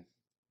 then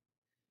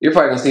you're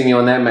probably gonna see me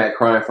on that mat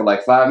crying for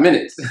like 5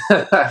 minutes.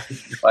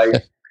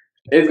 Like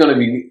it's gonna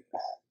be.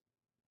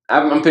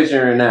 I'm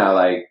picturing it now.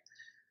 Like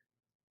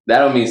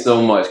that'll mean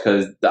so much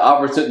because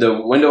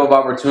the window of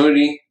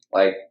opportunity,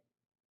 like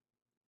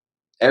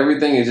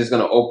everything is just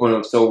gonna open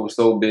up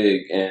so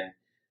big, and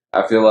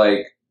I feel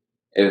like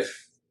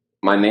if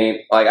my name,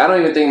 like I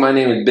don't even think my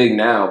name is big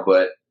now,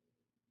 but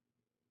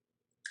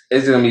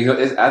it's gonna be.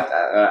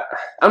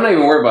 I'm not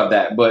even worried about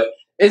that, but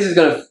it's just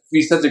gonna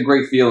be such a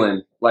great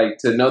feeling, like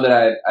to know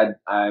that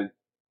I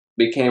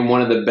became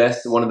one of the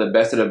best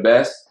of the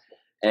best,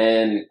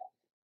 and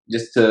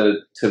just to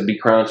be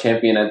crowned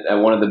champion at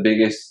one of the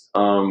biggest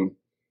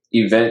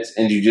events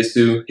in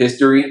jiu-jitsu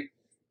history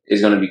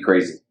is going to be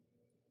crazy.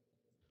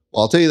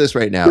 Well, I'll tell you this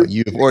right now.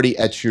 You've already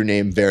etched your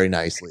name very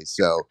nicely.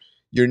 So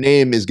your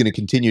name is going to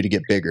continue to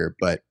get bigger,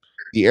 but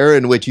the era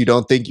in which you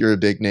don't think you're a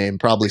big name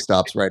probably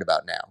stops right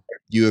about now.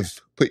 You have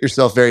put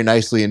yourself very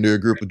nicely into a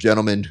group of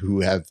gentlemen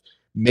who have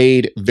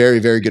made very,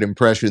 very good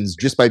impressions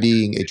just by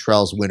being a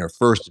trials winner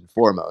first and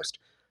foremost.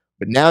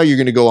 But now you're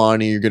going to go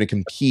on and you're going to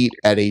compete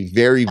at a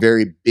very,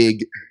 very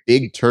big,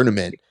 big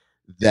tournament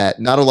that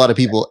not a lot of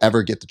people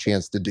ever get the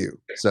chance to do.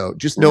 So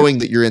just knowing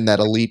that you're in that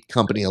elite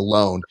company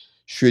alone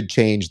should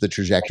change the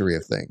trajectory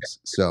of things.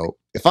 So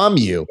if I'm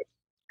you,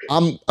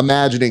 I'm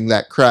imagining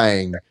that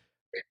crying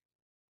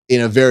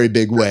in a very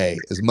big way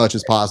as much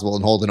as possible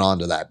and holding on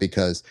to that,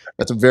 because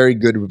that's a very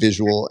good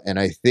visual. And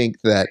I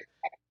think that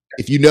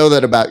if you know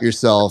that about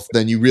yourself,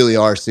 then you really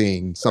are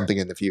seeing something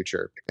in the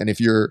future. And if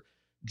you're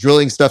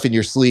drilling stuff in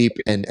your sleep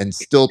and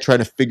still trying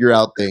to figure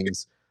out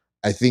things,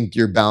 I think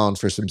you're bound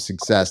for some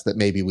success that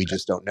maybe we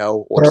just don't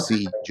know or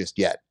see just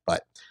yet.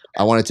 But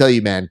I want to tell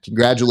you, man,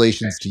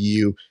 congratulations to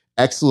you.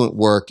 Excellent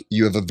work.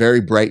 You have a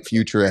very bright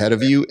future ahead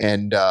of you.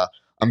 And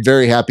I'm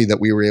very happy that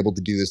we were able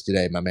to do this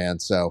today, my man.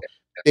 So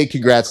big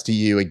congrats to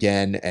you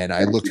again. And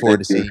I look forward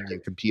to seeing you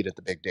compete at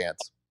the big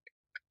dance.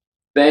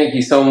 Thank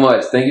you so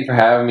much. Thank you for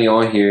having me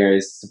on here.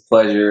 It's a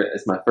pleasure.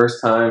 It's my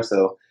first time,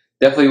 so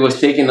definitely was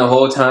shaking the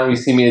whole time. You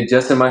see me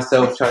adjusting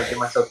myself, trying to get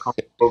myself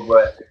comfortable,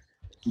 but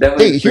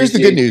definitely Hey, here's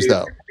the good news, you.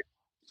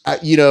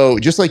 though.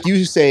 Just like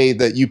you say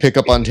that you pick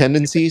up on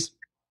tendencies,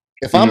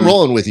 if I'm Mhm.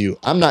 rolling with you,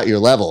 I'm not your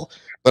level,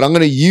 but I'm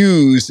going to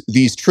use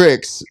these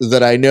tricks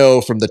that I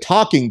know from the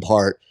talking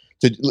part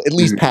to at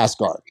least Mhm. pass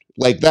guard.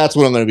 Like, that's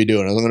what I'm going to be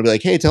doing. I'm going to be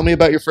like, hey, tell me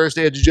about your first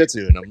day of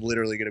jiu-jitsu. And I'm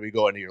literally going to be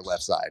going to your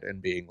left side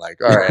and being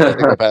like, all right, I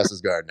think I'll pass this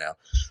guard now.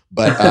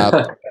 But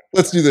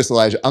let's do this,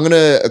 Elijah. I'm going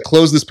to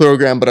close this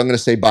program, but I'm going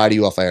to say bye to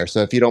you off air.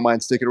 So if you don't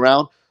mind sticking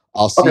around,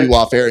 I'll see Okay. you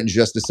off air in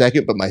just a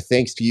second. But my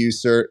thanks to you,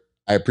 sir.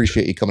 I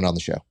appreciate you coming on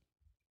the show.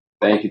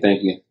 Thank you.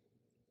 Thank you.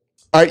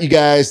 All right, you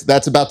guys,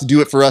 that's about to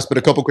do it for us. But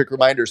a couple quick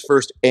reminders.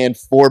 First and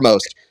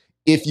foremost,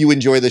 if you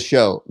enjoy the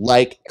show,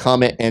 like,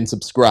 comment, and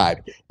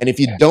subscribe. And if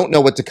you don't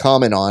know what to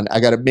comment on, I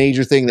got a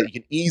major thing that you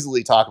can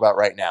easily talk about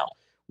right now.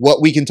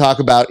 What we can talk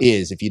about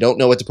is, if you don't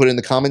know what to put in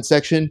the comment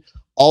section,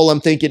 all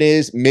I'm thinking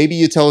is maybe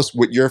you tell us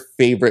what your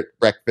favorite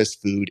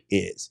breakfast food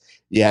is.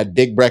 You had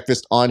Big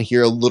Breakfast on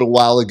here a little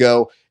while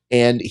ago,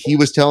 and he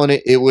was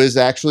telling it was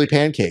actually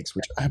pancakes,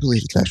 which I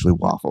believe it's actually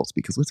waffles,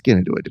 because let's get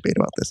into a debate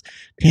about this.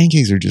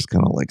 Pancakes are just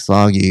kind of like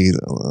soggy.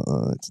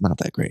 It's not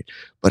that great.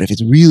 But if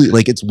it's really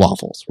like, it's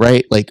waffles,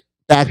 right? Like,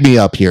 back me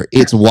up here.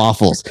 It's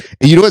waffles.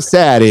 And you know what's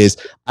sad is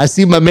I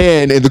see my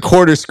man in the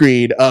corner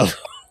screen of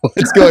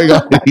what's going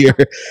on here.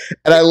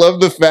 And I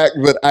love the fact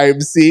that I'm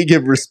seeing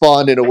him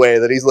respond in a way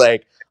that he's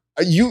like,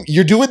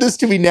 you're doing this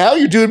to me now?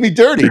 You're doing me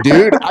dirty,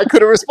 dude. I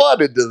could have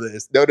responded to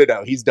this. No.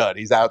 He's done.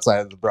 He's outside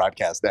of the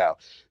broadcast now.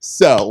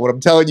 So what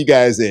I'm telling you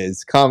guys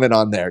is comment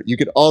on there. You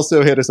can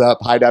also hit us up,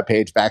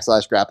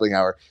 hi.page/grappling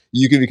hour.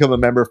 You can become a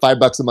member,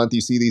 $5 a month.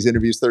 You see these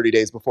interviews 30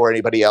 days before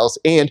anybody else.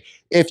 And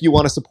if you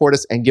want to support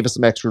us and give us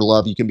some extra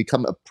love, you can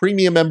become a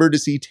premium member to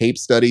see tape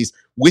studies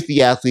with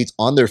the athletes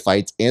on their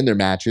fights and their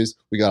matches.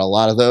 We got a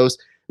lot of those.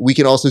 We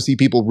can also see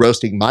people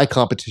roasting my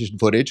competition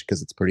footage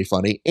because it's pretty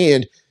funny.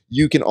 And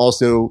you can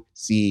also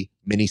see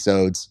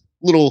minisodes,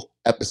 little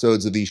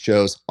episodes of these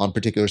shows on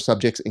particular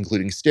subjects,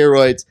 including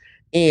steroids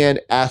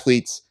and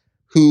athletes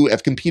who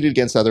have competed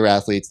against other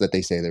athletes that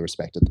they say they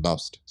respected the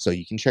most. So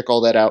you can check all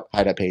that out,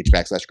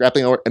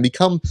 hi.page/grappling hour, and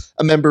become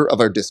a member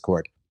of our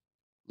Discord.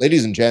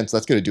 Ladies and gents,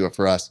 that's going to do it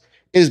for us.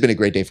 It has been a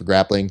great day for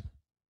grappling.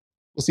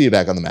 We'll see you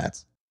back on the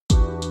mats.